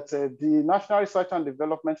believe that the National Research and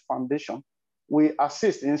Development Foundation we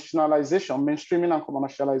assist in institutionalization, mainstreaming, and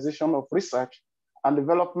commercialization of research and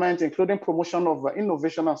development, including promotion of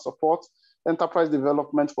innovation and support, enterprise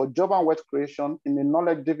development for job and wealth creation in the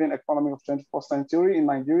knowledge-driven economy of 21st century in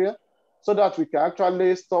Nigeria, so that we can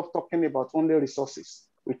actually stop talking about only resources.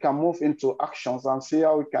 We can move into actions and see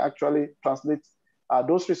how we can actually translate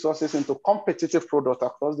those resources into competitive products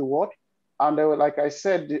across the world. And like I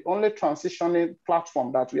said, the only transitioning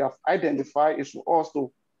platform that we have identified is for us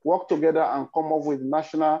to work together and come up with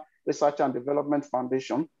National Research and Development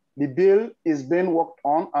Foundation. The bill is being worked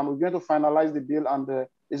on, and we're going to finalize the bill, and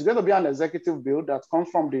it's going to be an executive bill that comes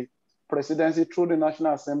from the presidency through the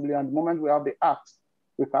National Assembly. And the moment we have the act,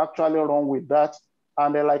 we can actually run with that.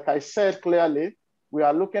 And like I said clearly, we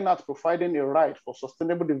are looking at providing a right for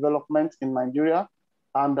sustainable development in Nigeria.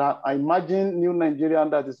 And I imagine new Nigeria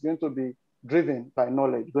that is going to be driven by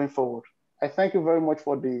knowledge going forward. I thank you very much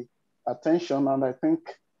for the attention, and I think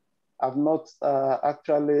I've not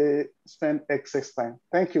actually spent excess time.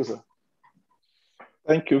 Thank you, sir.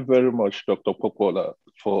 Thank you very much, Dr. Popola,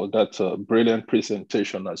 for that brilliant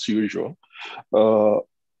presentation as usual.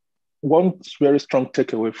 One very strong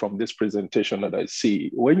takeaway from this presentation that I see,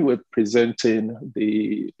 when you were presenting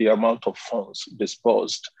the amount of funds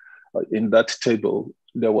disbursed in that table,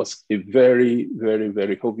 there was a very, very,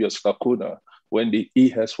 very obvious lacuna when the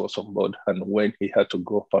ES was on board and when he had to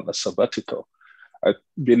go on a sabbatical. I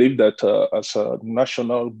believe that as a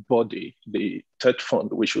national body, the TED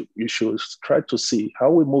Fund, we should try to see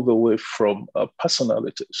how we move away from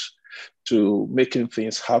personalities to making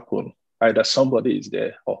things happen. Either somebody is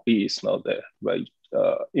there or he is not there, by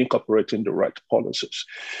incorporating the right policies.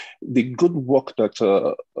 The good work that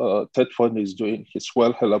TED Fund is doing is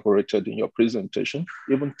well elaborated in your presentation,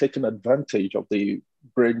 even taking advantage of the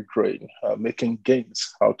brain drain, making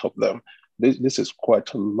gains out of them. This is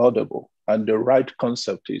quite laudable, and the right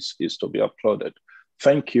concept is to be applauded.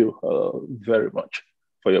 Thank you very much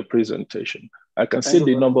for your presentation. I can see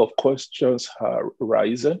the number of questions are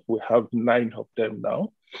rising. We have 9 of them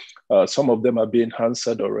now. Some of them are being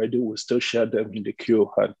answered already. We'll still share them in the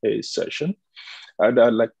Q&A session. And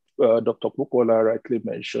like Dr. Popola rightly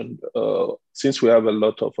mentioned, since we have a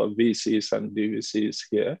lot of VCs and DVCs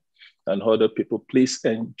here and other people, please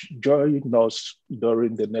join us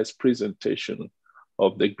during the next presentation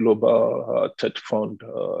of the Global TED Fund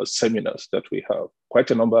seminars that we have. Quite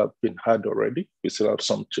a number have been had already. We still have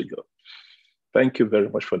some to go. Thank you very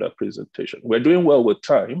much for that presentation. We're doing well with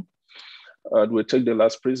time. And we'll take the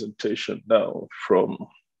last presentation now from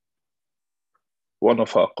one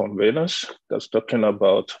of our conveners that's talking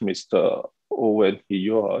about Mr. Owen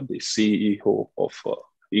Iyoha, the CEO of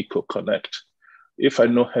Eko-Konnect. If I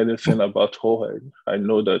know anything about Owen, I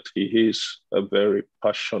know that he is a very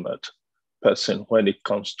passionate person when it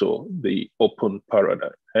comes to the open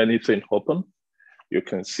paradigm. Anything open, you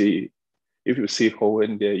can see, if you see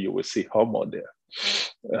Owen there, you will see Homo there.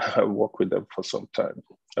 I worked with them for some time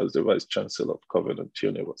as the Vice Chancellor of Covenant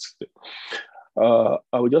University. I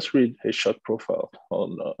will just read a short profile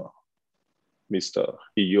on Mr.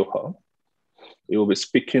 Iyoha. He will be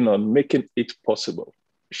speaking on making it possible,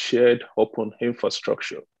 shared open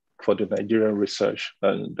infrastructure for the Nigerian research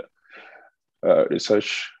and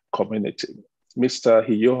research community. Mr.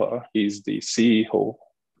 Iyoha is the CEO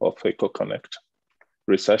of Eko-Konnect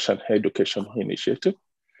Research and Education Initiative,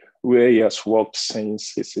 where he has worked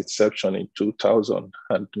since its inception in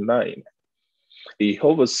 2009. He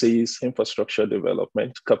oversees infrastructure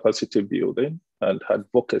development, capacity building, and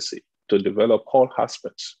advocacy to develop all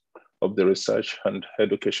aspects of the research and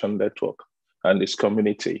education network and its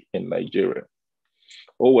community in Nigeria.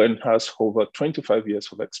 Owen has over 25 years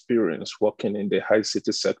of experience working in the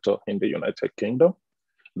ICT sector in the United Kingdom,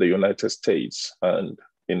 the United States, and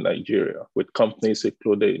in Nigeria, with companies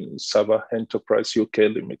including Server Enterprise UK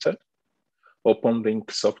Limited, OpenLink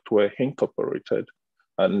Software Incorporated,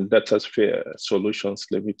 and DataSphere Solutions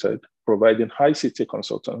Limited, providing ICT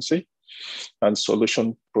consultancy and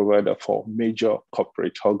solution provider for major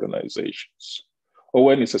corporate organizations.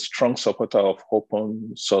 Owen is a strong supporter of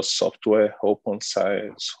open source software, open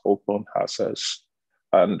science, open access,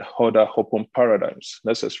 and other open paradigms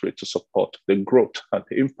necessary to support the growth and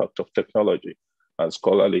impact of technology and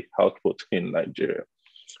scholarly output in Nigeria.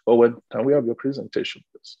 Owen, can we have your presentation,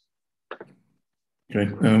 please?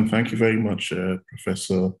 Okay, thank you very much,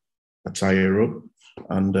 Professor Atayero.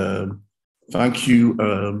 And thank you.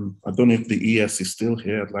 I don't know if the ES is still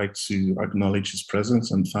here. I'd like to acknowledge his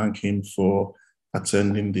presence and thank him for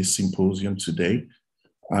attending this symposium today.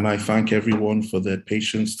 And I thank everyone for their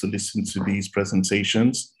patience to listen to these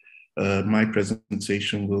presentations. My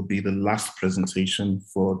presentation will be the last presentation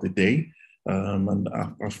for the day. and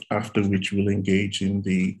after which we'll engage in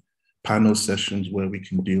the panel sessions where we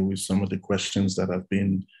can deal with some of the questions that have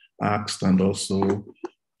been asked and also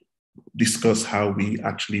discuss how we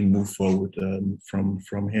actually move forward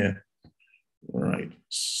from here. All right,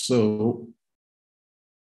 so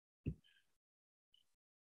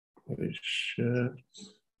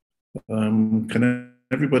can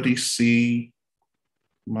everybody see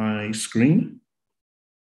my screen?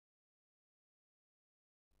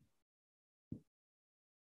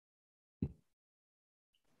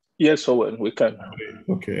 Yes, Owen, we can.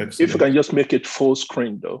 Okay, excellent. If you can just make it full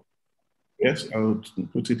screen though. Yes, I'll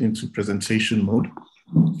put it into presentation mode.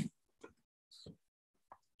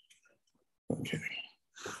 Okay.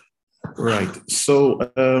 Right,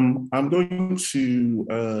 so I'm going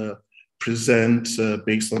to present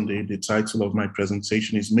based on the title of my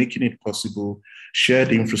presentation is Making It Possible,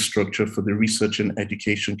 Shared Infrastructure for the Research and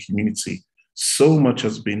Education Community. So much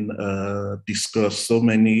has been discussed, so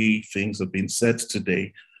many things have been said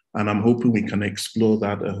today, and I'm hoping we can explore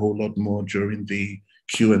that a whole lot more during the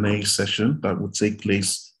Q&A session that will take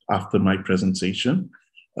place after my presentation.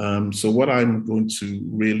 So what I'm going to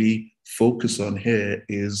really focus on here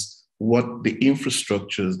is what the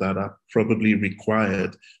infrastructures that are probably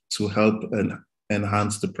required to help and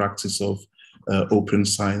enhance the practice of open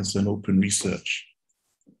science and open research.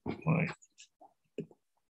 Right.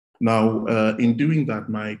 Now, in doing that,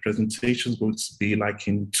 my presentation is going to be like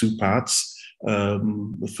in two parts.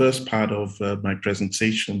 The first part of my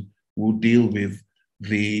presentation will deal with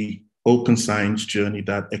the open science journey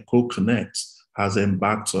that Eko-Konnect has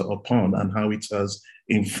embarked upon and how it has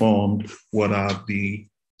informed what are the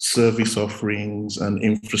service offerings and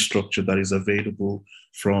infrastructure that is available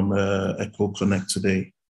from Eko-Konnect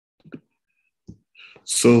today.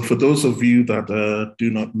 So for those of you that do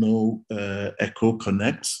not know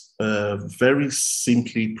Eko-Konnect, very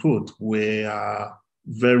simply put, we are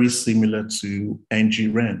very similar to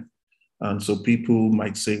NGREN. And so people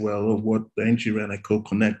might say, well, what NGREN,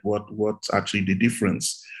 Eko-Konnect, what's actually the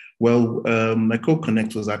difference? Well,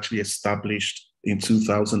 Eko-Konnect was actually established in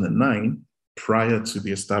 2009 prior to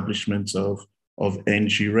the establishment of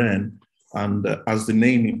NGREN. And as the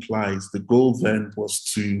name implies, the goal then was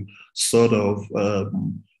to sort of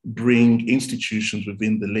bring institutions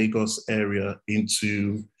within the Lagos area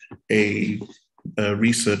into a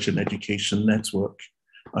research and education network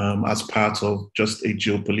as part of just a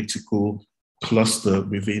geopolitical cluster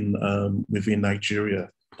within Nigeria.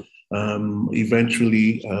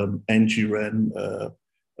 Eventually, NGREN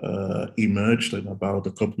emerged about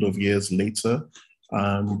a couple of years later,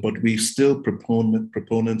 but we still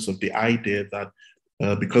proponents of the idea that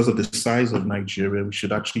because of the size of Nigeria, we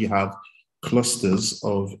should actually have clusters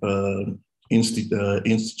of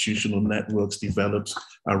institutional networks developed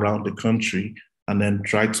around the country, and then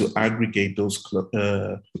try to aggregate those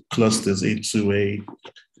clusters into a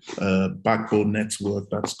backbone network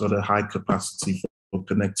that's got a high capacity for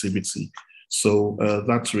connectivity. So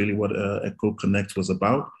that's really what Eko-Konnect was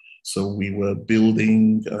about. So we were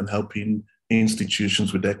building and helping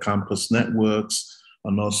institutions with their campus networks,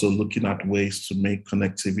 and also looking at ways to make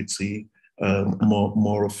connectivity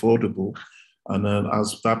more affordable. And then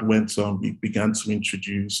as that went on, we began to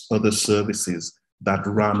introduce other services that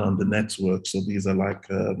ran on the network. So these are like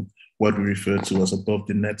what we refer to as above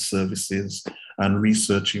the net services and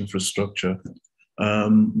research infrastructure.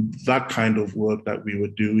 That kind of work that we were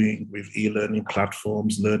doing with e-learning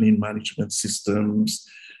platforms, learning management systems,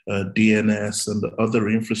 DNS, and the other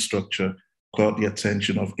infrastructure caught the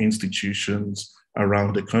attention of institutions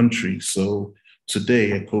around the country. So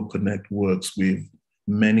today, Eko-Konnect works with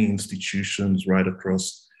many institutions right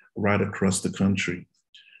across the country.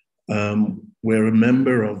 We're a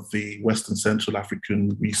member of the Western Central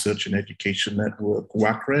African Research and Education Network,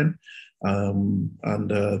 WACREN, and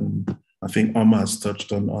I think Omar has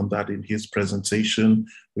touched on that in his presentation.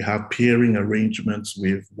 We have peering arrangements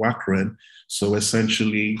with WACREN. So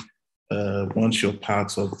essentially, once you're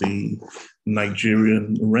part of the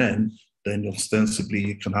Nigerian REN, then ostensibly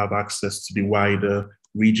you can have access to the wider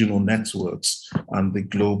regional networks and the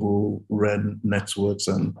global REN networks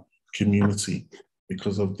and community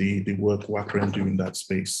because of the work WACREN do in that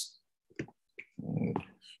space.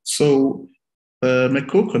 So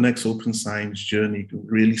Eko-Konnect's open science journey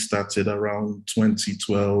really started around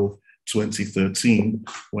 2012, 2013,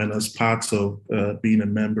 when as part of being a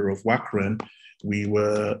member of WACREN, we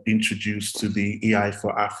were introduced to the EI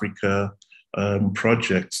for Africa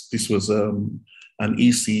project. This was an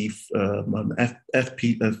EC, an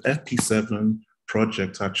FP7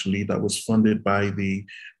 project actually that was funded by the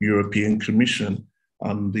European Commission.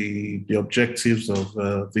 And the objectives of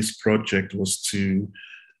this project was to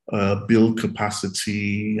build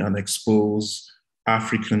capacity and expose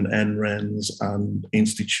African NRENs and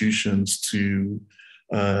institutions to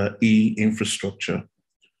e-infrastructure.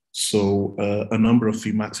 So a number of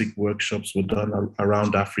thematic workshops were done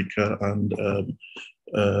around Africa, and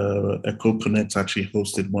Eko-Konnect actually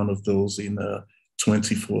hosted one of those in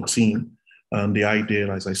 2014. And the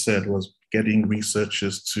idea, as I said, was getting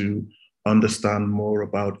researchers to understand more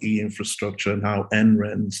about e-infrastructure and how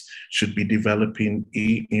NRENs should be developing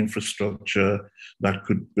e-infrastructure that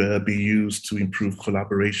could be used to improve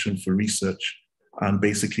collaboration for research and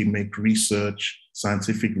basically make research,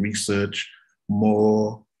 scientific research,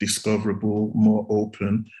 more discoverable, more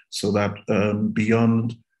open, so that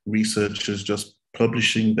beyond researchers just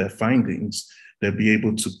publishing their findings, they'll be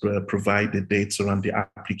able to provide the data and the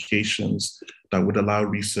applications that would allow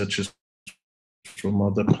researchers from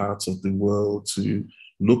other parts of the world to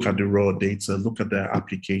look at the raw data, look at their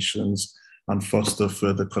applications, and foster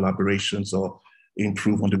further collaborations or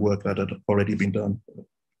improve on the work that had already been done.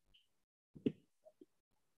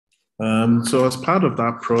 So as part of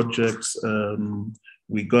that project,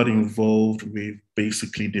 we got involved with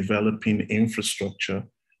basically developing infrastructure,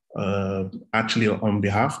 actually on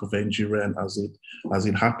behalf of NGREN as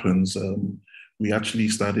it happens. We actually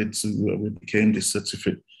started to, we became the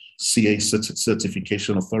CA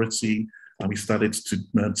certification authority, and we started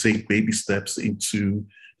to take baby steps into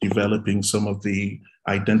developing some of the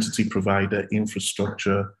identity provider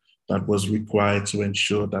infrastructure that was required to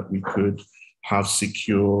ensure that we could have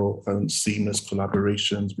secure and seamless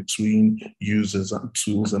collaborations between users and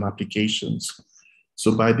tools and applications.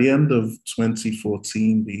 So by the end of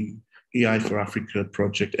 2014, the AI for Africa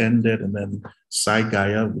project ended, and then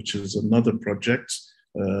SciGaia, which is another project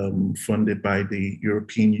funded by the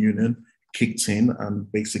European Union, kicked in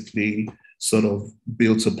and basically sort of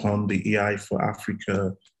built upon the AI for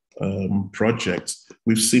Africa project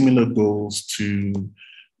with similar goals to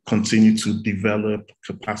continue to develop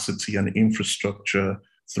capacity and infrastructure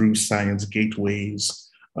through science gateways.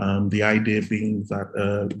 The idea being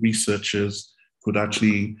that researchers could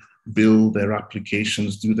actually build their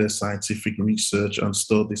applications, do their scientific research, and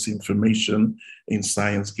store this information in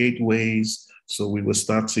science gateways. So we were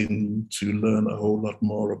starting to learn a whole lot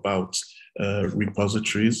more about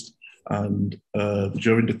repositories. And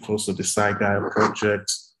during the course of the SciGaia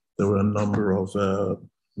project, there were a number of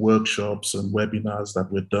workshops and webinars that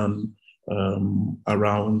were done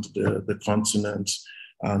around the continent.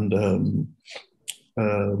 And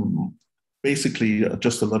basically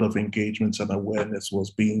just a lot of engagement and awareness was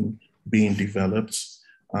being developed.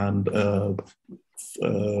 And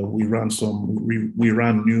we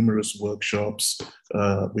ran numerous workshops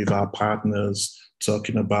with our partners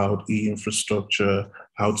talking about e-infrastructure,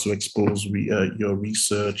 how to expose your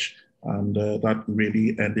research. And that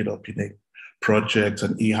really ended up in a project,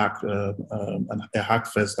 an e-hack, a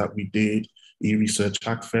Hackfest that we did, e-research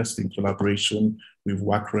Hackfest in collaboration with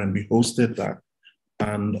WACRA, and we hosted that.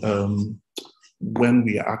 And when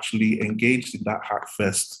we actually engaged in that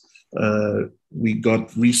Hackfest, we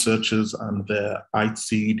got researchers and their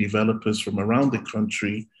IT developers from around the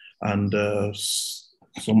country, and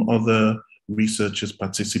some other researchers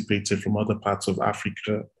participated from other parts of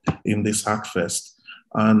Africa in this Hackfest.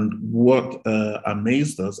 And what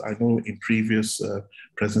amazed us, I know in previous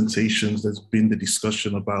presentations, there's been the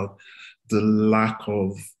discussion about the lack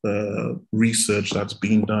of research that's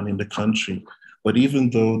being done in the country. But even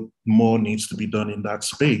though more needs to be done in that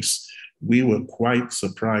space, we were quite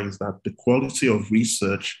surprised that the quality of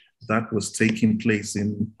research that was taking place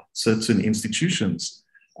in certain institutions.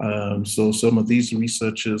 So some of these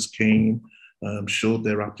researchers came, showed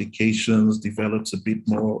their applications, developed a bit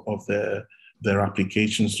more of their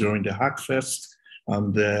applications during the Hackfest,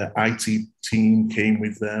 and the IT team came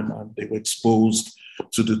with them, and they were exposed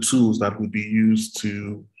to the tools that would be used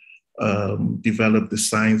to develop the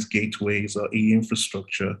science gateways or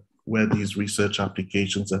e-infrastructure where these research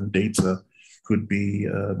applications and data could be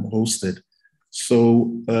hosted.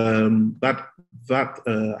 So that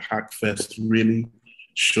Hackfest really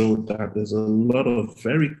showed that there's a lot of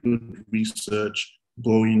very good research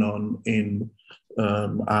going on in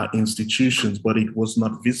our institutions, but it was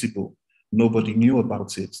not visible. Nobody knew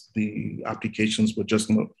about it. The applications were just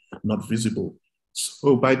not visible.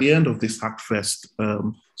 So by the end of this Hackfest,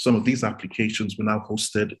 some of these applications were now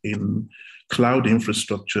hosted in cloud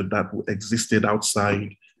infrastructure that existed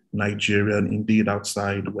outside Nigeria and indeed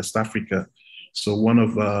outside West Africa. So one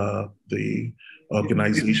of the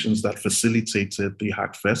organizations that facilitated the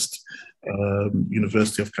Hackfest,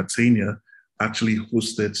 University of Catania, actually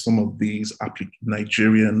hosted some of these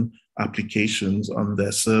Nigerian applications on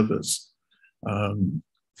their servers.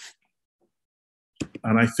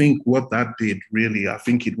 And I think what that did really, I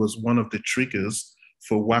think it was one of the triggers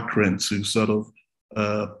for WACREN to sort of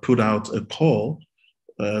put out a call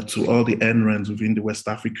to all the NRENs within the West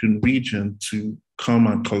African region to come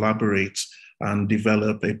and collaborate and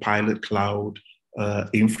develop a pilot cloud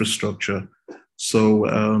infrastructure. So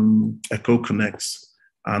Eko-Konnect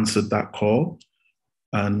answered that call,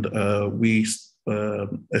 and we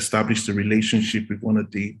established a relationship with one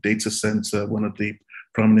of the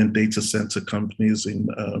prominent data center companies in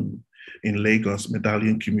Lagos,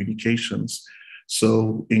 Medallion Communications.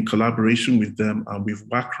 So in collaboration with them and with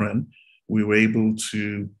WACREN, we were able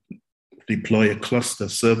to deploy a cluster,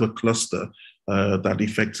 server cluster, that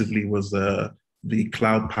effectively was the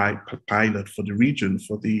cloud pilot for the region,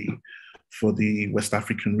 for the West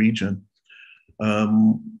African region.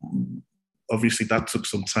 Obviously, that took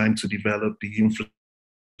some time to develop the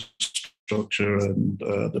infrastructure and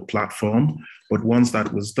the platform. But once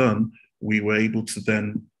that was done, we were able to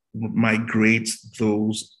then migrate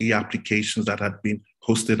those applications that had been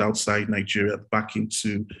hosted outside Nigeria back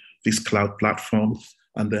into this cloud platform,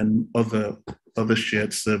 and then other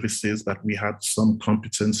shared services that we had some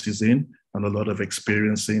competencies in and a lot of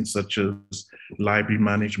experience in, such as library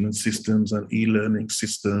management systems and e-learning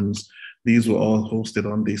systems. These were all hosted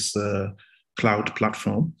on this cloud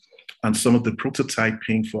platform. And some of the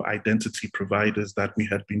prototyping for identity providers that we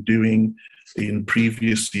had been doing in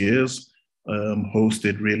previous years,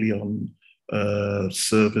 hosted really on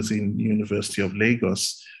servers in University of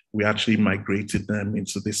Lagos, we actually migrated them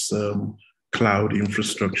into this cloud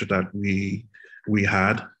infrastructure that we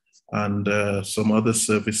had. And some other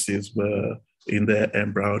services were in their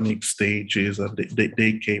embryonic stages, and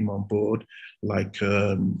they came on board, like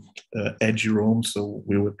Eduroam. So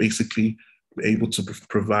we were basically able to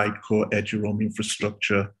provide core Eduroam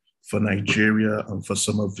infrastructure for Nigeria and for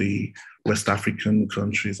some of the West African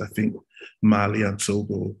countries. I think Mali and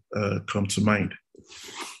Togo come to mind.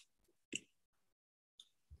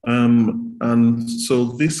 And so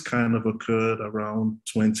this kind of occurred around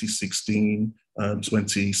 2016 and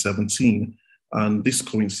 2017, and this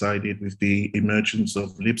coincided with the emergence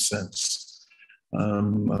of LibSense.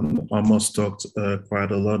 And Amos talked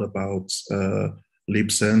quite a lot about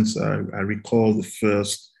LibSense. I recall the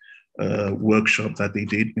first workshop that they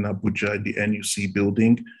did in Abuja in the NUC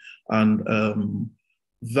building, and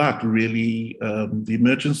that really, the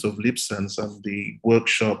emergence of LibSense and the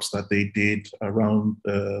workshops that they did around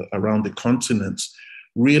the continent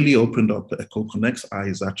really opened up Eko-Konnect's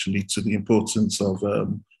eyes actually to the importance of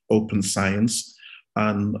open science.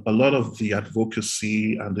 And a lot of the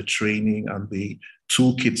advocacy and the training and the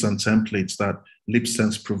toolkits and templates that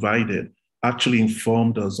LibSense provided actually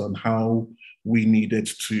informed us on how we needed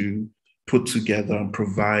to put together and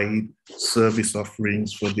provide service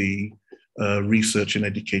offerings for the research and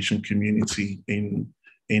education community in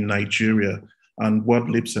Nigeria. And what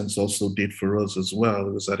LibSense also did for us as well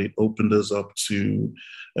was that it opened us up to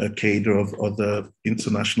a cadre of other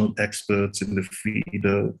international experts in the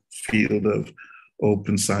field of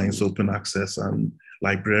open science, open access, and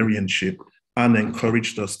librarianship, and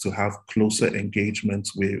encouraged us to have closer engagement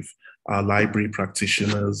with our library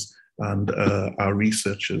practitioners and our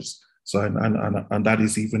researchers. So, and that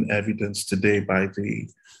is even evidenced today by the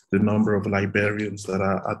number of librarians that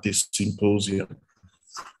are at this symposium.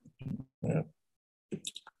 Yeah.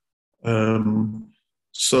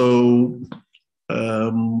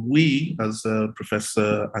 We, as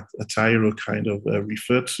Professor Atairo kind of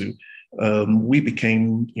referred to, we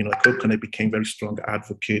became, Eko-Konnect became very strong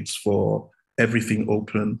advocates for everything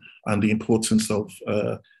open and the importance of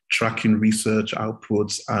tracking research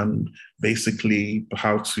outputs and basically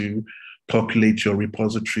how to populate your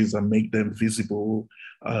repositories and make them visible.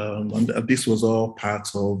 And this was all part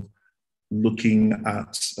of looking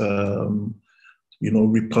at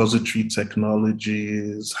repository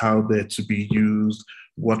technologies, how they're to be used,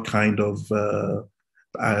 what kind of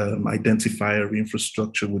identifier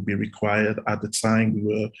infrastructure would be required. At the time, we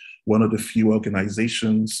were one of the few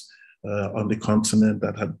organizations on the continent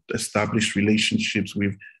that had established relationships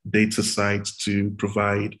with data sites to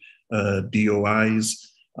provide DOIs.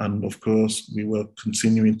 And of course, we were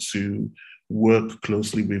continuing to work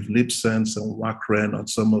closely with LibSense and WACREN on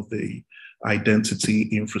some of the identity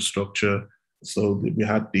infrastructure. So we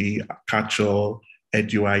had the catch-all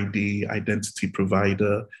EduID identity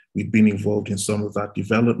provider. We'd been involved in some of that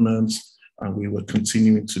development, and we were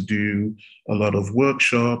continuing to do a lot of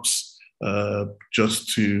workshops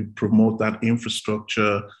just to promote that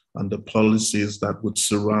infrastructure and the policies that would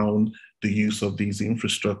surround the use of these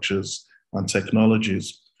infrastructures and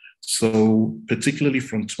technologies. So particularly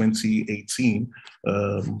from 2018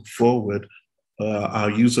 forward, our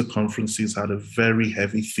user conferences had a very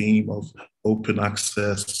heavy theme of open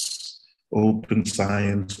access, open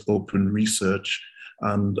science, open research,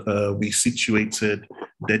 and we situated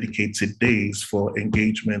dedicated days for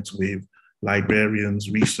engagement with librarians,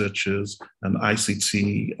 researchers, and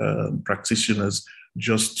ICT practitioners,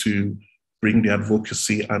 just to bring the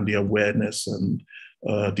advocacy and the awareness and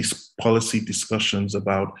these policy discussions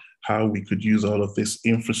about how we could use all of these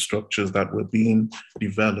infrastructures that were being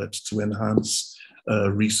developed to enhance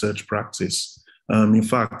research practice. In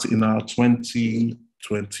fact, in our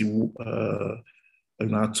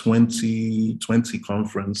 2020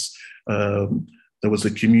 conference, there was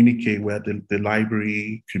a communique where the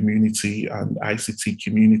library community and ICT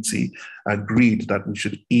community agreed that we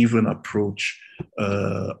should even approach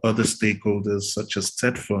other stakeholders such as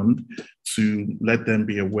TED Fund to let them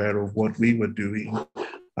be aware of what we were doing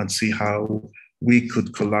and see how we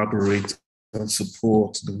could collaborate and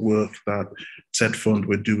support the work that TED Fund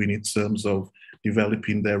were doing in terms of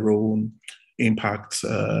developing their own impact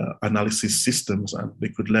analysis systems, and they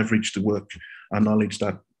could leverage the work and knowledge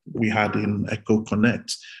that we had in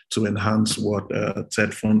Eko-Konnect to enhance what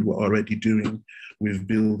TED Fund were already doing with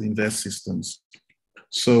building their systems.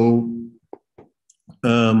 So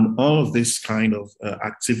all of this kind of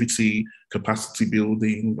activity, capacity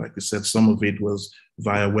building, like we said, some of it was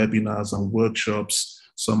via webinars and workshops.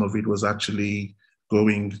 Some of it was actually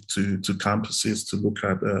going to campuses to look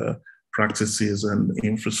at practices and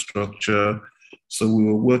infrastructure. So we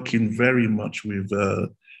were working very much with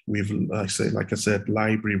like I said,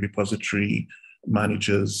 library repository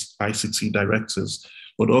managers, ICT directors,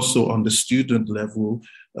 but also on the student level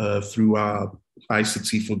through our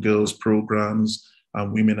ICT for Girls programs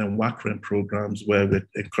and Women and WACREN programs, where we're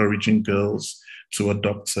encouraging girls to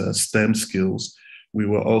adopt STEM skills. We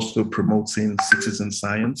were also promoting citizen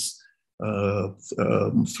science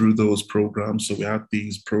through those programs. So we had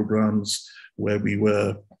these programs where we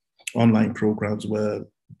were online programs where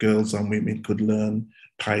girls and women could learn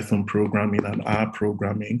Python programming and R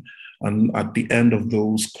programming. And at the end of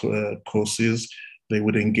those courses, they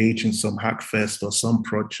would engage in some hackfest or some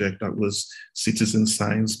project that was citizen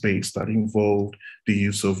science based that involved the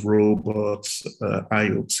use of robots,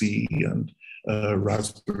 IoT, and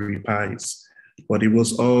Raspberry Pis. But it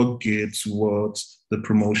was all geared towards the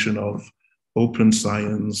promotion of open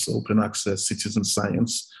science, open access, citizen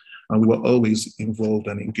science. And we were always involved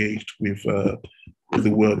and engaged with the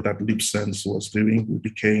work that LibSense was doing. We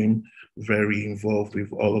became very involved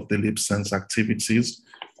with all of the LibSense activities.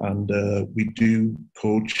 And we do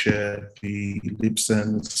co-chair the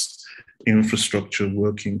LibSense Infrastructure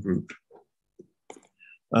Working Group.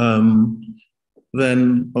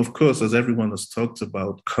 Then, of course, as everyone has talked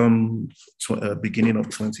about, come beginning of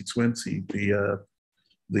 2020,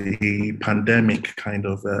 the pandemic kind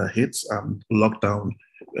of hits and lockdown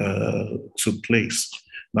took place.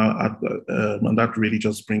 Now, and that really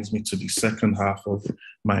just brings me to the second half of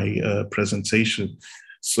my presentation.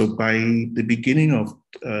 So by the beginning of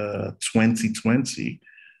 2020,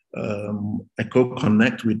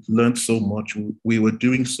 Eko-Konnect, we learned so much, we were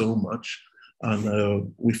doing so much,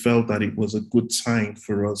 and we felt that it was a good time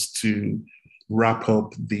for us to wrap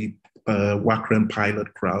up the WACREN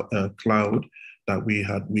pilot cloud that we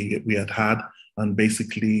had and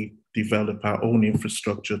basically develop our own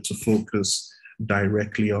infrastructure to focus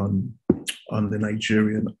directly on the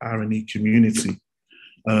Nigerian R&E community.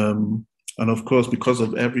 And of course, because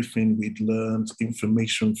of everything we'd learned,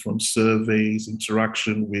 information from surveys,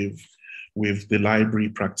 interaction with the library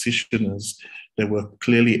practitioners, there were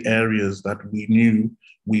clearly areas that we knew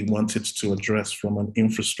we wanted to address from an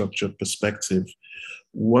infrastructure perspective.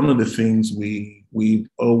 One of the things we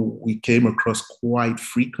came across quite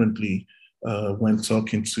frequently when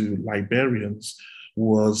talking to librarians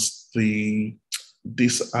was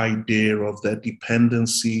this idea of their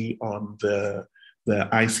dependency on the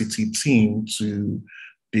ICT team to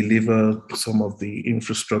deliver some of the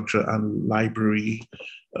infrastructure and library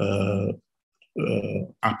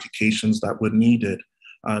applications that were needed.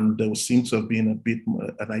 And there seemed to have been a bit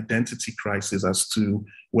an identity crisis as to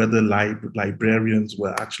whether librarians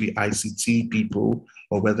were actually ICT people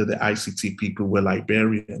or whether the ICT people were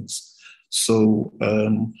librarians. So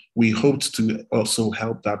we hoped to also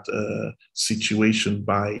help that situation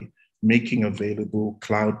by making available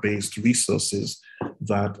cloud-based resources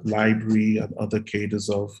that library and other cadres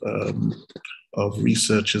of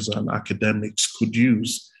researchers and academics could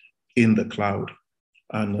use in the cloud.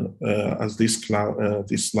 And as this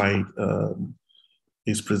slide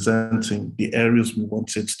is presenting, the areas we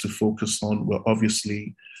wanted to focus on were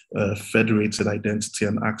obviously federated identity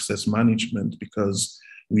and access management, because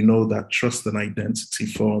we know that trust and identity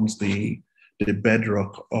forms the the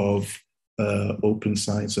bedrock of open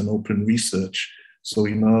science and open research. So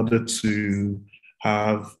in order to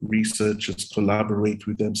have researchers collaborate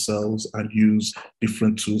with themselves and use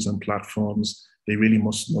different tools and platforms, they really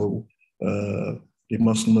must know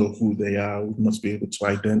who they are. We must be able to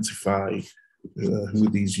identify who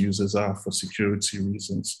these users are for security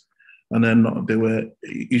reasons. And then there were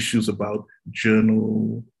issues about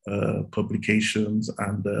journal publications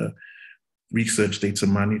and research data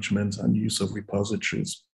management and use of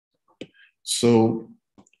repositories. So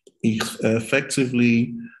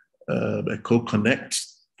effectively, Eko-Konnect,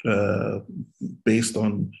 based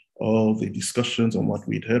on all the discussions and what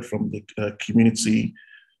we'd heard from the community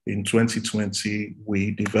in 2020,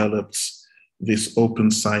 we developed this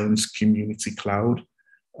open science community cloud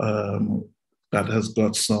that has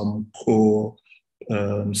got some core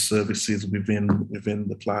services within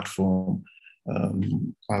the platform,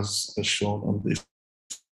 as shown on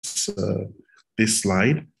this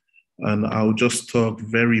slide. And I'll just talk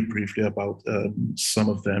very briefly about some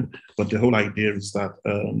of them. But the whole idea is that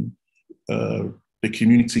the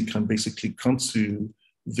community can basically come to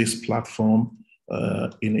this platform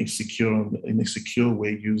in a secure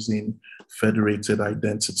way using federated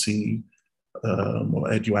identity or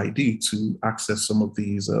EduID to access some of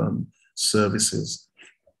these services.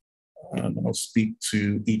 And I'll speak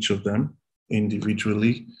to each of them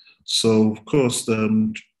individually. So of course,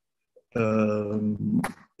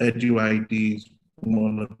 EduID is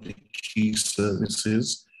one of the key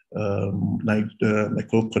services.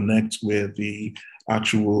 Eko-Konnect, we're the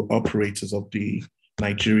actual operators of the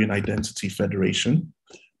Nigerian Identity Federation.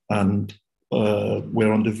 And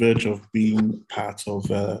we're on the verge of being part of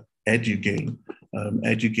EduGain.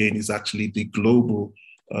 EduGain is actually the global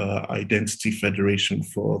identity federation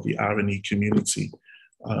for the R&E community.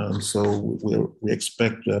 So we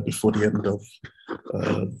expect before the end of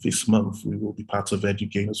this month, we will be part of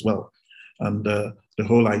EduGain as well. And the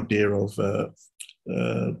whole idea of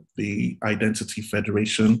the Identity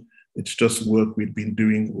Federation, it's just work we've been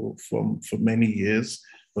doing for many years,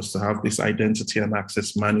 was to have this identity and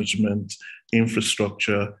access management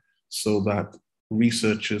infrastructure so that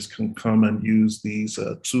researchers can come and use these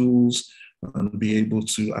tools and be able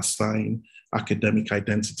to assign academic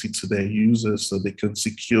identity to their users so they can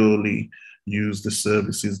securely use the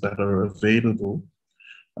services that are available.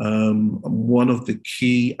 One of the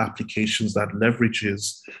key applications that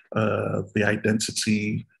leverages the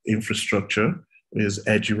identity infrastructure is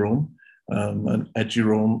EduRoam. And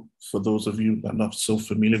EduRoam, for those of you that are not so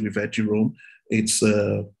familiar with EduRoam, it's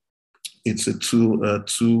a tool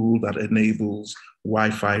that enables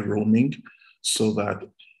Wi-Fi roaming, so that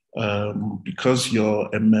because you're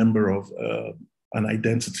a member of an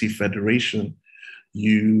identity federation,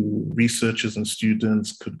 researchers and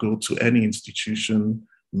students could go to any institution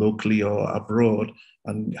locally or abroad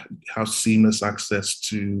and have seamless access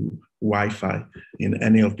to Wi-Fi in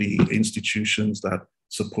any of the institutions that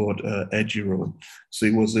support EduRoam. So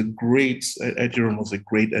EduRoam was a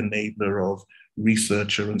great enabler of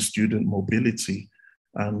researcher and student mobility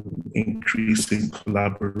and increasing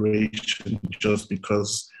collaboration, just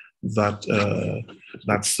because that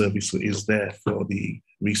service is there for the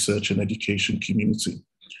research and education community.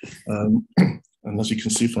 And as you can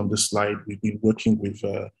see from this slide, we've been working with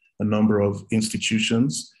a number of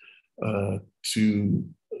institutions for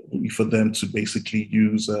them to basically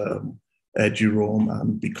use EduRoam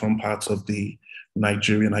and become part of the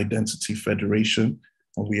Nigerian Identity Federation.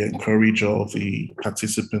 And we encourage all the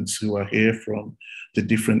participants who are here from the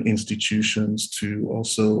different institutions to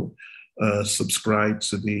also subscribe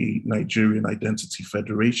to the Nigerian Identity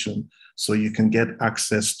Federation, so you can get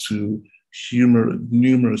access to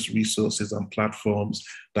numerous resources and platforms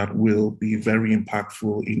that will be very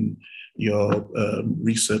impactful in your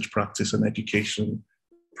research practice and education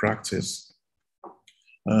practice.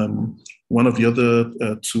 One of the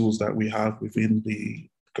other tools that we have within the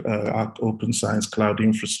open science cloud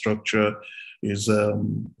infrastructure is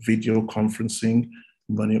video conferencing.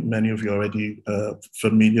 Many of you are already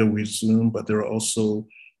familiar with Zoom, but there are also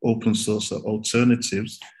open source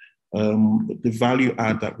alternatives. The value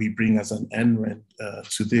add that we bring as an NREN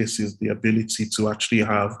to this is the ability to actually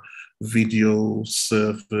have video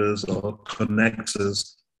servers or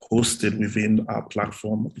connectors hosted within our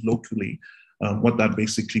platform locally. What that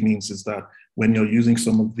basically means is that when you're using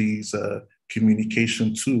some of these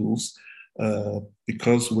communication tools,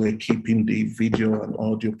 because we're keeping the video and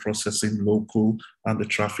audio processing local and the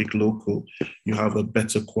traffic local, you have a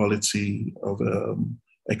better quality of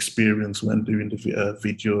experience when doing the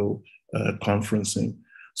video conferencing.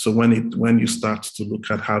 So when you start to look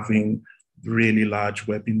at having really large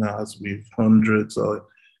webinars with hundreds or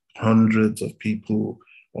hundreds of people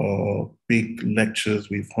or big lectures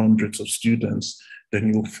with hundreds of students, then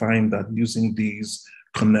you'll find that using these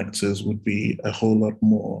connectors would be a whole lot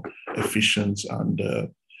more efficient, and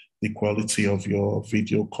the quality of your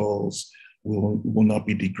video calls will not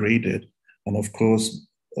be degraded. And of course,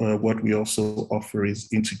 what we also offer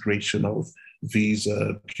is integration of these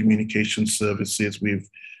communication services with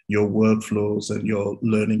your workflows and your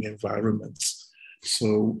learning environments.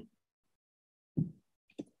 So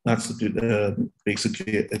that's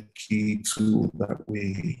basically a key tool that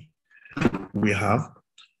we have.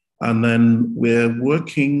 And then we're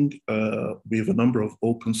working with a number of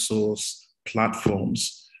open source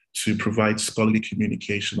platforms to provide scholarly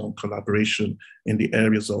communication and collaboration in the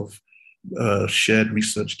areas of shared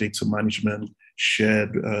research data management,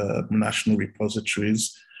 shared national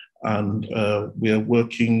repositories. And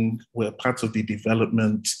we're part of the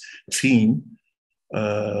development team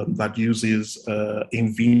that uses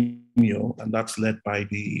Invenio, and that's led by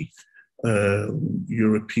the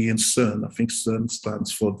European CERN. I think CERN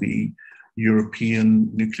stands for the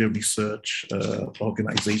European Nuclear Research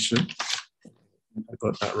Organization. I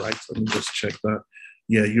got that right, let me just check that.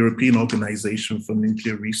 Yeah, European Organization for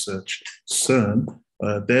Nuclear Research, CERN.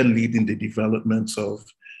 They're leading the development of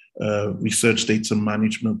research data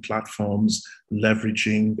management platforms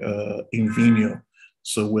leveraging Invenio.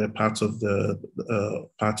 So we're part of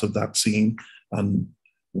that team, and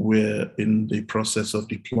we're in the process of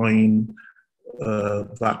deploying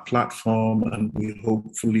that platform, and we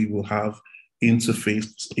hopefully will have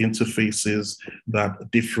interfaces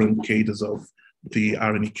that different cadres of the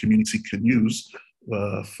RNA community can use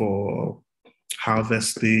for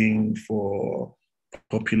harvesting, for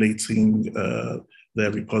populating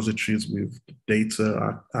their repositories with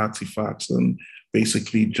data, artifacts, and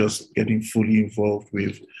basically just getting fully involved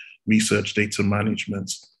with research data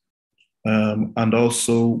management. And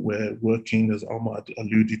also we're working, as Omar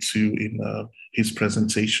alluded to in his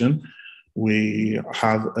presentation, we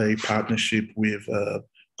have a partnership with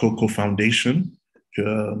Coco Foundation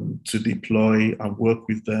to deploy and work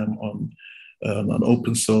with them on an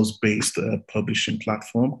open source based publishing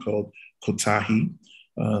platform called Kotahi.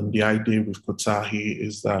 The idea with Kotahi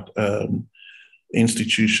is that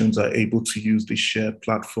institutions are able to use this shared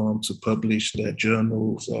platform to publish their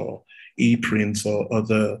journals or e-prints or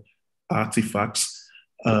other artifacts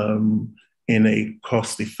in a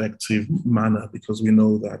cost-effective manner, because we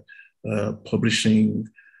know that publishing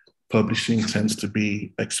tends to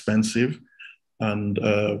be expensive. And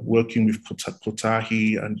working with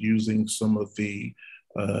Kotahi and using some of the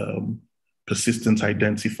persistent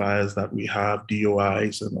identifiers that we have,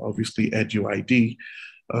 DOIs, and obviously EduID,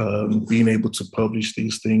 being able to publish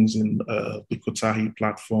these things in the Kotahi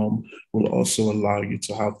platform will also allow you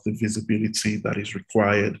to have the visibility that is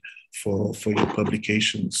required for your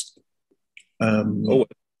publications. We're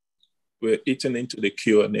eating into the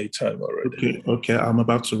Q&A time already. Okay, I'm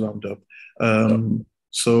about to round up.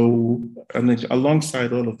 So, and then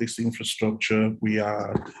alongside all of this infrastructure, we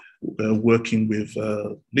are working with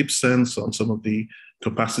LibSense on some of the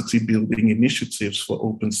capacity building initiatives for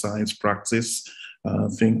open science practice. I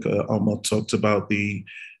think Omar talked about the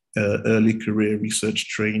early career research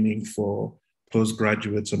training for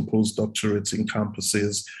postgraduates and postdoctorates in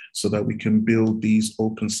campuses, so that we can build these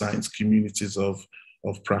open science communities of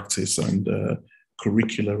practice and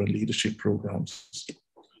curricular and leadership programs.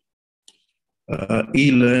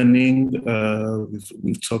 E-learning,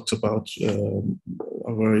 we've talked about,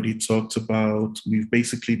 I've already talked about. We've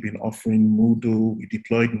basically been offering Moodle. We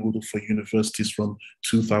deployed Moodle for universities from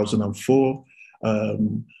 2004.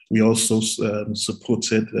 We also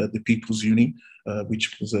supported the People's Uni,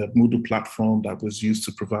 which was a Moodle platform that was used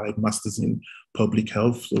to provide masters in public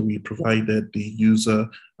health. So we provided the user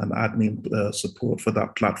and admin support for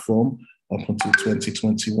that platform up until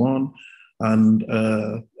 2021. And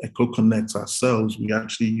Eko-Konnect ourselves, we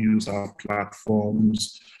actually use our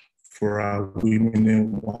platforms for our Women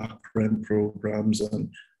in WACREN programs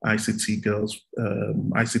and ICT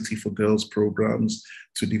for Girls programs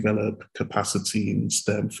to develop capacity in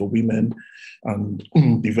STEM for women and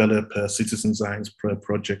develop citizen science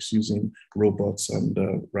projects using robots and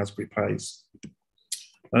Raspberry Pis.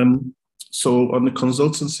 So on the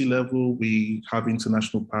consultancy level, we have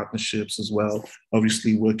international partnerships as well.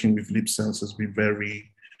 Obviously, working with LibSense has been very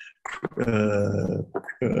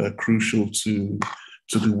crucial to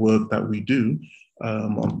the work that we do.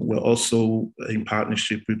 We're also in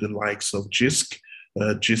partnership with the likes of JISC.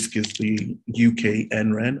 JISC is the UK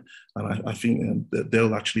NREN, and I think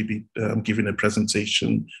they'll actually be giving a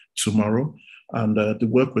presentation tomorrow. And the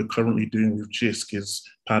work we're currently doing with JISC is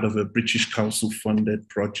part of a British Council-funded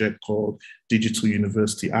project called Digital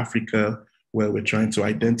University Africa, where we're trying to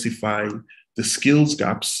identify the skills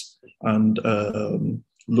gaps and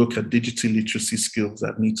look at digital literacy skills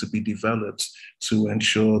that need to be developed to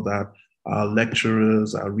ensure that our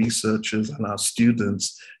lecturers, our researchers, and our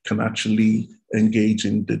students can actually engage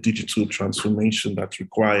in the digital transformation that's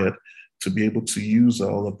required to be able to use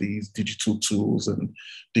all of these digital tools and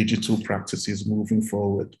digital practices moving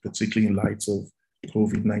forward, particularly in light of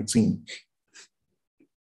COVID-19.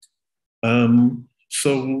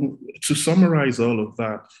 So to summarize all of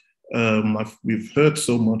that, we've heard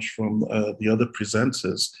so much from the other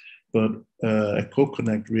presenters, but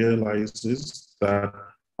Eko-Konnect realizes that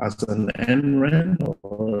as an NREN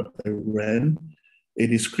or a REN,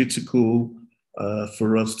 it is critical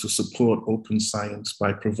for us to support open science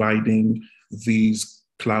by providing these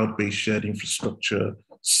cloud-based shared infrastructure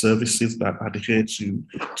services that adhere to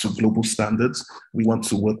global standards. We want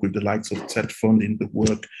to work with the likes of TED Fund in the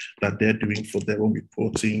work that they're doing for their own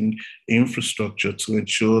reporting infrastructure to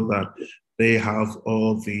ensure that they have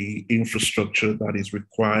all the infrastructure that is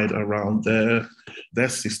required around their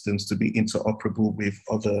systems to be interoperable with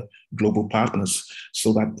other global partners,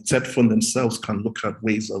 so that TED Fund themselves can look at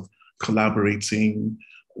ways of collaborating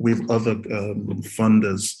with other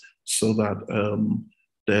funders, so that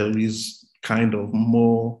there is kind of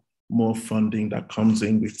more funding that comes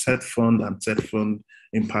in with TED Fund, and TED Fund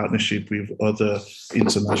in partnership with other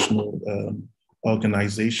international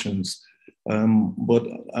organizations.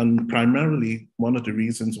 And primarily, one of the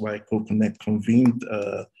reasons why Eko-Konnect convened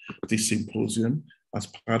this symposium as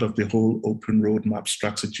part of the whole open roadmap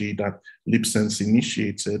strategy that LibSense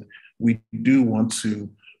initiated, we do want to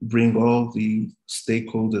bring all the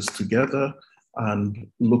stakeholders together and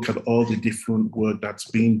look at all the different work that's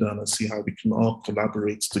being done and see how we can all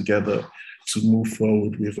collaborate together to move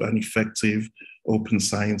forward with an effective open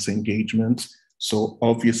science engagement. So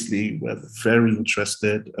obviously, we're very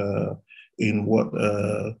interested in what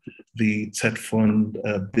the TED Fund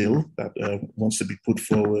bill that wants to be put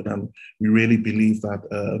forward. And we really believe that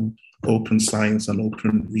open science and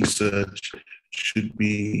open research should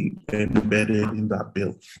be embedded in that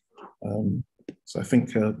bill. So I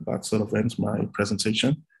think that sort of ends my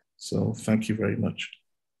presentation. So thank you very much.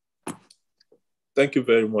 Thank you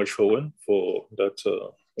very much, Owen, for that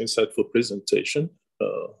insightful presentation.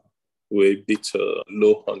 We're a bit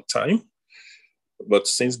low on time, but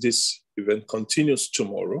since this event continues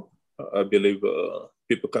tomorrow, I believe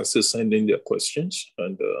people can still send in their questions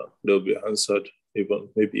and they'll be answered even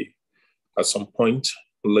maybe at some point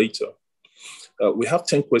later. We have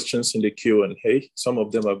 10 questions in the Q&A. Some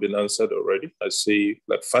of them have been answered already. I see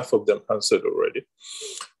like 5 of them answered already.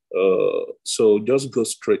 So just go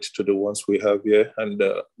straight to the ones we have here, and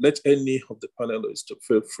let any of the panelists to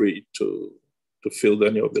feel free to field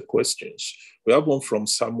any of the questions. We have one from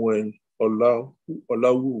Samuel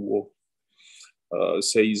Olawuwo.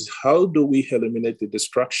 Says, how do we eliminate the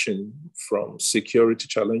distraction from security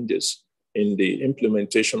challenges in the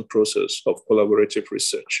implementation process of collaborative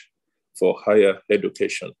research for higher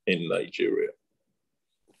education in Nigeria?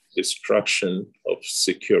 Distraction of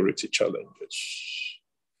security challenges.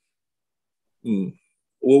 Who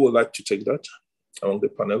would like to take that among the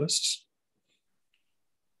panelists?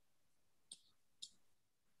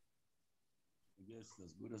 I guess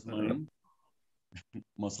as good as mine.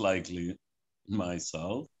 Most likely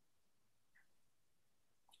myself,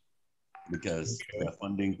 because we are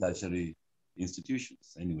funding tertiary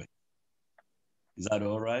institutions anyway. Is that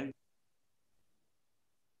all right?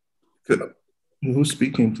 Good. Who's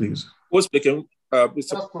speaking, please? Who's speaking? That's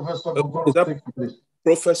Professor Bogoro, please.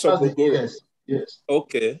 Professor Bogoro. Yes, yes.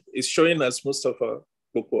 Okay, it's showing as Mustafa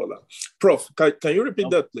Bokola. Prof, can you repeat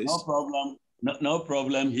that, please? No problem. No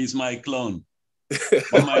problem. He's my clone.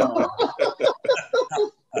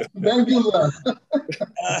 Thank you, sir.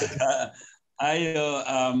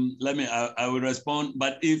 I will respond.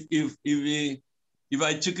 But if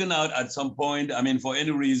I chicken out at some point, I mean, for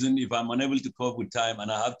any reason, if I'm unable to cope with time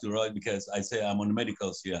and I have to rush because I say I'm on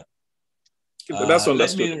medicals here. But that's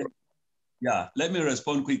understood. Let me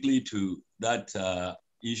respond quickly to that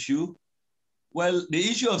issue. Well, the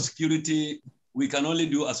issue of security, we can only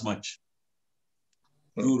do as much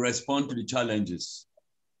to respond to the challenges.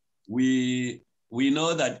 We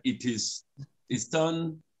know that it's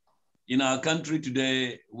done. In our country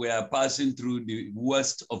today, we are passing through the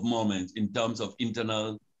worst of moments in terms of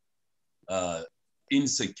internal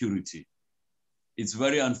insecurity. It's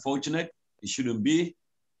very unfortunate. It shouldn't be,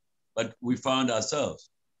 but we found ourselves.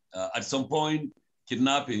 At some point,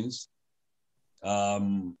 kidnappings,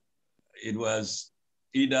 it was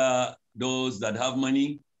either those that have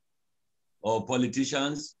money or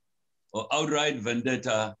politicians or outright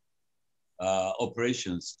vendetta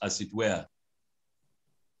operations, as it were.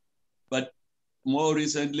 But more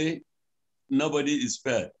recently, nobody is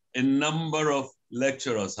spared. A number of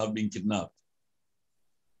lecturers have been kidnapped.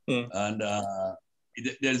 And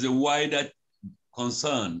there's a wider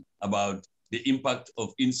concern about the impact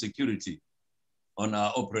of insecurity on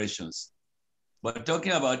our operations. But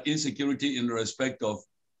talking about insecurity in respect of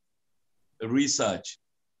research,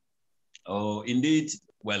 indeed,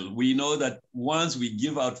 well, we know that once we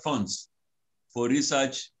give out funds for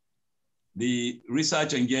research, the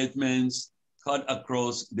research engagements cut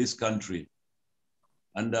across this country.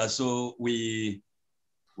 And so we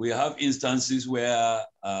have instances where,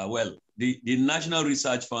 well, the National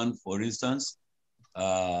Research Fund, for instance,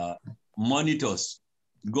 monitors,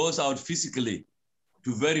 goes out physically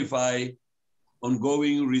to verify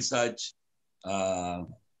ongoing research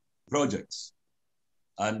projects.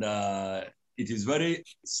 And it is very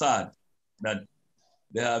sad that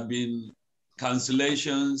there have been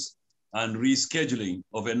cancellations and rescheduling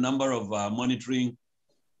of a number of monitoring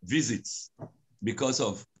visits because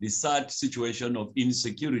of the sad situation of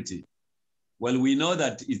insecurity. Well, we know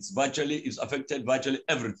that it's affected virtually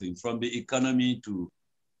everything, from the economy to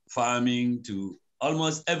farming to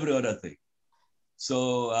almost every other thing.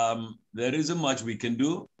 So there isn't much we can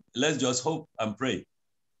do. Let's just hope and pray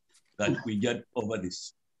that we get over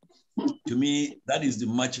this. To me, that is the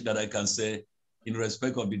much that I can say in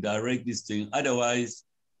respect of the direct this thing. Otherwise,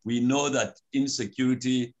 we know that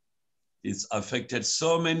insecurity is affected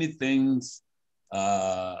so many things.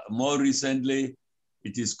 More recently,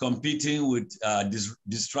 it is competing with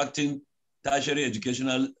distracting tertiary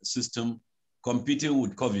educational system, competing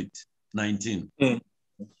with COVID-19.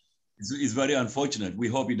 It's very unfortunate. We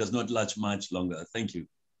hope it does not last much longer. Thank you.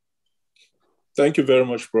 Thank you very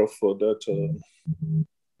much, Prof, for that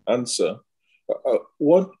answer.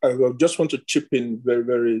 What I just want to chip in very,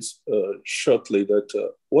 very shortly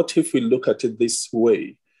that what if we look at it this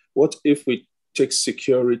way? What if we take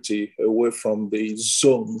security away from the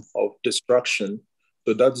zone of distraction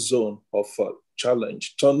to that zone of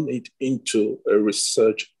challenge, turn it into a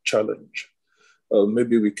research challenge?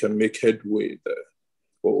 Maybe we can make headway there.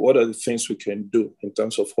 Well, what are the things we can do in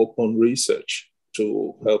terms of open research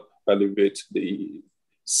to help alleviate the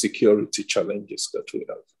security challenges that we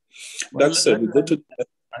have? Well, That's it.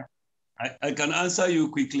 I can answer you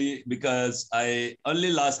quickly because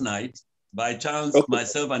only last night, by chance,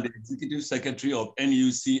 myself and the executive secretary of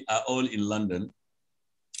NUC are all in London.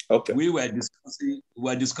 Okay. We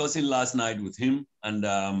were discussing last night with him, and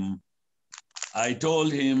I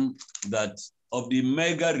told him that of the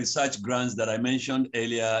mega research grants that I mentioned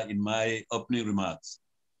earlier in my opening remarks,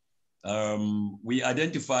 we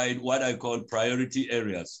identified what I call priority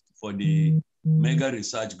areas for the mega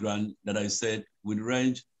research grant that I said would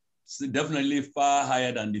range definitely far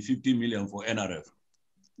higher than the 50 million for NRF.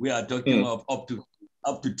 We are talking of up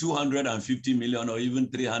to 250 million or even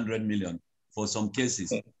 300 million for some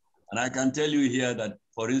cases. And I can tell you here that,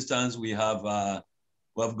 for instance, we have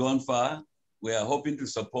gone far. We are hoping to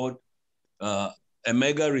support a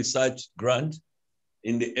mega research grant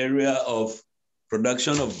in the area of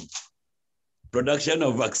production of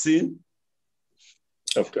vaccine.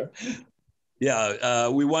 Okay. Yeah,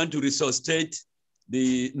 we want to resuscitate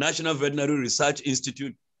the National Veterinary Research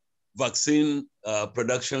Institute vaccine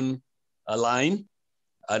production line,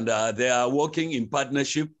 and they are working in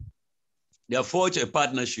partnership. They have forged a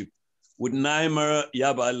partnership with NIMR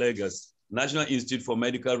Yaba Lagos, National Institute for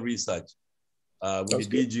Medical Research, with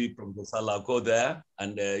the DG Professor Lako there,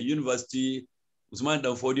 and University, Usman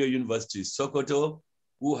Danfodio University, Sokoto,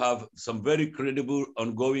 who have some very credible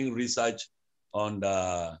ongoing research on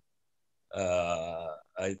the,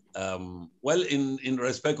 well, in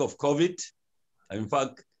respect of COVID. In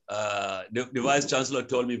fact, the Vice Chancellor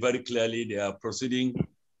told me very clearly they are proceeding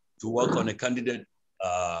to work on a candidate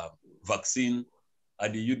vaccine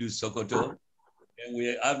at the UD Sokoto. And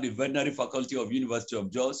we have the Veterinary Faculty of University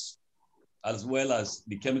of Jos, as well as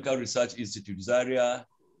the Chemical Research Institute, Zaria,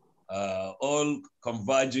 all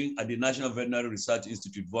converging at the National Veterinary Research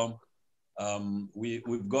Institute, VOM.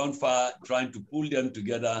 We've gone far trying to pull them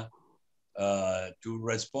together to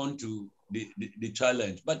respond to the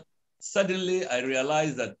challenge. But suddenly I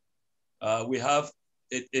realized that we have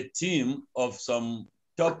a team of some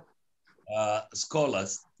top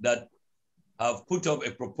scholars that have put up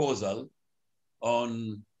a proposal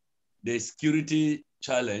on the security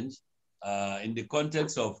challenge in the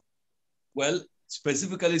context of, well,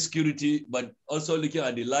 specifically security, but also looking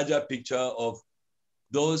at the larger picture of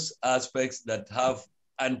those aspects that have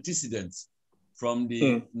antecedents from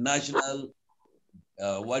the national,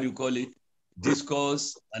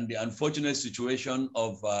 discourse and the unfortunate situation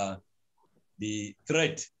of the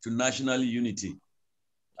threat to national unity.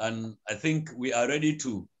 And I think we are ready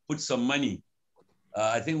to put some money.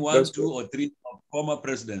 I think one, two, or three former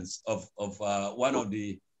presidents of one of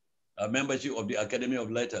the membership of the Academy of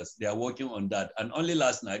Letters, they are working on that. And only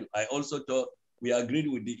last night, I also thought we agreed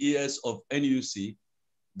with the ES of NUC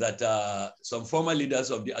that some former leaders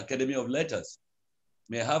of the Academy of Letters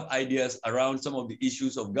may have ideas around some of the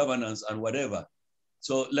issues of governance and whatever.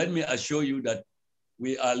 So let me assure you that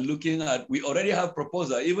we are looking at, we already have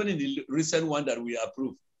proposal, even in the recent one that we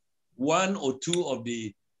approved. One or two of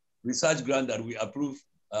the research grant that we approved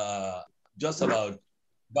just about,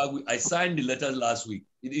 but I signed the letter last week.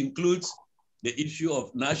 It includes the issue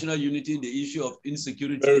of national unity, the issue of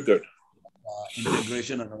insecurity, very good.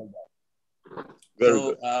 Integration and all that. Very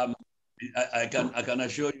so good. I can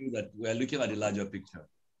assure you that we are looking at the larger picture.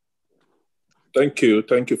 Thank you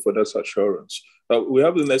for that assurance. We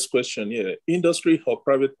have the next question here. Industry or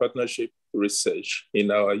private partnership research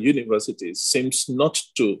in our universities seems not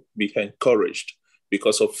to be encouraged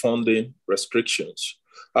because of funding restrictions.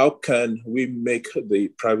 How can we make the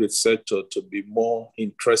private sector to be more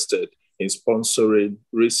interested in sponsoring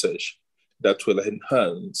research that will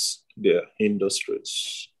enhance their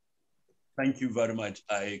industries? Thank you very much.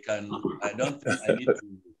 I don't think I need to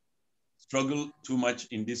struggle too much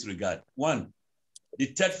in this regard. One, the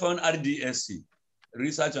TEDFund RDSC,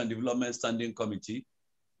 Research and Development Standing Committee,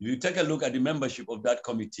 if you take a look at the membership of that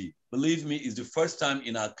committee, believe me, it's the first time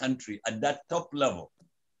in our country at that top level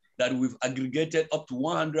that we've aggregated up to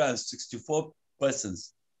 164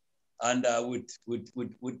 persons and with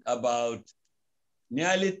about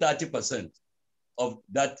nearly 30% of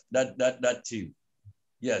that team.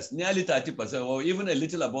 Yes, nearly 30%, or even a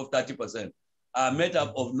little above 30%, are made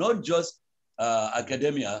up of not just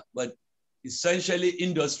academia, but essentially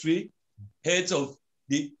industry, heads of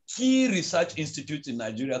the key research institutes in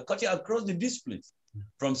Nigeria, cutting across the disciplines,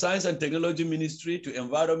 from Science and Technology Ministry to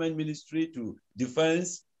Environment Ministry to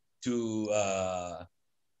Defense to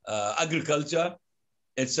Agriculture,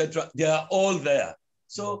 etc. They are all there.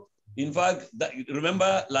 So, in fact,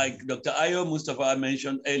 remember, like Dr. Ayo Mustafa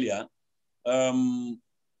mentioned earlier,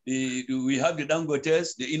 we have the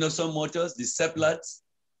Dangotes, the Innocent Motors, the Seplats,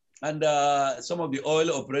 and some of the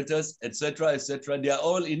oil operators, etc., they are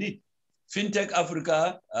all in it. FinTech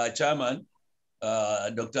Africa chairman,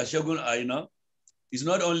 Dr. Shogun Aina, is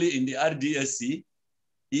not only in the RDSC,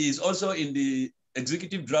 he is also in the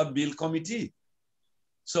Executive Draft Bill Committee.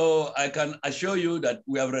 So I can assure you that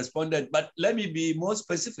we have responded, but let me be more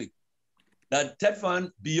specific, that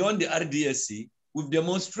TEDFund, beyond the RDSC, we've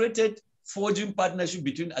demonstrated forging partnership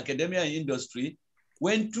between academia and industry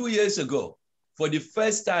when 2 years ago, for the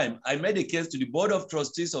first time, I made a case to the Board of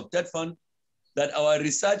Trustees of TEDFund that our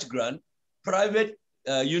research grant, private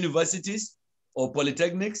universities or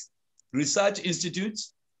polytechnics, research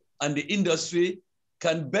institutes, and the industry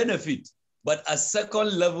can benefit, but as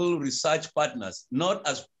second-level research partners, not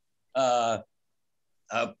as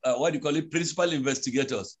principal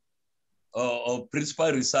investigators or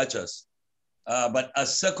principal researchers, but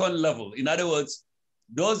as second level. In other words,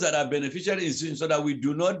 those that are beneficiary institutions, so that we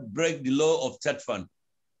do not break the law of TEDFund.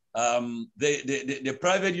 The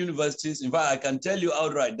private universities, in fact, I can tell you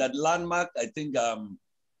outright that Landmark, I think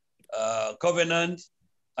Covenant,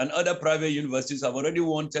 and other private universities have already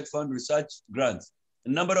won TEDFund research grants. A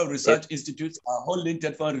number of research institutes are holding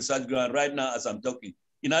TEDFund research grant right now as I'm talking.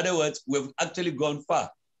 In other words, we've actually gone far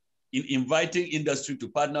in inviting industry to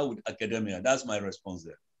partner with academia. That's my response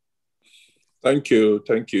there. Thank you.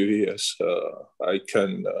 Yes, I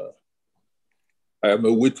am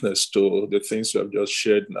a witness to the things you have just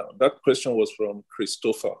shared now. That question was from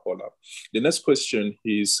Christopher Holla. The next question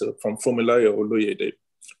is from Formulayo Oloyede.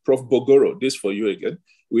 Prof. Bogoro, this for you again.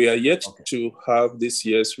 We are yet to have this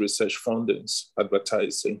year's research fundings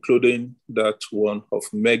advertised, including that one of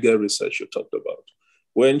mega research you talked about.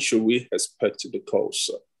 When should we expect the call,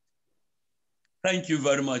 sir? Thank you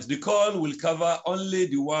very much. The call will cover only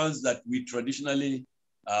the ones that we traditionally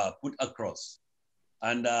put across.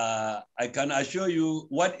 And I can assure you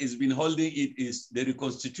what has been holding it is the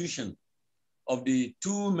reconstitution of the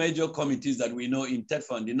two major committees that we know in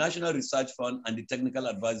TEDFund, the National Research Fund and the Technical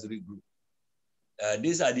Advisory Group.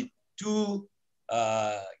 These are the two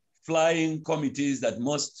flying committees that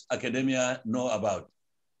most academia know about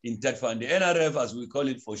in TEDFund. The NRF, as we call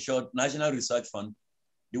it for short, National Research Fund,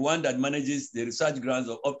 the one that manages the research grants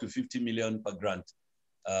of up to 50 million per grant.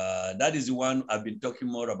 That is the one I've been talking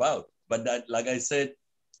more about. But that, like I said,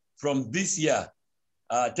 from this year,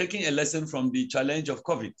 taking a lesson from the challenge of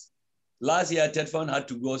COVID, Last year, TED Fund had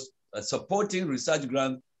to go supporting research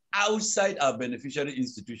grants outside our beneficiary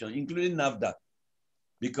institution, including NAFDAC,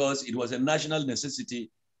 because it was a national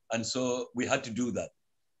necessity. And so we had to do that.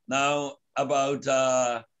 Now, about,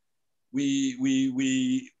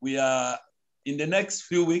 we are in the next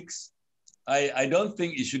few weeks, I don't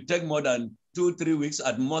think it should take more than 2-3 weeks,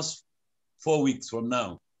 at most 4 weeks from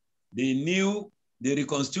now. The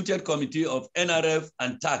reconstituted committee of NRF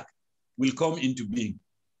and TAC will come into being.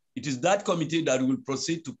 It is that committee that will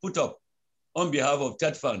proceed to put up, on behalf of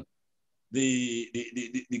TED Fund, the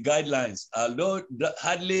guidelines, although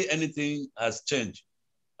hardly anything has changed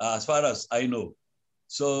as far as I know.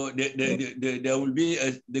 So there will be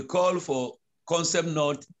the call for concept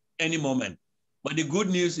note any moment. But the good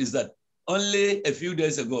news is that only a few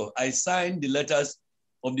days ago, I signed the letters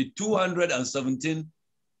of the 217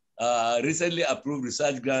 recently approved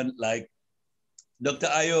research grant, like Dr.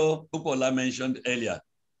 Ayo Pupola mentioned earlier.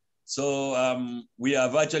 So we are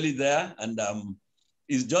virtually there, and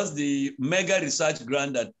it's just the mega research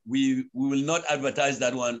grant that we will not advertise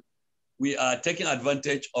that one. We are taking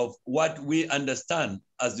advantage of what we understand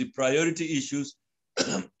as the priority issues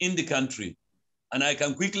in the country. And I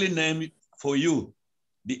can quickly name for you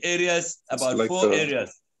the areas, about like 4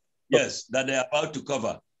 areas, yes, that they are about to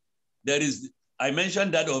cover. There is, I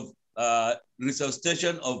mentioned that of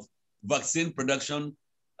resuscitation of vaccine production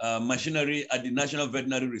machinery at the National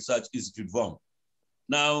Veterinary Research Institute, VOM.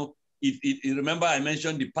 Now, remember I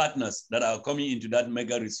mentioned the partners that are coming into that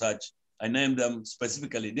mega research. I named them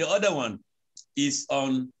specifically. The other one is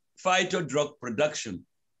on phyto drug production,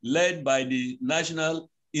 led by the National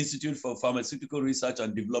Institute for Pharmaceutical Research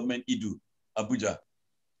and Development, IDU, Abuja.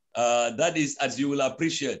 That is, as you will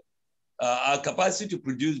appreciate, our capacity to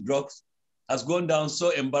produce drugs has gone down so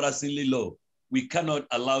embarrassingly low. We cannot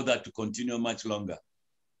allow that to continue much longer.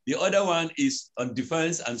 The other one is on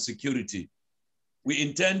defense and security. We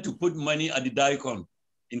intend to put money at the DICON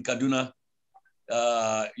in Kaduna.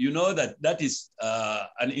 You know that is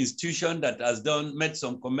an institution that has made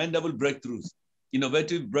some commendable breakthroughs,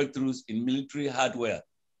 innovative breakthroughs in military hardware,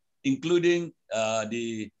 including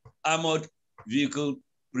the armored vehicle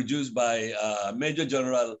produced by Major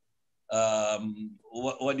General,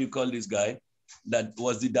 what do you call this guy? That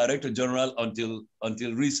was the Director General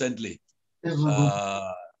until recently.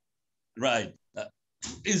 Right,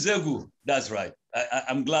 Izegu, that's right.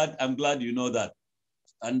 I'm glad you know that.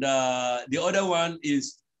 And the other one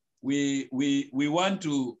is we want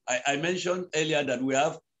to. I mentioned earlier that we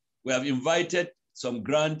have invited some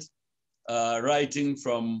grant writing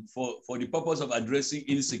for the purpose of addressing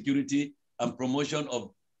insecurity and promotion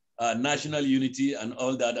of national unity and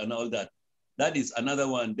all that. That is another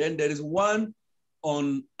one. Then there is one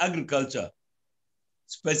on agriculture.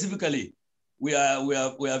 Specifically, we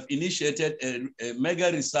have initiated a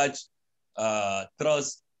mega research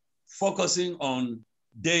trust focusing on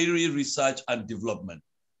dairy research and development.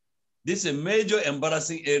 This is a major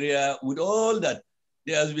embarrassing area. With all that,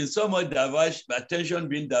 there has been so much attention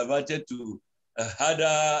being diverted to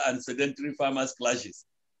harder and sedentary farmers' clashes.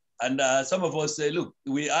 And some of us say, look,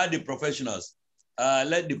 we are the professionals.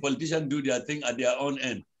 Let the politicians do their thing at their own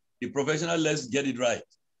end. The professional, let's get it right.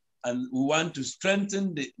 And we want to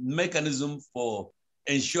strengthen the mechanism for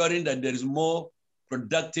ensuring that there is more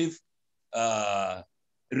productive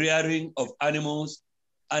rearing of animals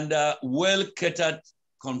and well-catered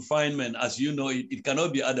confinement. As you know, it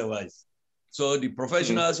cannot be otherwise. So the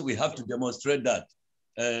professionals, we have to demonstrate that.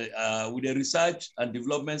 With the Research and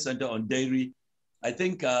Development Center on Dairy, I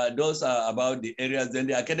think those are about the areas. Then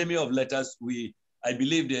the Academy of Letters, I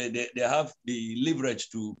believe they have the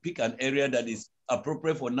leverage to pick an area that is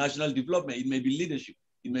appropriate for national development. It may be leadership,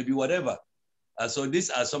 it may be whatever. So these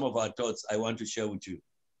are some of our thoughts I want to share with you.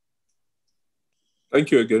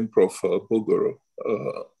 Thank you again, Prof. Bogoro.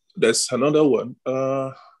 There's another one.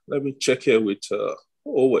 Let me check here with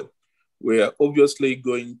Owen. We are obviously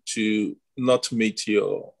going to not meet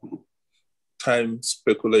your time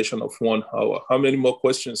speculation of 1 hour. How many more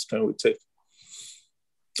questions can we take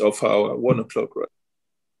of our 1 o'clock, right?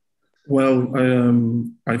 Well,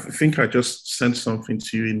 I think I just sent something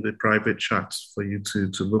to you in the private chat for you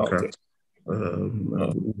to look at.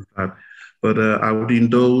 But I would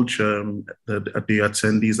indulge the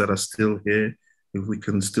attendees that are still here, if we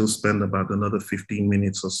can still spend about another 15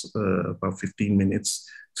 minutes or about 15 minutes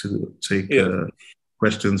to take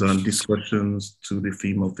questions and discussions to the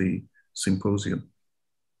theme of the symposium.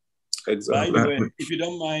 Exactly. By the way, if you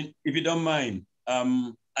don't mind,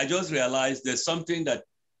 I just realized there's something that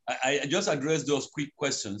I just addressed those quick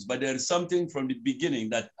questions, but there is something from the beginning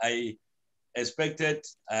that I expected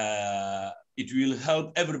it will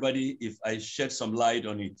help everybody if I shed some light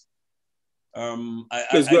on it.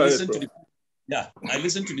 Please go ahead, bro. I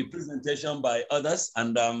listened to the presentation by others,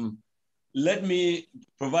 and let me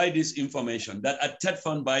provide this information that at TED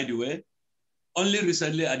Fund, by the way, only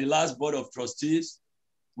recently at the last Board of Trustees,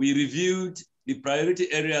 we reviewed the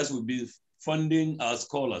priority areas we'll be funding our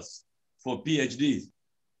scholars for PhDs,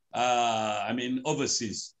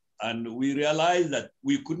 overseas. And we realized that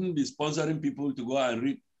we couldn't be sponsoring people to go and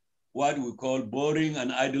read what we call boring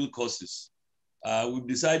and idle courses. We've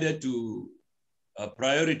decided to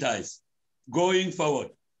prioritize. Going forward,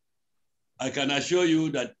 I can assure you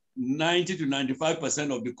that 90 to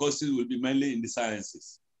 95% of the courses will be mainly in the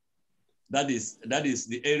sciences. That is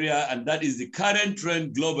the area, and that is the current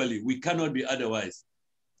trend globally. We cannot be otherwise.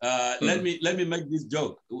 Let me make this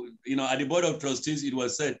joke. At the Board of Trustees, it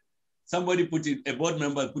was said, somebody put it, a board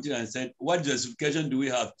member put it and said, what justification do we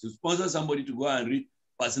have to sponsor somebody to go and read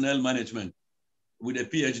personnel management with a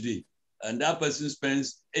PhD? And that person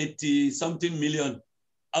spends 80-something million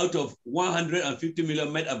out of 150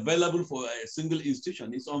 million made available for a single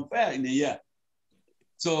institution. It's unfair in a year.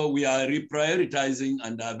 So we are reprioritizing,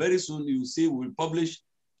 and very soon you see we'll publish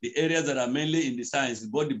the areas that are mainly in the sciences,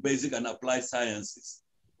 both the basic and applied sciences.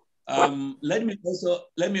 Let me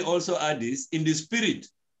also add this, in the spirit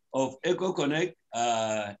of Eko-Konnect,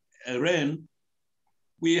 REN,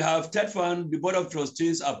 we have TED Fund, the Board of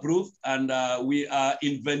Trustees approved, and we are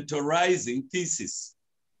inventorizing theses,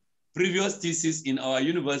 previous theses in our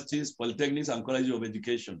universities, polytechnics, and colleges of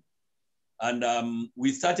education. And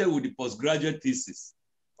we started with the postgraduate thesis,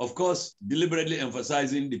 of course, deliberately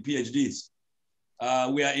emphasizing the PhDs.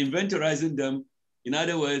 We are inventorizing them, in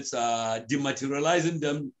other words, dematerializing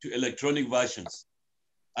them to electronic versions.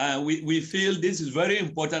 We feel this is very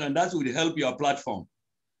important, and that will help your platform.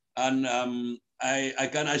 And I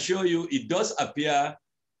can assure you, it does appear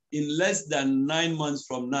in less than 9 months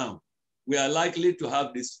from now, we are likely to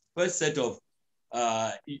have this first set of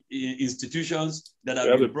institutions that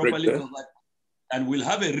have been properly covered, and we'll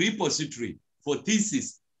have a repository for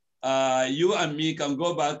thesis. You and me can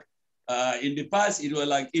go back. In the past, it was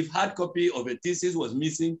like if hard copy of a thesis was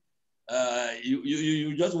missing,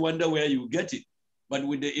 you just wonder where you get it. But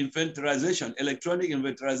with the inventorization, electronic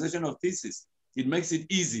inventorization of thesis, it makes it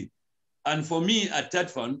easy. And for me at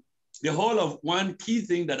TED Fund, the whole of one key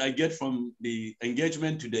thing that I get from the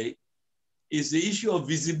engagement today is the issue of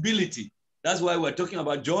visibility. That's why we're talking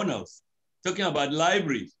about journals, talking about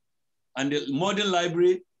libraries. And the modern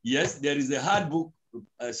library, yes, there is a hard book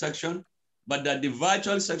section, but that the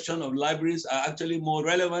virtual section of libraries are actually more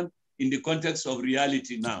relevant in the context of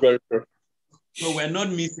reality now. Very true. So we're not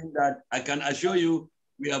missing that. I can assure you,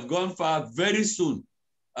 we have gone far very soon.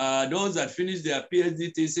 Those that finish their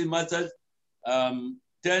PhD thesis, masters, 10,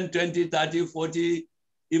 20, 30, 40,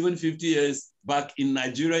 even 50 years back in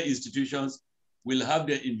Nigeria institutions will have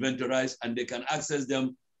them inventorized, and they can access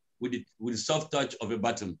them with the soft touch of a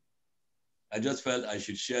button. I just felt I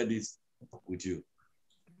should share this with you.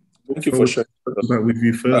 Thank you for sharing. But with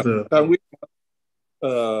you further. Can we,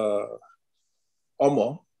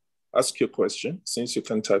 Omo, ask your question since you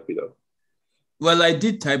can type it up? Well, I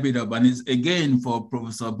did type it up, and it's again for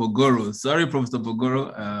Professor Bogoro. Sorry, Professor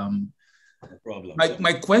Bogoro. No problem.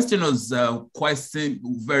 My question was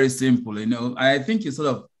very simple. I think you sort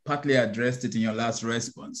of partly addressed it in your last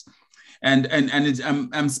response, and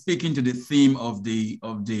I'm speaking to the theme of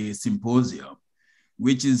the symposium,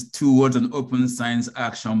 which is towards an open science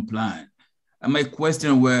action plan. And my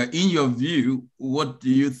question were, in your view, what do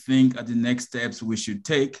you think are the next steps we should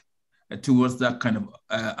take towards that kind of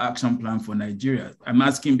action plan for Nigeria? I'm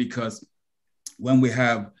asking because when we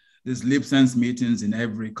have these lip sense meetings in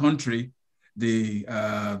every country, the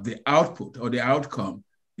output or the outcome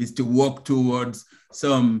is to work towards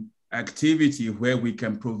some activity where we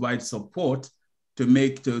can provide support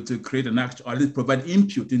to create an action, or at least provide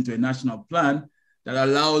input into a national plan that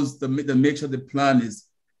allows to make sure the plan is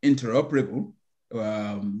interoperable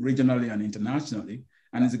regionally and internationally,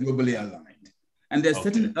 and is globally aligned. And there's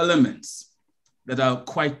certain elements that are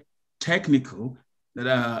quite technical that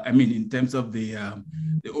are, in terms of the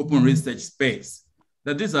open research space,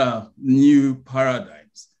 that these are new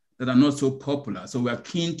paradigms that are not so popular. So we're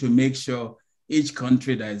keen to make sure each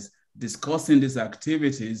country that is discussing these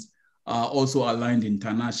activities are also aligned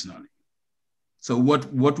internationally. So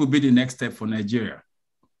what would be the next step for Nigeria?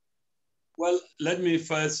 Well, let me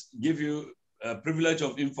first give you a privilege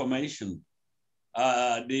of information.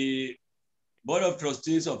 The Board of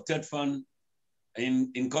Trustees of TED Fund,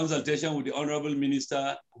 in consultation with the Honorable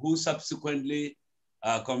Minister, who subsequently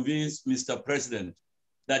convinced Mr. President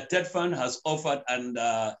that TED Fund has offered, and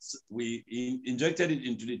we injected it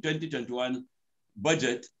into the 2021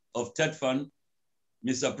 budget of TED Fund,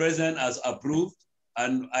 Mr. President has approved,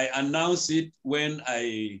 and I announced it when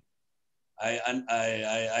I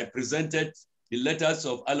presented the letters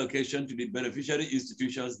of allocation to the beneficiary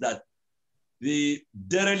institutions that the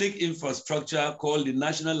derelict infrastructure called the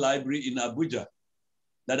National Library in Abuja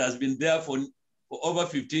that has been there for over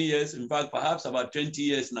 15 years, in fact, perhaps about 20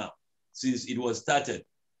 years now, since it was started,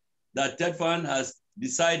 that TEDFund has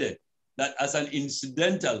decided that as an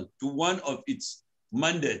incidental to one of its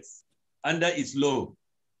mandates under its law,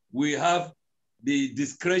 we have the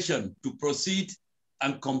discretion to proceed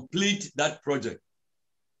and complete that project.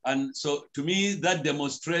 And so to me, that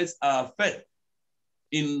demonstrates our faith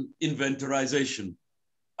in inventorization.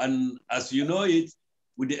 And as you know it,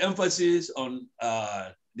 with the emphasis on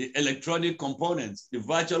the electronic components, the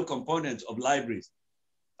virtual components of libraries,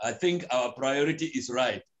 I think our priority is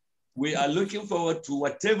right. We are looking forward to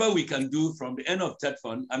whatever we can do from the end of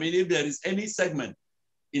TEDFund. I mean, if there is any segment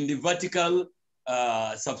in the vertical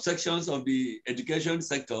subsections of the education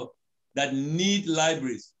sector that need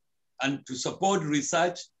libraries and to support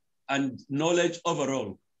research and knowledge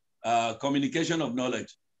overall, communication of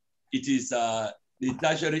knowledge, it is the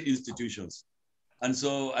tertiary institutions. And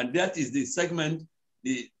so, and that is the segment,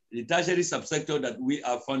 the tertiary subsector that we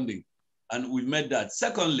are funding. And we've made that.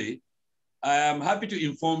 Secondly, I am happy to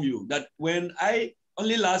inform you that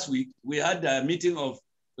only last week, we had a meeting of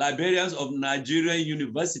librarians of Nigerian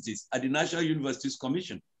universities at the National Universities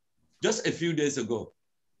Commission, just a few days ago.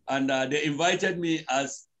 And they invited me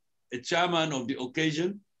as a chairman of the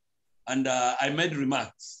occasion, and I made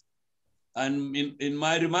remarks. And in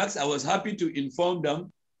my remarks, I was happy to inform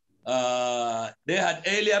them they had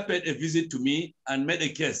earlier paid a visit to me and made a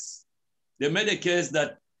case. They made a case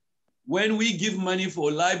that when we give money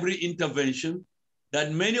for library intervention,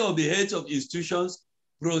 that many of the heads of institutions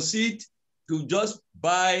proceed to just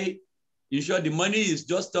buy, ensure the money is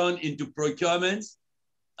just turned into procurements.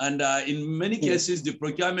 And in many cases, the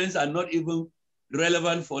procurements are not even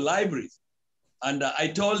relevant for libraries. And I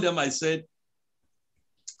told them, I said,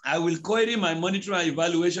 I will query my monitoring and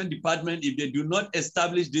evaluation department if they do not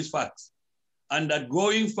establish these facts. And that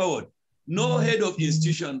going forward, no head of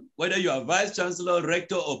institution, whether you are vice chancellor,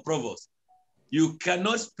 rector, or provost, you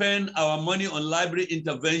cannot spend our money on library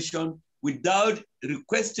intervention without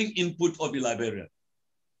requesting input of the librarian.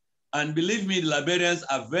 And believe me, the librarians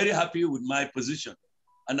are very happy with my position.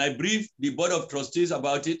 And I briefed the board of trustees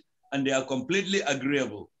about it, and they are completely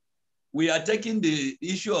agreeable. We are taking the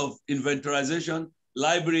issue of inventorization,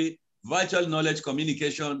 library, virtual knowledge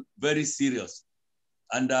communication very serious.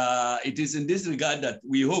 And it is in this regard that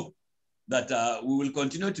we hope that we will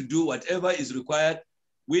continue to do whatever is required.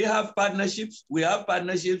 We have partnerships. We have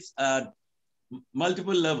partnerships at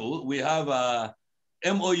multiple levels. We have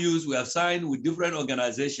MOUs we have signed with different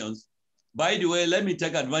organizations. By the way, let me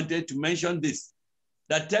take advantage to mention this,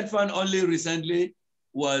 that TEDFund only recently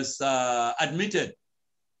was admitted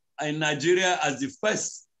in Nigeria as the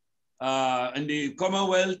first in the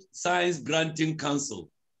Commonwealth Science Granting Council,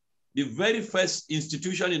 the very first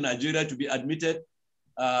institution in Nigeria to be admitted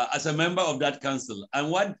as a member of that council. And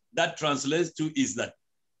what that translates to is that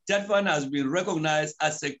TEDFund has been recognized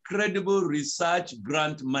as a credible research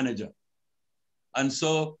grant manager. And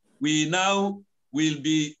so we now will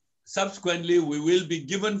be, subsequently, we will be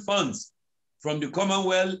given funds from the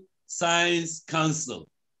Commonwealth Science Council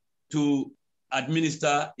to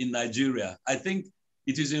administer in Nigeria. I think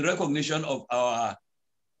it is in recognition of our,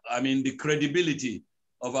 the credibility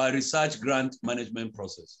of our research grant management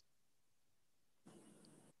process.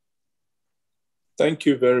 Thank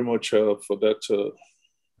you very much for that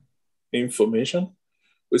information.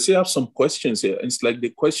 We still have some questions here. It's like the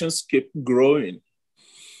questions keep growing.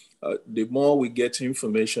 The more we get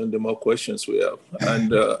information, the more questions we have.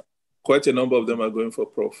 And quite a number of them are going for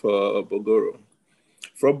Prof. Bogoro.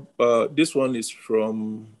 This one is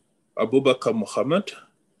from Abubakar Mohammed.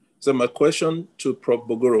 So my question to Prof.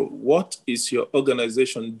 Bogoro, what is your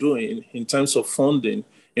organization doing in terms of funding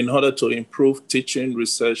in order to improve teaching,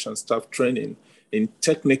 research, and staff training in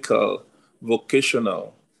technical,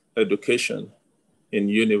 vocational education in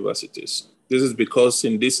universities? This is because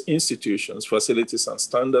in these institutions, facilities and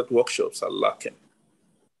standard workshops are lacking.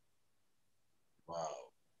 Wow.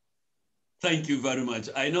 Thank you very much.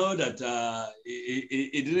 I know that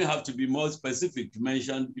it didn't have to be more specific to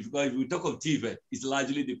mention, because if we talk of TVET, it's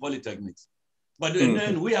largely the polytechnics. But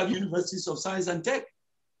then we have universities of science and tech,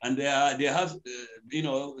 and they have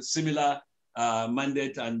similar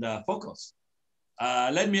mandate and focus.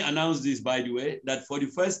 Let me announce this, by the way, that for the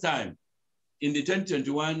first time in the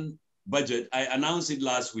 2021 budget, I announced it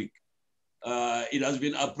last week. It has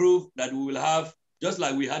been approved that we will have, just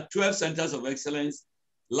like we had 12 centers of excellence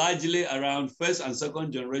largely around first and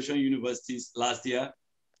second generation universities last year.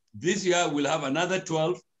 This year, we'll have another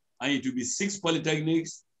 12, and it will be 6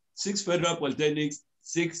 polytechnics, 6 federal polytechnics,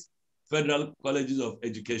 6 federal colleges of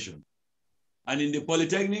education. And in the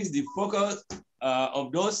polytechnics, the focus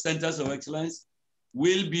of those centers of excellence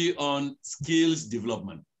will be on skills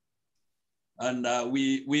development. And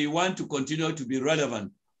we want to continue to be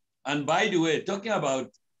relevant. And by the way, talking about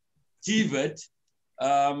TVET,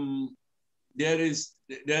 there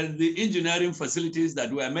are the engineering facilities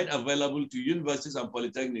that were made available to universities and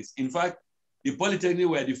polytechnics. In fact, the polytechnics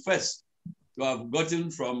were the first to have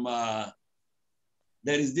gotten from,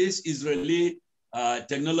 there is this Israeli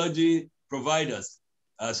technology providers,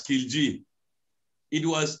 SkillG. It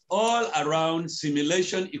was all around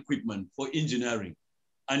simulation equipment for engineering.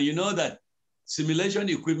 And you know that simulation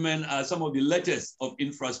equipment are some of the latest of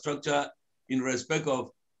infrastructure in respect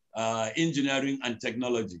of engineering and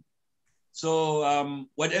technology. So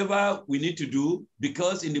whatever we need to do,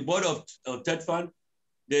 because in the board of TEDFund,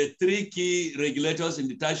 there are 3 key regulators in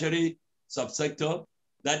the tertiary subsector.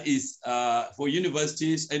 That is for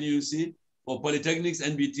universities, NUC, for polytechnics,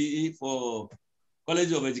 NBTE, for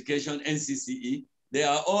College of Education, NCCE. They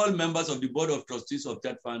are all members of the board of trustees of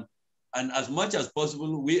TEDFund. And as much as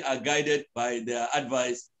possible, we are guided by their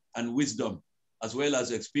advice and wisdom, as well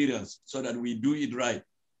as experience, so that we do it right.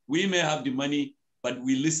 We may have the money, but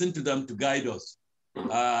we listen to them to guide us.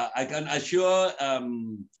 I can assure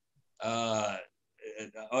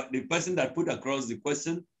the person that put across the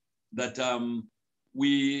question that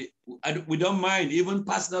we don't mind even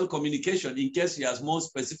personal communication in case he has more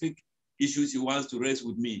specific issues he wants to raise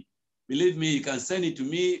with me. Believe me, you can send it to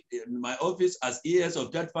me in my office as ES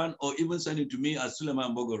of TEDFund, or even send it to me as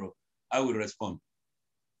Suleiman Bogoro. I will respond.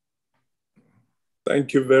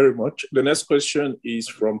 Thank you very much. The next question is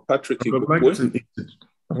from Patrick. I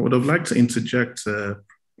would have liked to interject,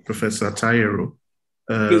 Professor Tayero.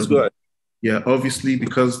 Please go ahead. Yeah, obviously,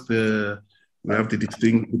 because we have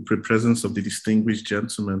the presence of the distinguished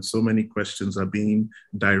gentleman, so many questions are being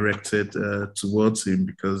directed towards him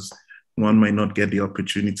because one might not get the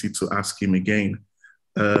opportunity to ask him again.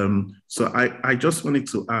 So I just wanted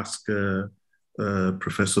to ask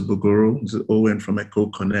Professor Bogoro, Owen from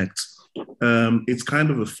Eko-Konnect. It's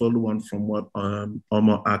kind of a follow-on from what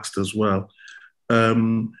Omar asked as well.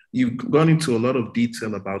 You've gone into a lot of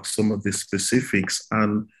detail about some of the specifics,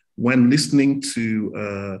 and when listening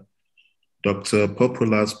to Dr.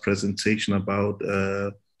 Popola's presentation about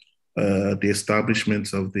the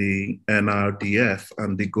establishment of the NRDF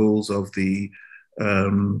and the goals of the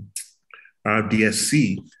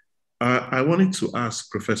RDSC, I wanted to ask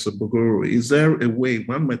Professor Bogoro, is there a way,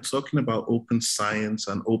 when we're talking about open science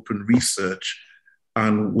and open research,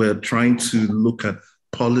 and we're trying to look at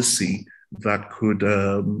policy that could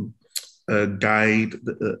guide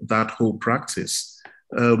that whole practice,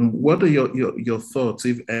 what are your thoughts,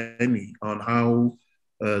 if any, on how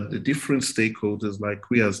the different stakeholders, like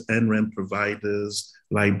we as NREM providers,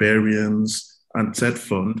 librarians, and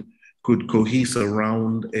TEDFund, could cohese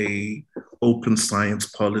around a open science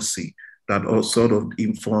policy that all sort of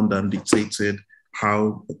informed and dictated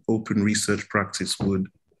how open research practice would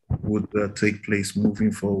take place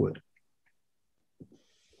moving forward?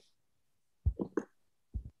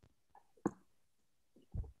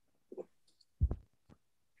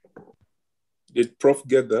 Did Prof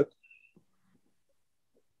get that?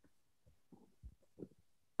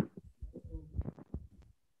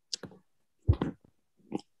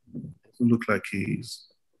 Look like he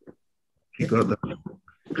got that.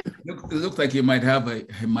 It looks like he might have a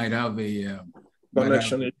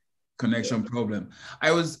connection problem.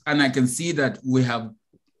 I can see that we have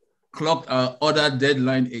clocked our other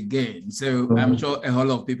deadline again. So I'm sure a whole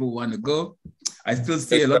lot of people want to go. I still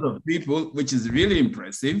see a lot of people, which is really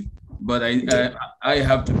impressive, but I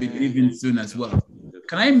have to be leaving soon as well.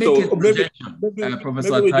 Can I make a suggestion,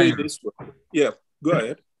 Professor Tyler? Yeah, go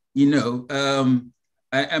ahead.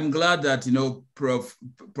 I'm glad that,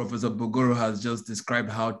 Professor Bogoro has just described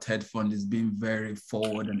how TEDFund is being very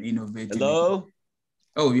forward and innovative. Hello?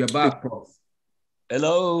 Oh, you're back, Prof.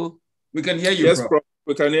 Hello? We can hear you, yes, Prof.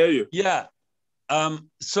 We can hear you. Yeah.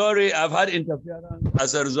 Sorry, I've had interference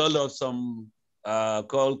as a result of some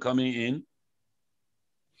call coming in.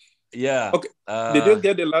 Yeah. Okay. Did you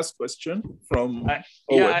get the last question from Owen?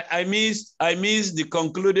 Yeah, I missed the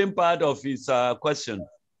concluding part of his question.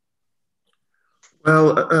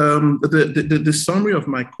 Well, the summary of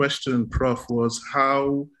my question, Prof, was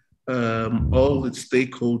how all the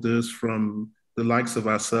stakeholders from the likes of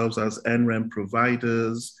ourselves as NREM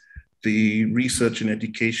providers, the research and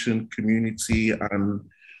education community, and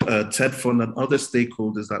TED Fund and other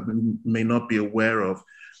stakeholders that we may not be aware of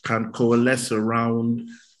can coalesce around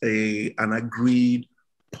an agreed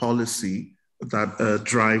policy that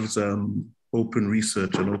drives open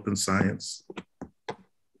research and open science?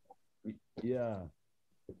 Yeah.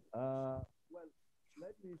 Well,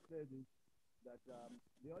 let me say this, that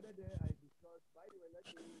the other day I discussed, by the way, let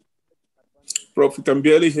me... Prof, we can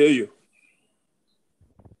barely hear you.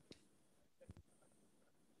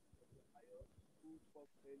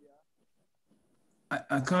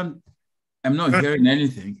 I can't, I'm not hearing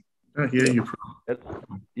anything. I hear you.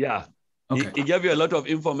 Yeah. Okay. He gave you a lot of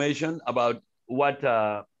information about what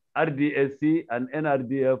RDSC and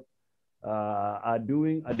NRDF are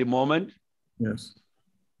doing at the moment. Yes.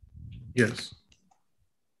 Yes.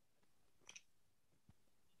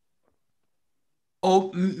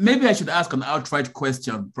 Oh, maybe I should ask an outright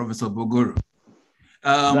question, Professor Bogoro.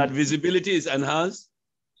 That visibility is enhanced.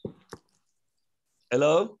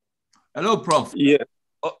 Hello? Hello, Prof. Yeah.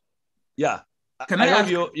 Oh, yeah. Can I hope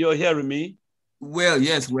ask, you're hearing me? Well,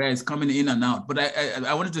 yes, where it's coming in and out, but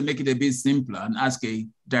I wanted to make it a bit simpler and ask a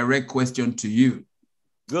direct question to you.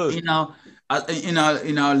 Good. In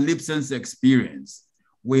our lip sense experience,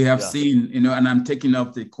 we have seen, and I'm taking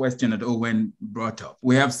up the question that Owen brought up.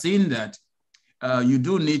 We have seen that you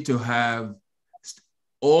do need to have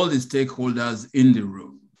all the stakeholders in the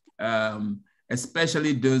room,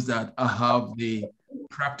 especially those that have the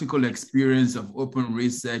practical experience of open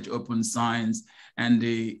research, open science, and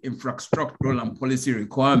the infrastructural and policy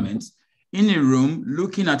requirements in a room,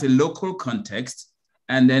 looking at a local context,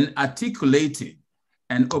 and then articulating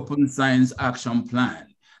an open science action plan.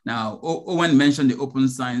 Now, Owen mentioned the open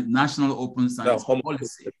science, national open science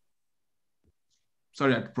policy.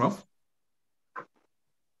 Sorry, Prof.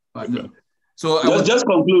 But no. So just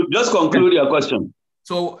conclude your question.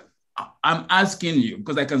 So I'm asking you,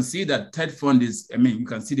 because I can see that TED Fund is, you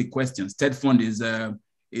can see the questions. TED Fund is a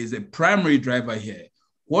primary driver here.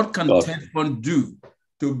 What can TED Fund do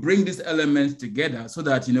to bring these elements together so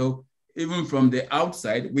that, even from the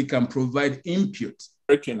outside, we can provide input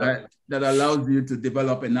that allows you to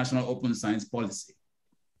develop a national open science policy?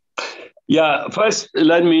 Yeah, first,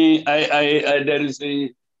 let me, there is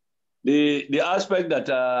the aspect that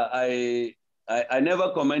I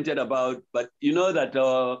never commented about, but you know that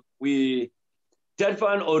TED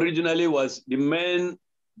Fund originally was the main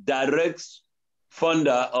direct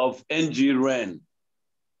funder of NGREN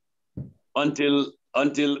until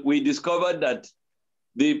we discovered that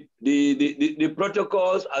the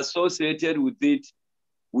protocols associated with it,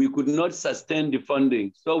 we could not sustain the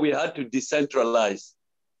funding. So we had to decentralize.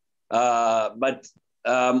 But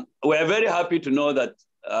we're very happy to know that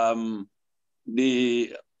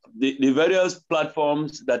the various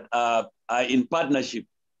platforms that are in partnership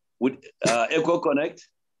with Eko-Konnect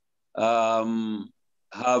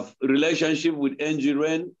have relationship with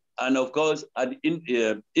NGREN, and of course at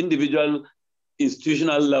individual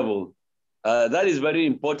institutional level. That is very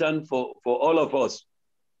important for all of us.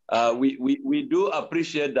 We do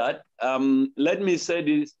appreciate that. Let me say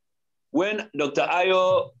this. When Dr.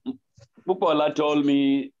 Ayo Pupola told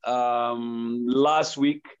me last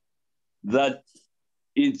week that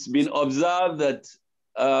it's been observed that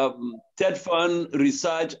TED Fund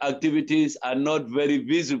research activities are not very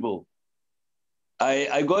visible,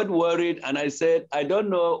 I got worried and I said, I don't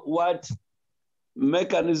know what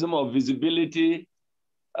mechanism of visibility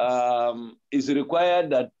is required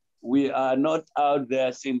that we are not out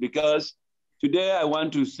there seen, because today I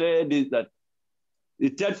want to say this, that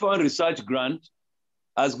the TED Fund research grant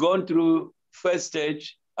has gone through first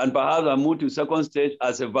stage and perhaps I moved to second stage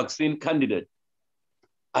as a vaccine candidate.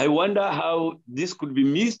 I wonder how this could be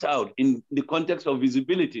missed out in the context of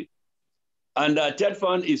visibility. And TED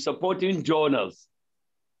Fund is supporting journals,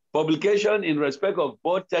 publication in respect of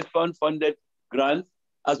both TED Fund funded grants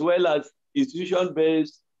as well as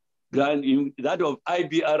institution-based grant, that of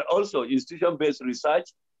IBR also, institution-based research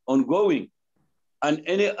ongoing, and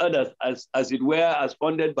any others as it were as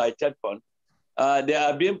funded by TED Fund. They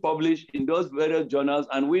are being published in those various journals,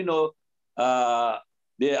 and we know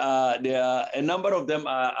there are a number of them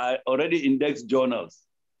are already indexed journals.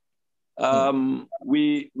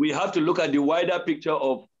 We have to look at the wider picture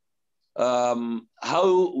of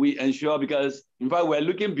how we ensure, because in fact we're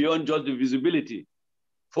looking beyond just the visibility.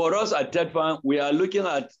 For us at TED Fund, we are looking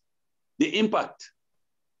at the impact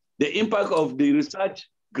of the research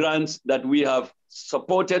grants that we have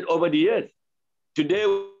supported over the years. Today,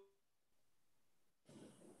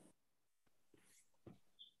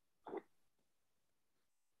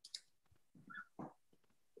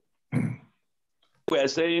 we are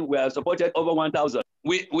saying we have supported over 1,000.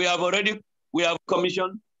 We have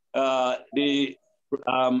commissioned the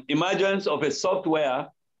emergence of a software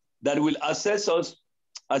that will assist us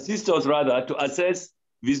rather to assess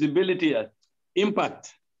visibility,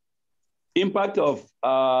 impact of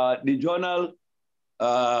the journal,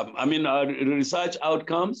 research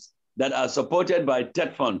outcomes that are supported by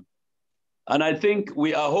TED Fund. And I think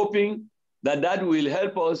we are hoping that that will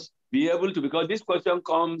help us be able to, because this question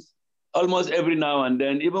comes almost every now and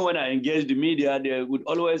then. Even when I engage the media, they would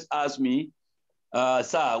always ask me,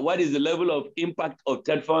 sir, what is the level of impact of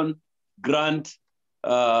TED Fund grant,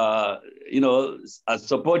 as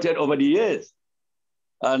supported over the years?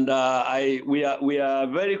 And we are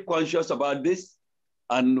very conscious about this,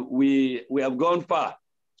 and we have gone far.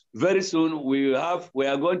 Very soon we are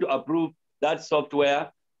going to approve that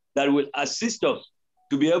software that will assist us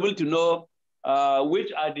to be able to know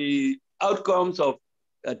which are the outcomes of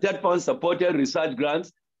TED Fund supported research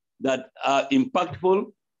grants that are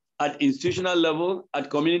impactful at institutional level, at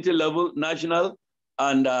community level, national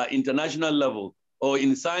and international level, or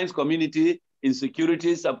in science community, in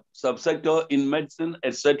security subsector, in medicine,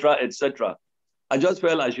 etc., etc. I just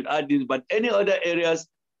felt I should add this, but any other areas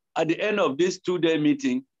at the end of this 2-day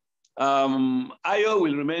meeting, Ayo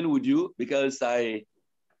will remain with you, because I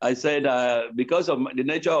said because of the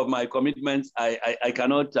nature of my commitments, I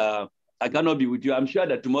cannot be with you. I'm sure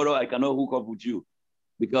that tomorrow I cannot hook up with you,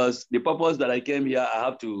 because the purpose that I came here, I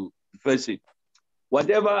have to face it.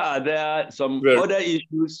 Whatever are there, some other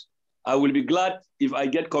issues, I will be glad if I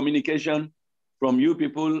get communication from you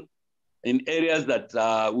people in areas that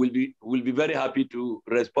will be very happy to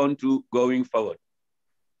respond to going forward.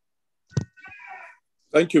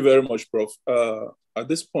 Thank you very much, Prof. At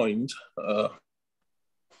this point, I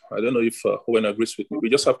don't know if Owen agrees with me. We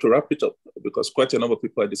just have to wrap it up, because quite a number of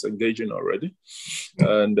people are disengaging already.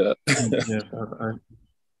 And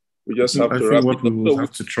we just have to wrap it up.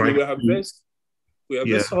 We have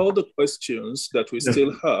addressed all the questions that we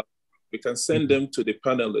still have. We can send them to the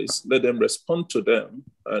panelists, let them respond to them,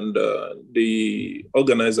 and the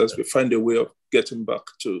organizers will find a way of getting back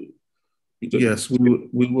to. Yes, we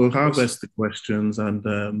will harvest the questions,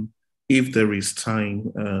 and if there is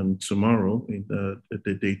time tomorrow, in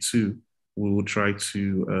the day 2, we will try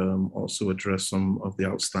to also address some of the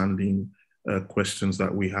outstanding questions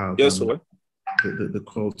that we have. Yes, the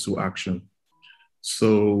call to action.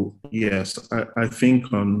 So yes, I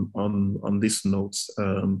think on this note,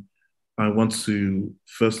 I want to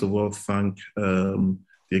first of all thank the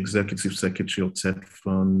Executive Secretary of TED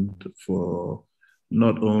Fund for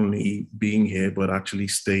not only being here, but actually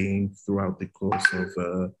staying throughout the course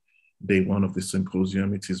of day 1 of the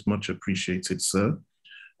symposium. It is much appreciated, sir.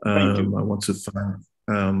 Thank you. I want to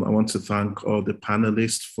thank all the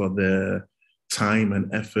panelists for their time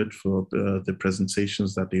and effort for the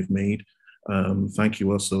presentations that they've made. Thank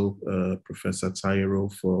you also, Professor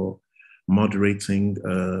Tayero, for moderating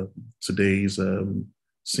today's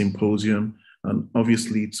symposium. And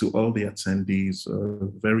obviously to all the attendees,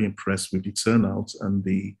 very impressed with the turnout and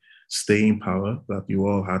the staying power that you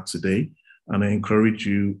all had today. And I encourage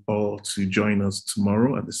you all to join us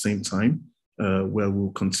tomorrow at the same time, where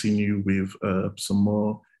we'll continue with some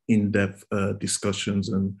more in-depth discussions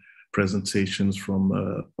and presentations from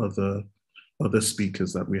other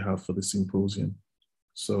speakers that we have for the symposium.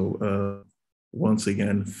 So once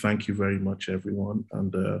again, thank you very much, everyone,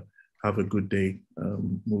 and have a good day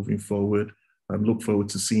moving forward. And look forward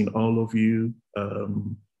to seeing all of you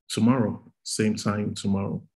tomorrow, same time tomorrow.